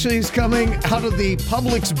this actually is coming out of the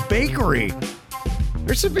Publix bakery.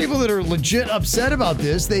 There's some people that are legit upset about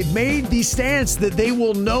this. They've made the stance that they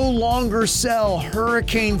will no longer sell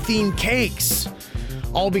hurricane-themed cakes,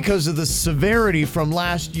 all because of the severity from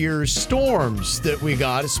last year's storms that we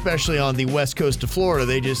got, especially on the west coast of Florida.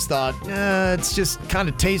 They just thought, it's just kind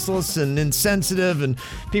of tasteless and insensitive, and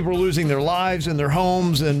people are losing their lives and their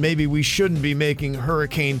homes, and maybe we shouldn't be making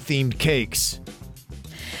hurricane-themed cakes.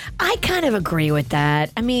 I kind of agree with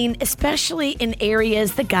that. I mean, especially in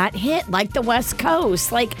areas that got hit, like the West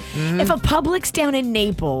Coast. Like, if a Publix down in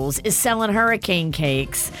Naples is selling hurricane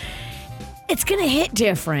cakes, it's going to hit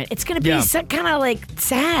different. It's going to be kind of like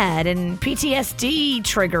sad and PTSD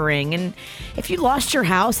triggering. And if you lost your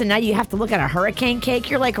house and now you have to look at a hurricane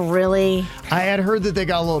cake, you're like, really? I had heard that they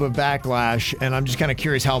got a little bit of backlash, and I'm just kind of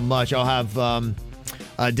curious how much. I'll have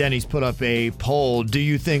Denny's put up a poll. Do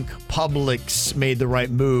you think Publix made the right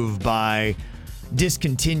move by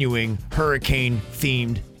discontinuing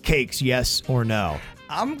hurricane-themed cakes, yes or no?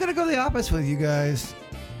 I'm gonna go the opposite with you guys.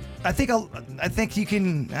 I think you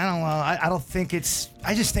can. I don't know. I don't think it's.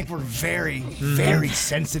 I just think we're very, very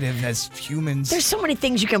sensitive as humans. There's so many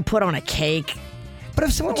things you can put on a cake. But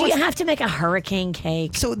if someone Do you have to make a hurricane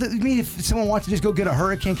cake? So, I mean, if someone wants to just go get a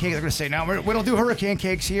hurricane cake, they're going to say, no, we don't do hurricane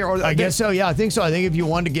cakes here. Or I guess so, yeah. I think so. I think if you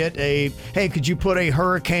wanted to get hey, could you put a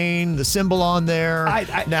hurricane, the symbol on there?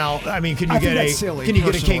 Now, I mean, can you get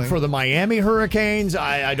a cake for the Miami Hurricanes?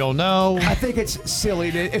 I don't know. I think it's silly.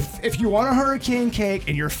 If you want a hurricane cake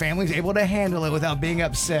and your family's able to handle it without being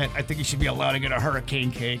upset, I think you should be allowed to get a hurricane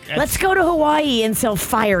cake. Let's go to Hawaii and sell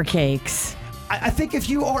fire cakes. I think if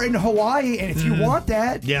you are in Hawaii and if you want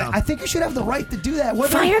that, I think you should have the right to do that.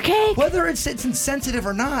 Fire cake? Whether it's insensitive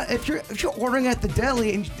or not. If you're ordering at the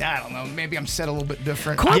deli, and I don't know, maybe I'm set a little bit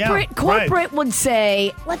different. Corporate would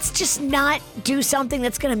say, let's just not do something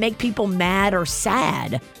that's going to make people mad or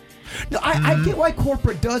sad. No, I get why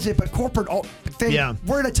corporate does it, but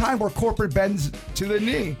we're at a time where corporate bends to the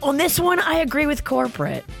knee. On this one, I agree with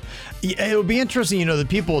corporate. Yeah, it'll be interesting, the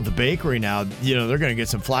people at the bakery now, they're going to get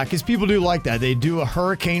some flack because people do like that. They do a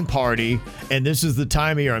hurricane party, and this is the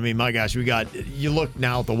time of year. I mean, my gosh, you look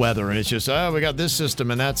now at the weather, and it's just, we got this system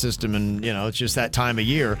and that system, and, it's just that time of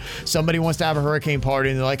year. Somebody wants to have a hurricane party,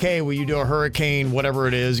 and they're like, hey, will you do a hurricane, whatever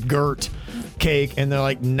it is, Gert cake? And they're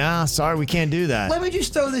like, nah, sorry, we can't do that. Let me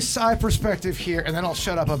just throw this side perspective here, and then I'll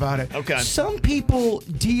shut up about it. Okay. Some people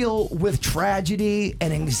deal with tragedy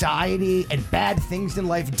and anxiety and bad things in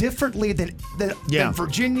life differently than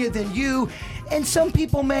Virginia, than you. And some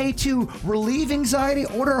people may, to relieve anxiety,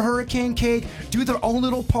 order a hurricane cake, do their own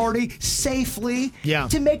little party safely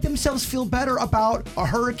to make themselves feel better about a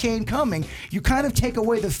hurricane coming. You kind of take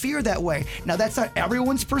away the fear that way. Now, that's not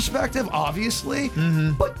everyone's perspective, obviously,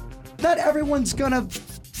 but not everyone's going to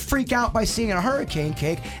freak out by seeing a hurricane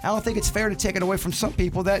cake. I don't think it's fair to take it away from some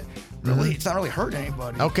people that really, it's not really hurting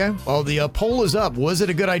anybody. Okay. Well, the poll is up. Was it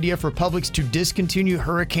a good idea for Publix to discontinue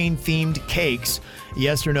hurricane-themed cakes?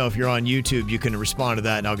 Yes or no? If you're on YouTube, you can respond to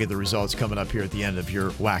that, and I'll get the results coming up here at the end of your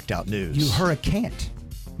whacked out news. You hurricane.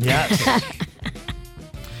 Yes.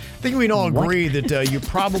 I think we can all agree that you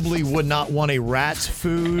probably would not want a rat's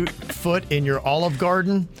foot in your Olive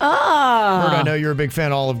Garden. Oh. Bert, I know you're a big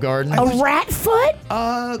fan of Olive Garden. A rat foot?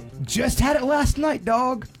 Just had it last night,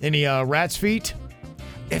 dog. Any rat's feet?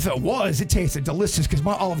 If it was, it tasted delicious because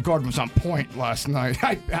my Olive Garden was on point last night.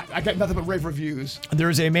 I got nothing but rave reviews.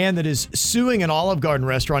 There's a man that is suing an Olive Garden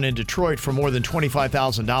restaurant in Detroit for more than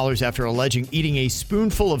 $25,000 after alleging eating a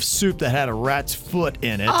spoonful of soup that had a rat's foot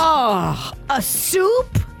in it. Oh, a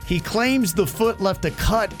soup? He claims the foot left a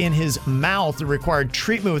cut in his mouth that required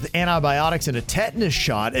treatment with antibiotics and a tetanus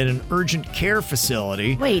shot at an urgent care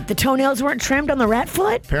facility. Wait, the toenails weren't trimmed on the rat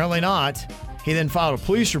foot? Apparently not. He then filed a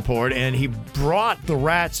police report, and he brought the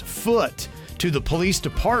rat's foot to the police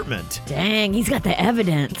department. Dang, he's got the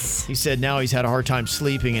evidence. He said now he's had a hard time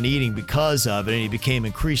sleeping and eating because of it, and he became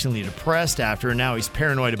increasingly depressed after, and now he's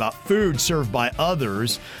paranoid about food served by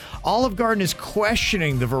others. Olive Garden is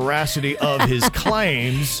questioning the veracity of his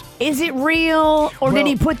claims. Is it real, or did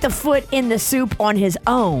he put the foot in the soup on his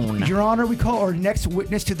own? Your Honor, we call our next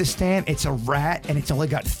witness to the stand. It's a rat, and it's only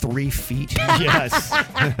got 3 feet. Yes.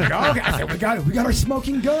 Okay, we got it. We got our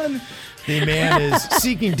smoking gun. The man is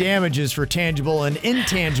seeking damages for tangible and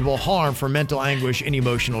intangible harm for mental anguish and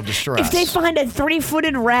emotional distress. If they find a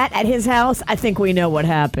 3-footed rat at his house, I think we know what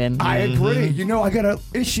happened. I agree. You know, I got an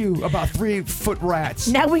issue about 3-foot rats.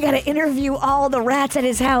 Now we got to interview all the rats at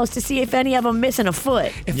his house to see if any of them missing a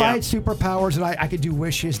foot. If I had superpowers and I could do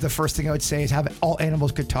wishes, the first thing I would say is have all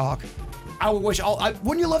animals could talk. I would wish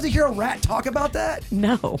wouldn't you love to hear a rat talk about that?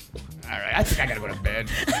 No. All right, I think I gotta go to bed.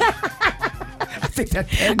 I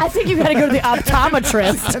think you gotta go to the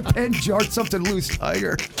optometrist. That pen jarred something loose,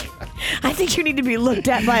 Tiger. I think you need to be looked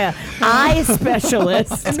at by an eye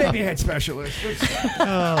specialist. And maybe a head specialist.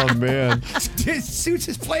 Oh, man. Suits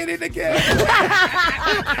is playing it again.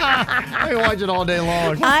 I can watch it all day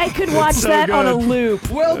long. I could watch so that good. on a loop.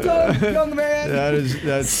 Well done, young man.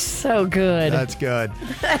 That's so good. That's good.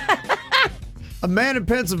 A man in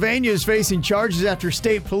Pennsylvania is facing charges after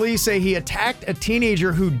state police say he attacked a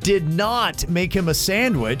teenager who did not make him a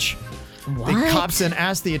sandwich. What? The cops then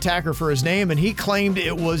asked the attacker for his name, and he claimed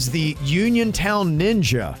it was the Uniontown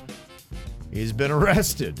Ninja. He's been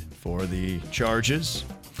arrested for the charges.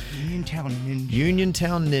 Uniontown Ninja.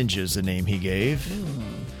 Uniontown Ninja is the name he gave.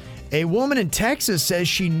 A woman in Texas says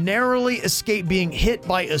she narrowly escaped being hit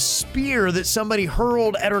by a spear that somebody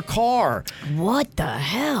hurled at her car. What the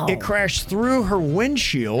hell? It crashed through her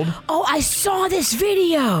windshield. Oh, I saw this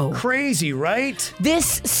video. Crazy, right?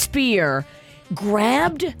 This spear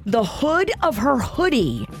grabbed the hood of her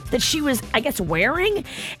hoodie that she was, I guess, wearing,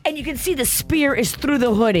 and you can see the spear is through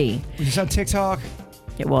the hoodie. Was this on TikTok?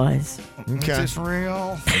 It was. Okay. Is this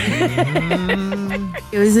real?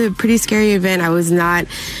 It was a pretty scary event. I was not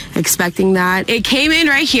expecting that. It came in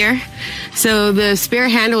right here, so the spear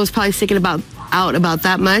handle was probably sticking out about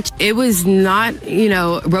that much. It was not,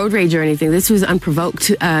 road rage or anything. This was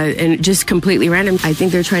unprovoked and just completely random. I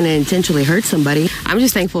think they're trying to intentionally hurt somebody. I'm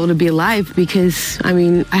just thankful to be alive because, I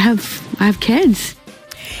have kids.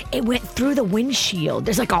 It went through the windshield.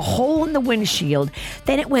 There's like a hole in the windshield.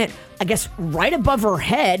 Then it went, I guess, right above her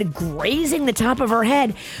head, grazing the top of her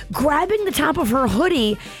head, grabbing the top of her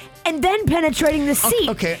hoodie, and then penetrating the seat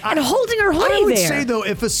and holding her hoodie there. I would say, though,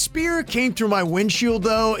 if a spear came through my windshield,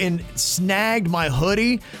 though, and snagged my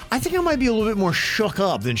hoodie, I think I might be a little bit more shook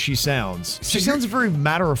up than she sounds. She sounds very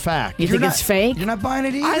matter-of-fact. You think it's fake? You're not buying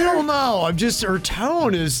it either? I don't know. Her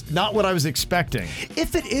tone is not what I was expecting.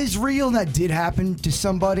 If it is real and that did happen to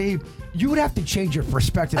somebody, you would have to change your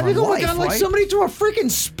perspective I think, on oh my life, God, like right? somebody threw a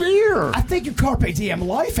freaking spear. I think you carpe diem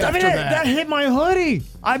life after that hit my hoodie.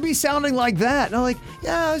 I'd be sounding like that. And I'm like,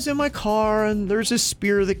 yeah, I was in my car and there's a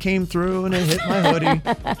spear that came through and it hit my hoodie.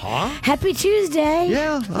 Huh? Happy Tuesday.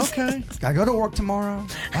 Yeah, okay. Gotta go to work tomorrow.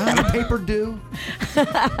 Got a paper due.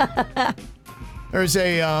 There's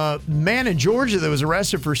a man in Georgia that was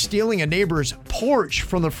arrested for stealing a neighbor's porch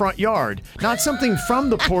from the front yard. Not something from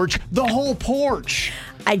the porch, the whole porch.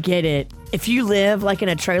 I get it. If you live like in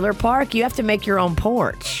a trailer park, you have to make your own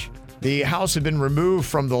porch. The house had been removed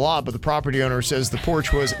from the lot, but the property owner says the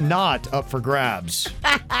porch was not up for grabs.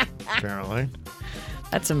 Apparently.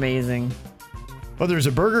 That's amazing. Well, there's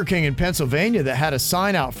a Burger King in Pennsylvania that had a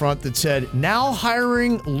sign out front that said, "Now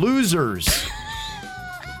hiring losers."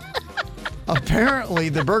 Apparently,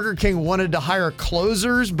 the Burger King wanted to hire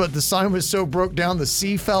closers, but the sign was so broke down the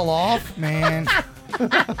C fell off. Man. How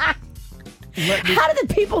did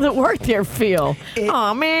the people that work there feel?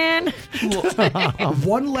 Oh, man.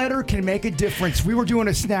 One letter can make a difference. We were doing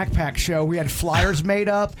a snack pack show. We had flyers made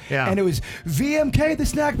up, and it was VMK, the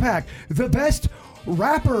snack pack, the best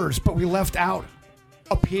rappers, but we left out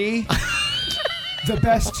a P. The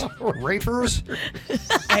best rapers,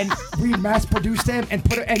 and we mass produced them and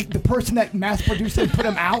the person that mass produced them put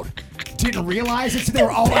them out. Didn't realize it, so they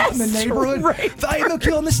were all out in the neighborhood. The IMO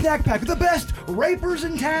Kill in the snack pack, the best rapers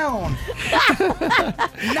in town.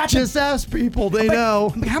 Not just ask people, they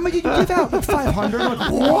know. How many did you give out? Like 500?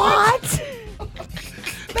 Like, what?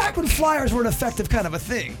 Back when flyers were an effective kind of a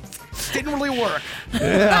thing. Didn't really work.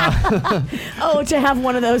 Yeah. Oh, to have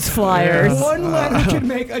one of those flyers. One letter can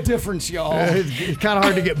make a difference, y'all. It's kind of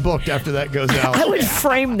hard to get booked after that goes out. I would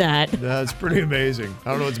frame that. That's pretty amazing.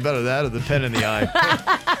 I don't know what's better, that or the pen in the eye.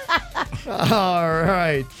 All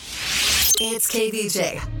right. It's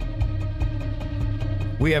KVJ.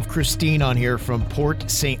 We have Christine on here from Port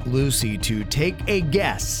St. Lucie to take a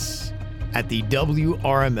guess at the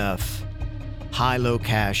WRMF high-low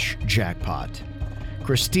cash jackpot.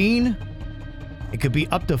 Christine, it could be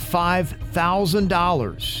up to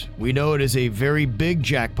 $5,000. We know it is a very big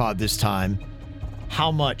jackpot this time.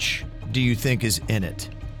 How much do you think is in it?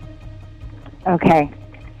 Okay.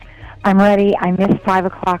 I'm ready. I missed 5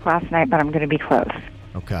 o'clock last night, but I'm going to be close.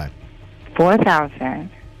 Okay.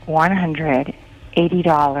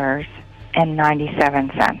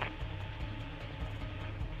 $4,180.97.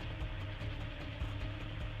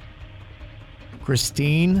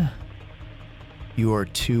 Christine, you are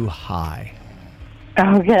too high.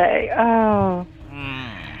 Okay. Oh.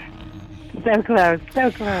 So close.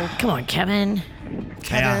 So close. Come on, Kevin.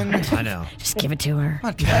 Kevin. Yeah, I know. Just give it to her. Come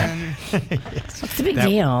on, Kevin. What's the big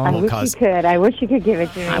deal? I wish you could. I wish you could give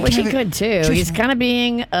it to me. I wish he could, too. He's kind of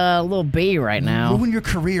being a little B right now. Ruin your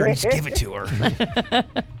career and just give it to her.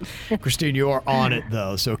 Christine, you are on it,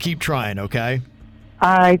 though, so keep trying, okay?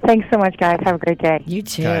 All right. Thanks so much, guys. Have a great day. You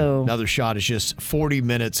too. Okay. Another shot is just 40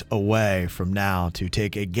 minutes away from now to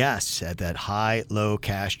take a guess at that high-low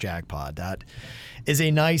cash jackpot. That is a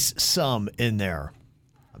nice sum in there.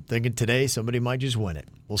 I'm thinking today somebody might just win it.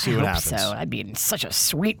 We'll see what happens. So I'd be in such a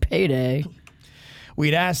sweet payday.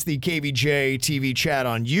 We'd asked the KVJ TV chat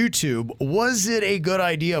on YouTube, was it a good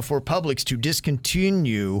idea for Publix to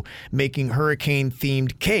discontinue making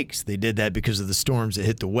hurricane-themed cakes? They did that because of the storms that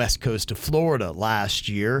hit the west coast of Florida last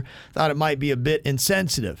year. Thought it might be a bit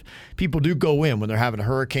insensitive. People do go in when they're having a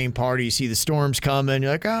hurricane party. You see the storms coming.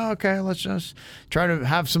 You're like, oh, okay, let's just try to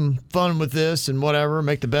have some fun with this and whatever,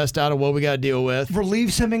 make the best out of what we got to deal with.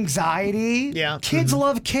 Relieve some anxiety. Yeah. Kids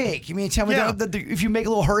love cake. You mean, tell me that if you make a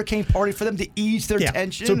little hurricane party for them to ease their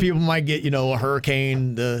tension. So people might get, a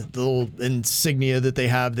hurricane, the little insignia that they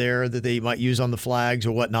have there that they might use on the flags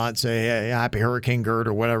or whatnot, say, hey, happy Hurricane Gert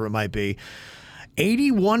or whatever it might be.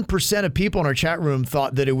 81% of people in our chat room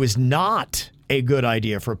thought that it was not a good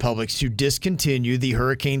idea for Publix to discontinue the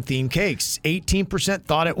hurricane-themed cakes. 18%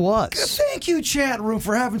 thought it was. Thank you, chat room,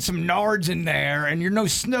 for having some nards in there, and you're no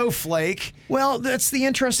snowflake. Well, that's the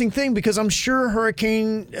interesting thing, because I'm sure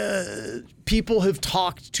hurricane people have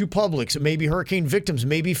talked to Publix, maybe hurricane victims,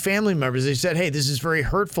 maybe family members. They said, hey, this is very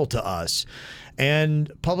hurtful to us. And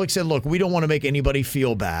Publix said, look, we don't want to make anybody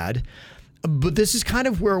feel bad. But this is kind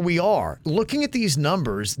of where we are. Looking at these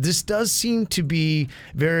numbers, this does seem to be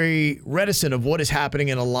very reticent of what is happening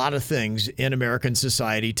in a lot of things in American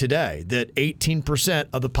society today. That 18%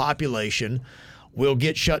 of the population will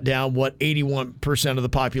get shut down what 81% of the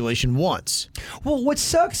population wants. Well, what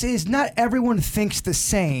sucks is not everyone thinks the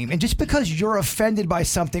same. And just because you're offended by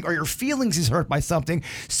something or your feelings is hurt by something,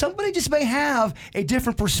 somebody just may have a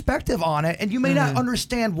different perspective on it, and you may not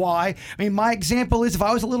understand why. I mean, my example is if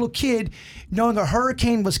I was a little kid knowing a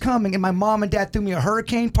hurricane was coming and my mom and dad threw me a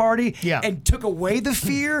hurricane party and took away the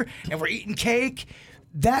fear and we're eating cake,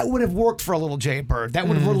 that would have worked for a little Jaybird. That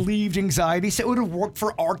would have relieved anxiety. So it would have worked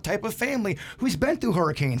for our type of family who's been through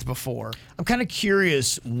hurricanes before. I'm kind of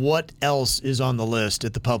curious what else is on the list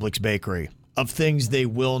at the Publix bakery of things they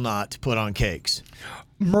will not put on cakes.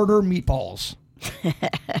 Murder meatballs.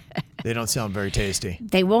 They don't sound very tasty.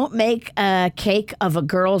 They won't make a cake of a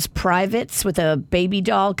girl's privates with a baby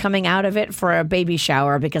doll coming out of it for a baby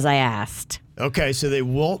shower because I asked. Okay, so they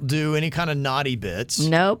won't do any kind of naughty bits.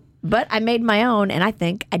 Nope. But I made my own, and I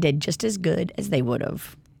think I did just as good as they would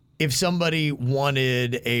have. If somebody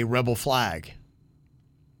wanted a rebel flag,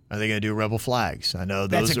 are they going to do rebel flags? I know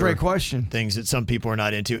those That's a great question. Things that some people are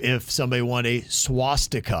not into. If somebody wanted a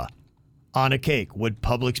swastika on a cake, would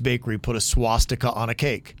Publix Bakery put a swastika on a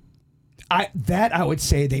cake? I would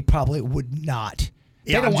say they probably would not.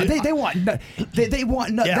 They Yeah, don't want. I'm They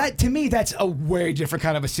want. Yeah. That to me, that's a way different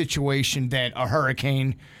kind of a situation than a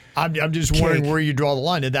hurricane. I'm just wondering where you draw the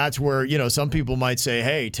line, and that's where some people might say,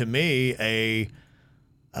 "Hey, to me,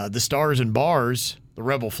 the Stars and Bars, the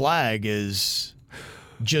rebel flag is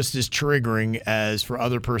just as triggering as for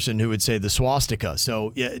other person who would say the swastika."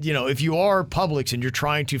 So, if you are Publix and you're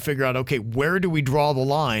trying to figure out, okay, where do we draw the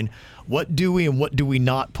line? What do we and what do we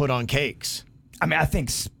not put on cakes? I mean, I think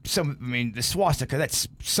the swastika, that's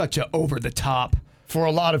such a over the top. For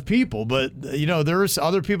a lot of people, but there's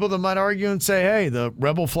other people that might argue and say, hey, the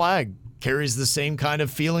rebel flag carries the same kind of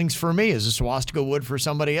feelings for me as a swastika would for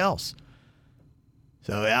somebody else.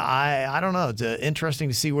 So I don't know. It's interesting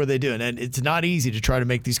to see where they do it. And it's not easy to try to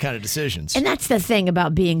make these kind of decisions. And that's the thing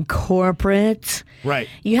about being corporate. Right.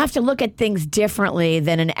 You have to look at things differently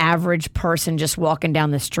than an average person just walking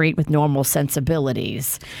down the street with normal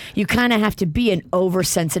sensibilities. You kind of have to be an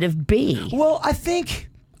oversensitive bee. Well,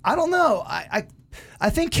 I don't know. I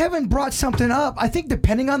think Kevin brought something up. I think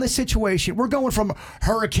depending on the situation, we're going from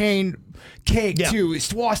hurricane cake to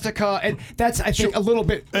swastika, and that's, I think, a little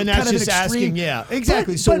bit And that's kind of just an extreme. asking,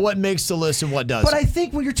 exactly. So what makes the list and what doesn't? But I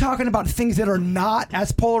think when you're talking about things that are not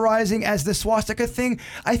as polarizing as the swastika thing,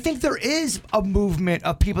 I think there is a movement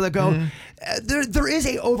of people that go, there is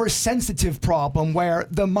a oversensitive problem where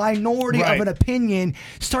the minority of an opinion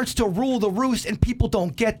starts to rule the roost, and people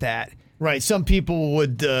don't get that. Right. Some people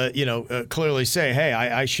would, clearly say, hey,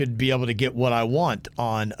 I should be able to get what I want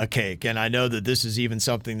on a cake. And I know that this is even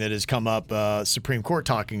something that has come up, Supreme Court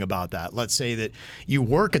talking about that. Let's say that you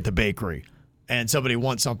work at the bakery and somebody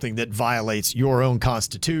wants something that violates your own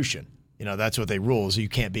constitution. That's what they rule, is you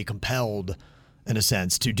can't be compelled, in a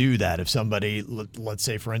sense, to do that. If somebody, let's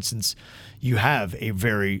say, for instance, you have a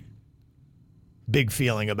very big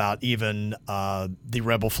feeling about even the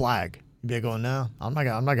rebel flag. Be going, no, I'm not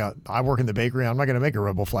gonna. I work in the bakery. I'm not gonna make a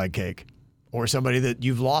rebel flag cake. Or somebody that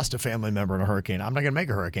you've lost a family member in a hurricane. I'm not gonna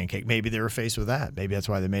make a hurricane cake. Maybe they were faced with that. Maybe that's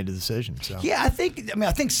why they made the decision. So yeah, I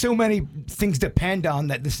think so many things depend on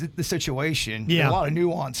the situation. Yeah, There's a lot of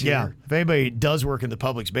nuance here. Yeah, if anybody does work in the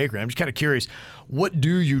Publix bakery, I'm just kind of curious. What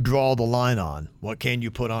do you draw the line on? What can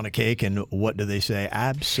you put on a cake, and what do they say?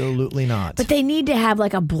 Absolutely not. But they need to have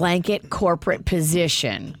like a blanket corporate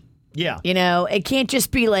position. Yeah. It can't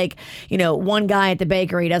just be like, one guy at the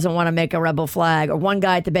bakery doesn't want to make a rebel flag, or one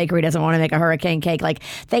guy at the bakery doesn't want to make a hurricane cake. Like,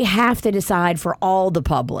 they have to decide for all the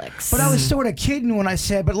Publix. But I was sort of kidding when I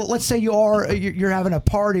said, but let's say you're having a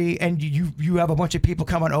party and you have a bunch of people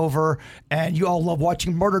coming over and you all love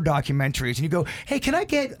watching murder documentaries, and you go, hey, can I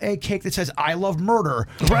get a cake that says I love murder?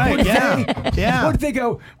 Right. What if they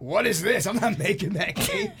go, what is this? I'm not making that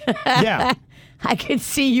cake. Yeah. I could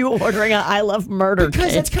see you ordering an I love murder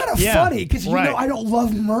because cake. it's kind of funny, because I don't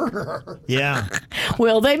love murder. Yeah.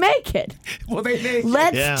 Will they make it? Will they make it?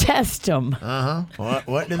 Let's test them.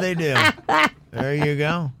 What do they do? There you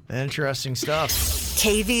go. Interesting stuff.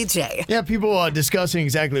 KVJ. Yeah, people discussing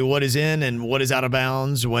exactly what is in and what is out of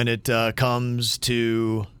bounds when it comes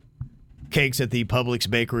to cakes at the Publix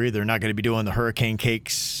bakery. They're not going to be doing the hurricane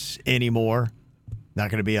cakes anymore. Not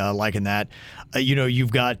going to be liking that.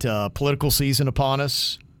 You've got political season upon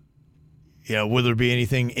us. Will there be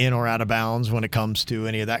anything in or out of bounds when it comes to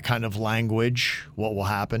any of that kind of language? What will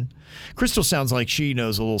happen? Crystal sounds like she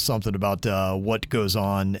knows a little something about what goes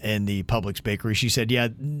on in the Publix bakery. She said, yeah,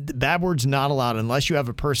 bad words not allowed unless you have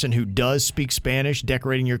a person who does speak Spanish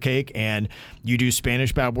decorating your cake, and you do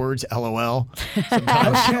Spanish bad words, LOL.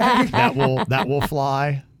 Sometimes that will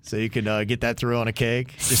fly. So you can get that through on a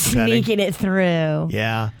cake. Just sneaking it through.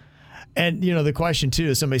 Yeah. And, the question, too,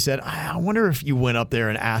 is somebody said, I wonder if you went up there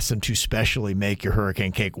and asked them to specially make your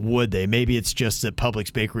hurricane cake, would they? Maybe it's just that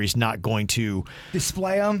Publix Bakery is not going to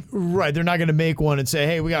display them. Right. They're not going to make one and say,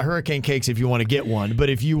 hey, we got hurricane cakes if you want to get one. But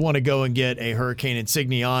if you want to go and get a hurricane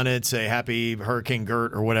insignia on it, say Happy Hurricane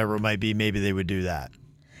Gert or whatever it might be, maybe they would do that.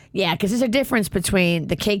 Yeah, because there's a difference between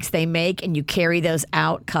the cakes they make and you carry those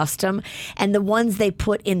out custom and the ones they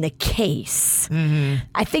put in the case. Mm-hmm.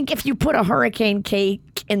 I think if you put a hurricane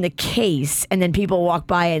cake in the case and then people walk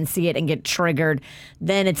by and see it and get triggered,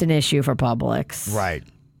 then it's an issue for Publix. Right.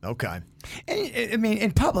 Okay. And, I mean,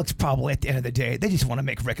 in Publix, probably at the end of the day, they just want to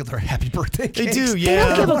make regular happy birthday cakes. They do,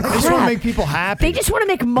 yeah. They don't give a crap. They just want to make people happy. They just want to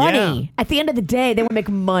make money. Yeah. At the end of the day, they want to make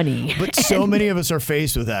money. But so many of us are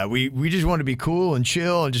faced with that. We just want to be cool and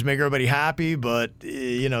chill and just make everybody happy. But,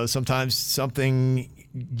 sometimes something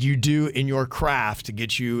you do in your craft to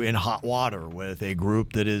get you in hot water with a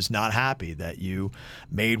group that is not happy that you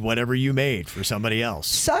made whatever you made for somebody else.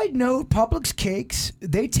 Side note, Publix cakes,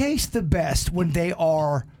 they taste the best when they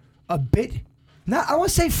are a bit I don't want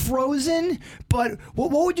to say frozen, but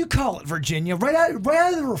what would you call it, Virginia? Right out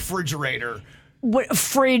of the refrigerator. What,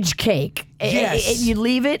 fridge cake. Yes. You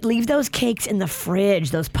leave those cakes in the fridge.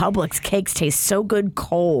 Those Publix cakes taste so good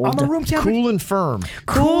cold. I'm a room temperature. Cool and firm.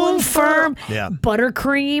 Cool and firm. Yeah.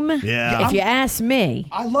 Buttercream. Yeah. If you ask me.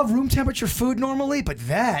 I love room temperature food normally, but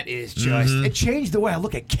that is just, it changed the way I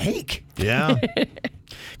look at cake. Yeah.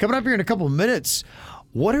 Coming up here in a couple of minutes,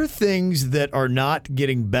 what are things that are not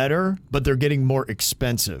getting better, but they're getting more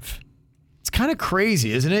expensive? It's kind of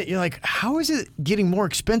crazy, isn't it? You're like, how is it getting more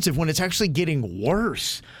expensive when it's actually getting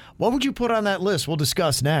worse? What would you put on that list? We'll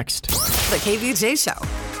discuss next. The KVJ Show.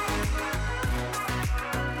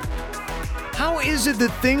 How is it that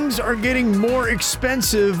things are getting more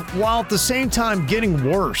expensive while at the same time getting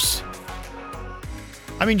worse?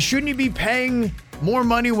 I mean, shouldn't you be paying more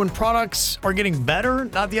money when products are getting better,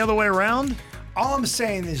 not the other way around? All I'm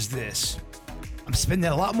saying is this. I'm spending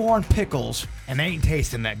a lot more on pickles, and they ain't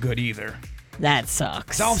tasting that good either. That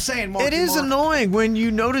sucks. That's all I'm saying, Marky It is Mark. annoying when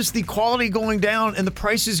you notice the quality going down and the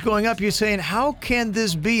prices going up. You're saying, how can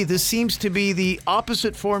this be? This seems to be the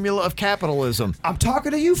opposite formula of capitalism. I'm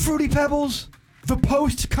talking to you, Fruity Pebbles, the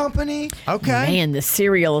Post Company. Okay. Man, the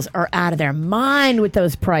cereals are out of their mind with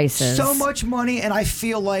those prices. So much money, and I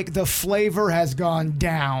feel like the flavor has gone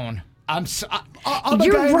down. I'm a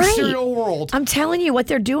You're guy in the right. cereal world. I'm telling you, what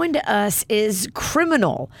they're doing to us is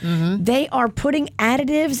criminal. They are putting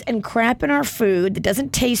additives and crap in our food that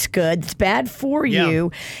doesn't taste good, that's bad for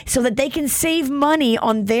you, so that they can save money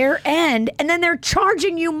on their end, and then they're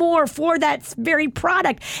charging you more for that very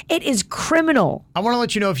product. It is criminal. I want to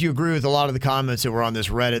let you know if you agree with a lot of the comments that were on this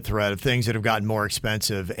Reddit thread of things that have gotten more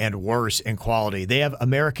expensive and worse in quality. They have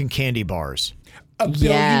American candy bars.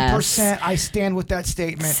 1,000,000,000%. I stand with that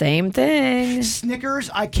statement. Same thing.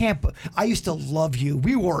 Snickers, I can't. I used to love you.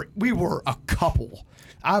 We were a couple.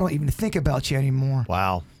 I don't even think about you anymore.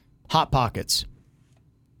 Wow. Hot Pockets.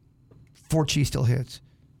 4 cheese still hits.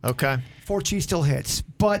 Okay. 4 cheese still hits,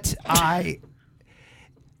 but I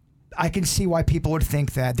can see why people would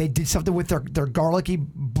think that they did something with their garlicky,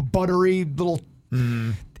 buttery little.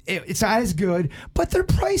 It's not as good, but their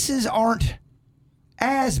prices aren't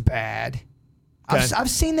as bad. Okay. I've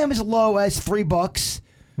seen them as low as $3,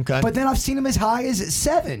 Okay. but then I've seen them as high as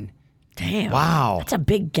 $7. Damn. Wow. That's a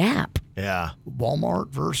big gap. Yeah. Walmart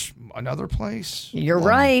versus another place. You're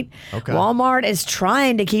right. Okay. Walmart is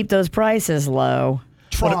trying to keep those prices low.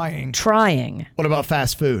 Trying. What about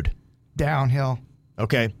fast food? Downhill.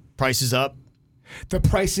 Okay. Prices up? The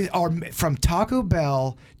prices are from Taco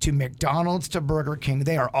Bell to McDonald's to Burger King.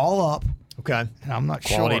 They are all up. Okay. And I'm not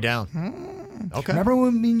Quality sure. down. Okay. Remember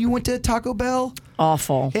when you went to Taco Bell?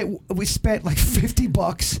 Awful. We spent like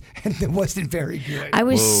 $50 and it wasn't very good. I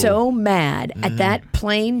was so mad at that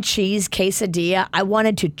plain cheese quesadilla. I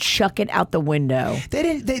wanted to chuck it out the window.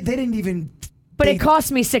 They didn't even. But it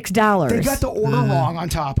cost me $6. They got the order wrong on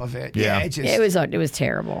top of it. Yeah. It was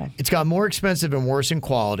terrible. It's got more expensive and worse in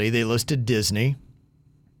quality. They listed Disney.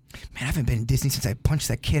 Man, I haven't been in Disney since I punched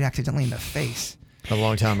that kid accidentally in the face. A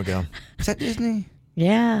long time ago. Was that Disney?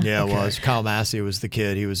 Yeah. Yeah, Okay. it was. Kyle Massey was the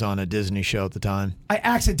kid. He was on a Disney show at the time. I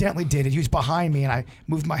accidentally did it. He was behind me and I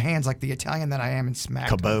moved my hands like the Italian that I am and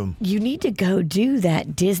smacked him. Kaboom. You need to go do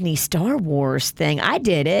that Disney Star Wars thing. I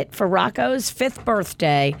did it for Rocco's 5th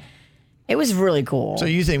birthday. It was really cool. So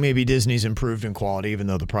you think maybe Disney's improved in quality even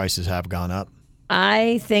though the prices have gone up?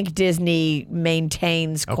 I think Disney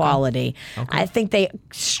maintains quality. I think they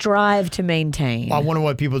strive to maintain. Well, I wonder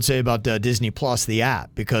what people would say about Disney Plus, the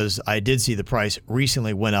app, because I did see the price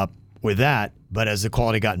recently went up with that, but has the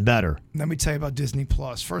quality gotten better? Let me tell you about Disney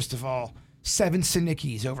Plus. First of all, 7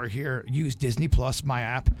 Sinickies over here use Disney Plus, my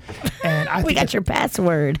app. And I We think got your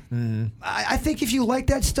password. I think if you like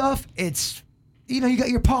that stuff, it's, you got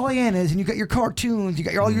your Pollyannas and you got your cartoons, you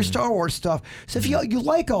got all your Star Wars stuff. So if you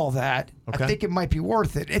like all that, Okay. I think it might be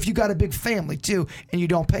worth it. If you got a big family too and you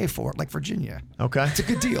don't pay for it, like Virginia. Okay. It's a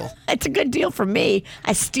good deal. It's a good deal for me.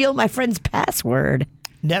 I steal my friend's password.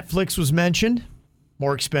 Netflix was mentioned.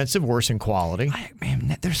 More expensive, worse in quality.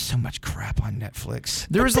 Man, there's so much crap on Netflix.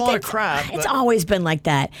 There is a lot of crap. It's but- always been like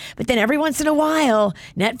that. But then every once in a while,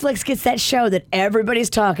 Netflix gets that show that everybody's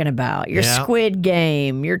talking about. Your Yeah. Squid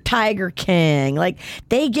Game, your Tiger King. Like,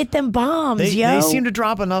 they get them bombs, They seem to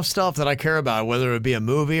drop enough stuff that I care about, whether it be a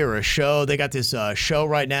movie or a show. They got this show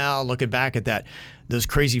right now, looking back at those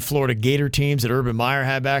crazy Florida Gator teams that Urban Meyer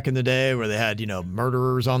had back in the day, where they had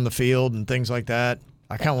murderers on the field and things like that.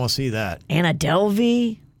 I kind of want to see that. Anna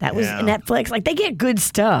Delvey. That was Yeah. Netflix. Like, they get good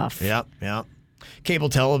stuff. Yep. Cable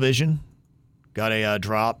television got a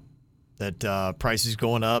drop. That price is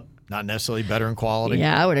going up. Not necessarily better in quality.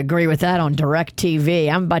 Yeah, I would agree with that on DirecTV.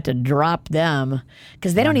 I'm about to drop them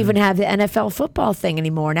because they don't even have the NFL football thing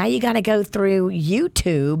anymore. Now you got to go through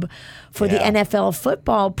YouTube for the NFL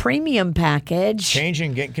football premium package.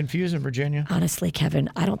 Changing, getting confused in Virginia. Honestly, Kevin,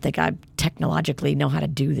 I don't think I technologically know how to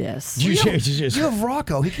do this. You have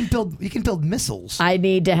Rocco. He can build missiles. I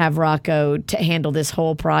need to have Rocco to handle this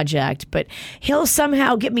whole project, but he'll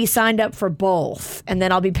somehow get me signed up for both, and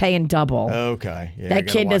then I'll be paying double. Okay. Yeah, that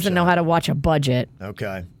kid doesn't know how to watch a budget.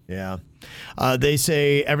 Okay. Yeah. They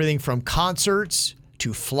say everything from concerts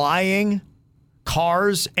to flying,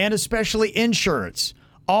 cars, and especially insurance.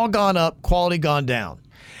 All gone up, quality gone down.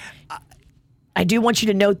 I do want you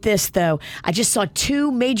to note this, though. I just saw two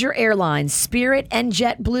major airlines, Spirit and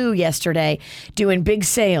JetBlue, yesterday doing big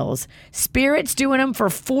sales. Spirit's doing them for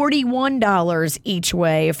 $41 each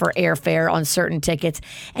way for airfare on certain tickets,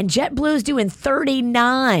 and JetBlue's doing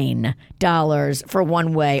 $39 for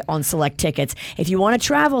one way on select tickets. If you want to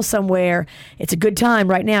travel somewhere, it's a good time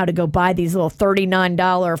right now to go buy these little $39,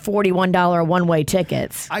 $41 one-way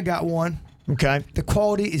tickets. I got one. Okay. The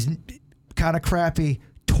quality is kind of crappy.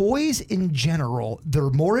 Toys in general, they're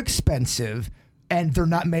more expensive and they're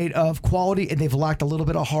not made of quality and they've lacked a little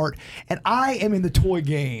bit of heart. And I am in the toy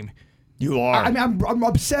game. You are. I mean, I'm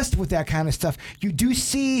obsessed with that kind of stuff. You do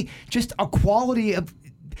see just a quality of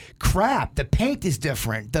crap. The paint is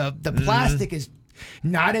different. The plastic is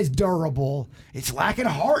not as durable. It's lacking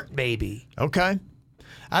heart, baby. Okay.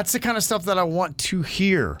 That's the kind of stuff that I want to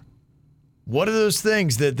hear. What are those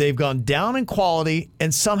things that they've gone down in quality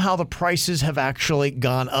and somehow the prices have actually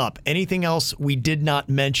gone up? Anything else we did not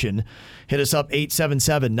mention? Hit us up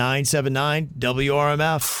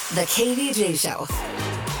 877-979-WRMF. The KVJ Show.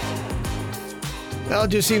 Well, it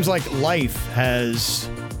just seems like life has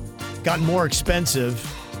gotten more expensive,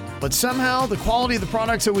 but somehow the quality of the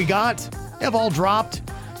products that we got have all dropped.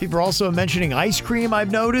 People are also mentioning ice cream, I've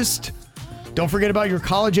noticed. Don't forget about your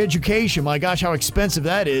college education. My gosh, how expensive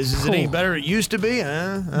that is. Is it any better than it used to be?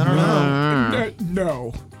 I don't know.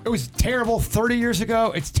 No. It was terrible 30 years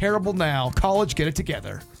ago. It's terrible now. College, get it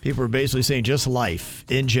together. People are basically saying just life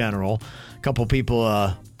in general. A couple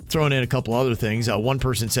people throwing in a couple other things. One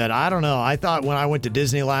person said, I don't know. I thought when I went to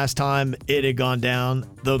Disney last time, it had gone down,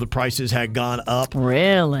 though the prices had gone up.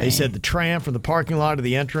 Really? They said the tram from the parking lot to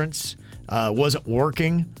the entrance wasn't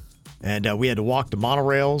working, and we had to walk the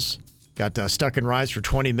monorails. Got stuck in rides for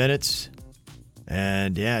 20 minutes.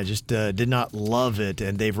 And yeah, just did not love it.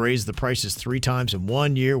 And they've raised the prices 3 times in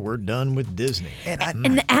 1 year. We're done with Disney.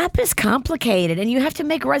 And the app is complicated, and you have to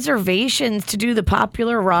make reservations to do the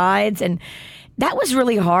popular rides. And that was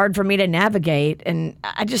really hard for me to navigate. And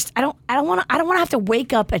I don't want to have to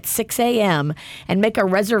wake up at 6 a.m. and make a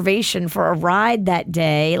reservation for a ride that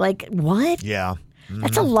day. Like, what? Yeah.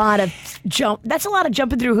 That's a lot of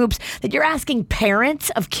jumping through hoops that you're asking parents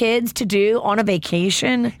of kids to do on a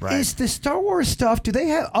vacation. Right. Is the Star Wars stuff, do they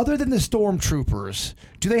have, other than the Stormtroopers,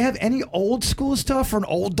 do they have any old school stuff for an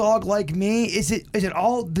old dog like me? Is it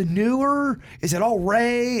all the newer? Is it all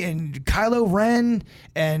Rey and Kylo Ren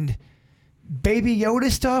and Baby Yoda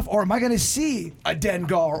stuff? Or am I going to see a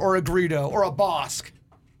Dengar or a Greedo or a Bosk?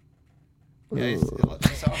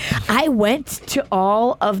 I went to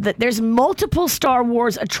all of there's multiple Star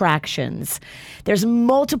Wars attractions. There's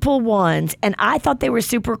multiple ones, and I thought they were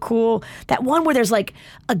super cool. That one where there's like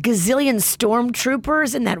a gazillion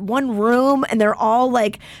stormtroopers in that one room, and they're all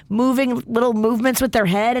like moving little movements with their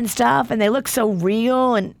head and stuff, and they look so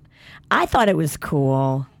real, and I thought it was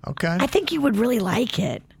cool. Okay. I think you would really like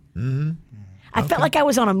it. Mm-hmm. I felt like I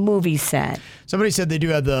was on a movie set. Somebody said they do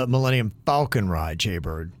have the Millennium Falcon ride,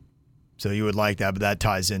 Jay-Bird. So you would like that, but that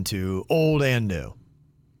ties into old and new.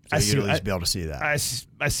 So you'd at least be able to see that. I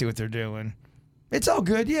see what they're doing. It's all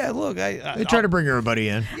good. Yeah, look. They try to bring everybody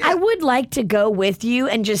in. Yeah. I would like to go with you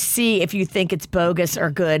and just see if you think it's bogus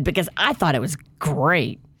or good, because I thought it was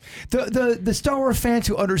great. The Star Wars fans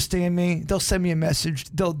who understand me, they'll send me a message.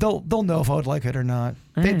 They'll know if I would like it or not.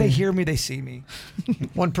 They hear me, they see me.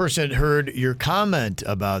 One person heard your comment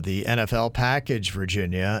about the NFL package,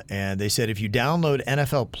 Virginia, and they said if you download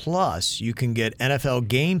NFL Plus, you can get NFL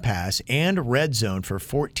Game Pass and Red Zone for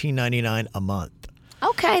 $14.99 a month.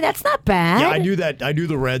 Okay, that's not bad. Yeah, I do that. I do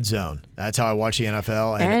the Red Zone. That's how I watch the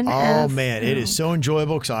NFL. And oh, man, it is so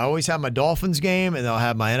enjoyable because I always have my Dolphins game, and I'll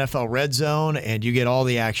have my NFL Red Zone, and you get all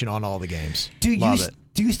the action on all the games. Love it.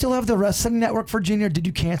 Do you still have the Wrestling Network, Virginia, or did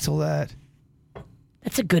you cancel that?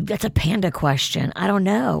 That's a Panda question. I don't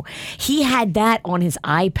know. He had that on his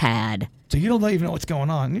iPad. So you don't even know what's going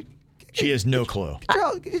on. She has no clue.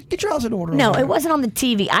 Get your house in order. No, it wasn't on the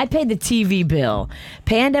TV. I paid the TV bill.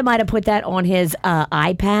 Panda might have put that on his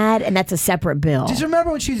iPad, and that's a separate bill. Just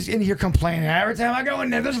remember when she's in here complaining, every time I go in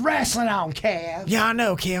there, there's wrestling on, Kev. Yeah, I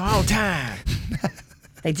know, Kev, all the time.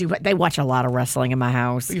 They do. They watch a lot of wrestling in my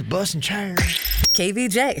house. He's busting chairs.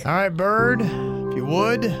 KVJ. All right, Bird, if you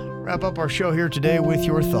would, wrap up our show here today with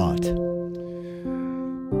your thought.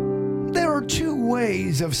 There are two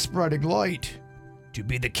ways of spreading light. To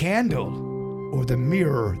be the candle or the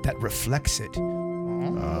mirror that reflects it.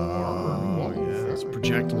 Let's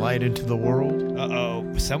project light into the world.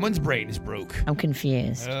 Uh-oh. Someone's brain is broke. I'm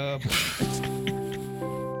confused. It's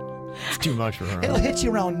too much for her. It'll hit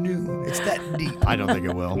you around noon. It's that deep. I don't think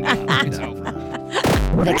it will. The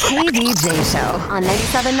KVJ Show on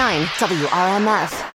 97.9 WRMF.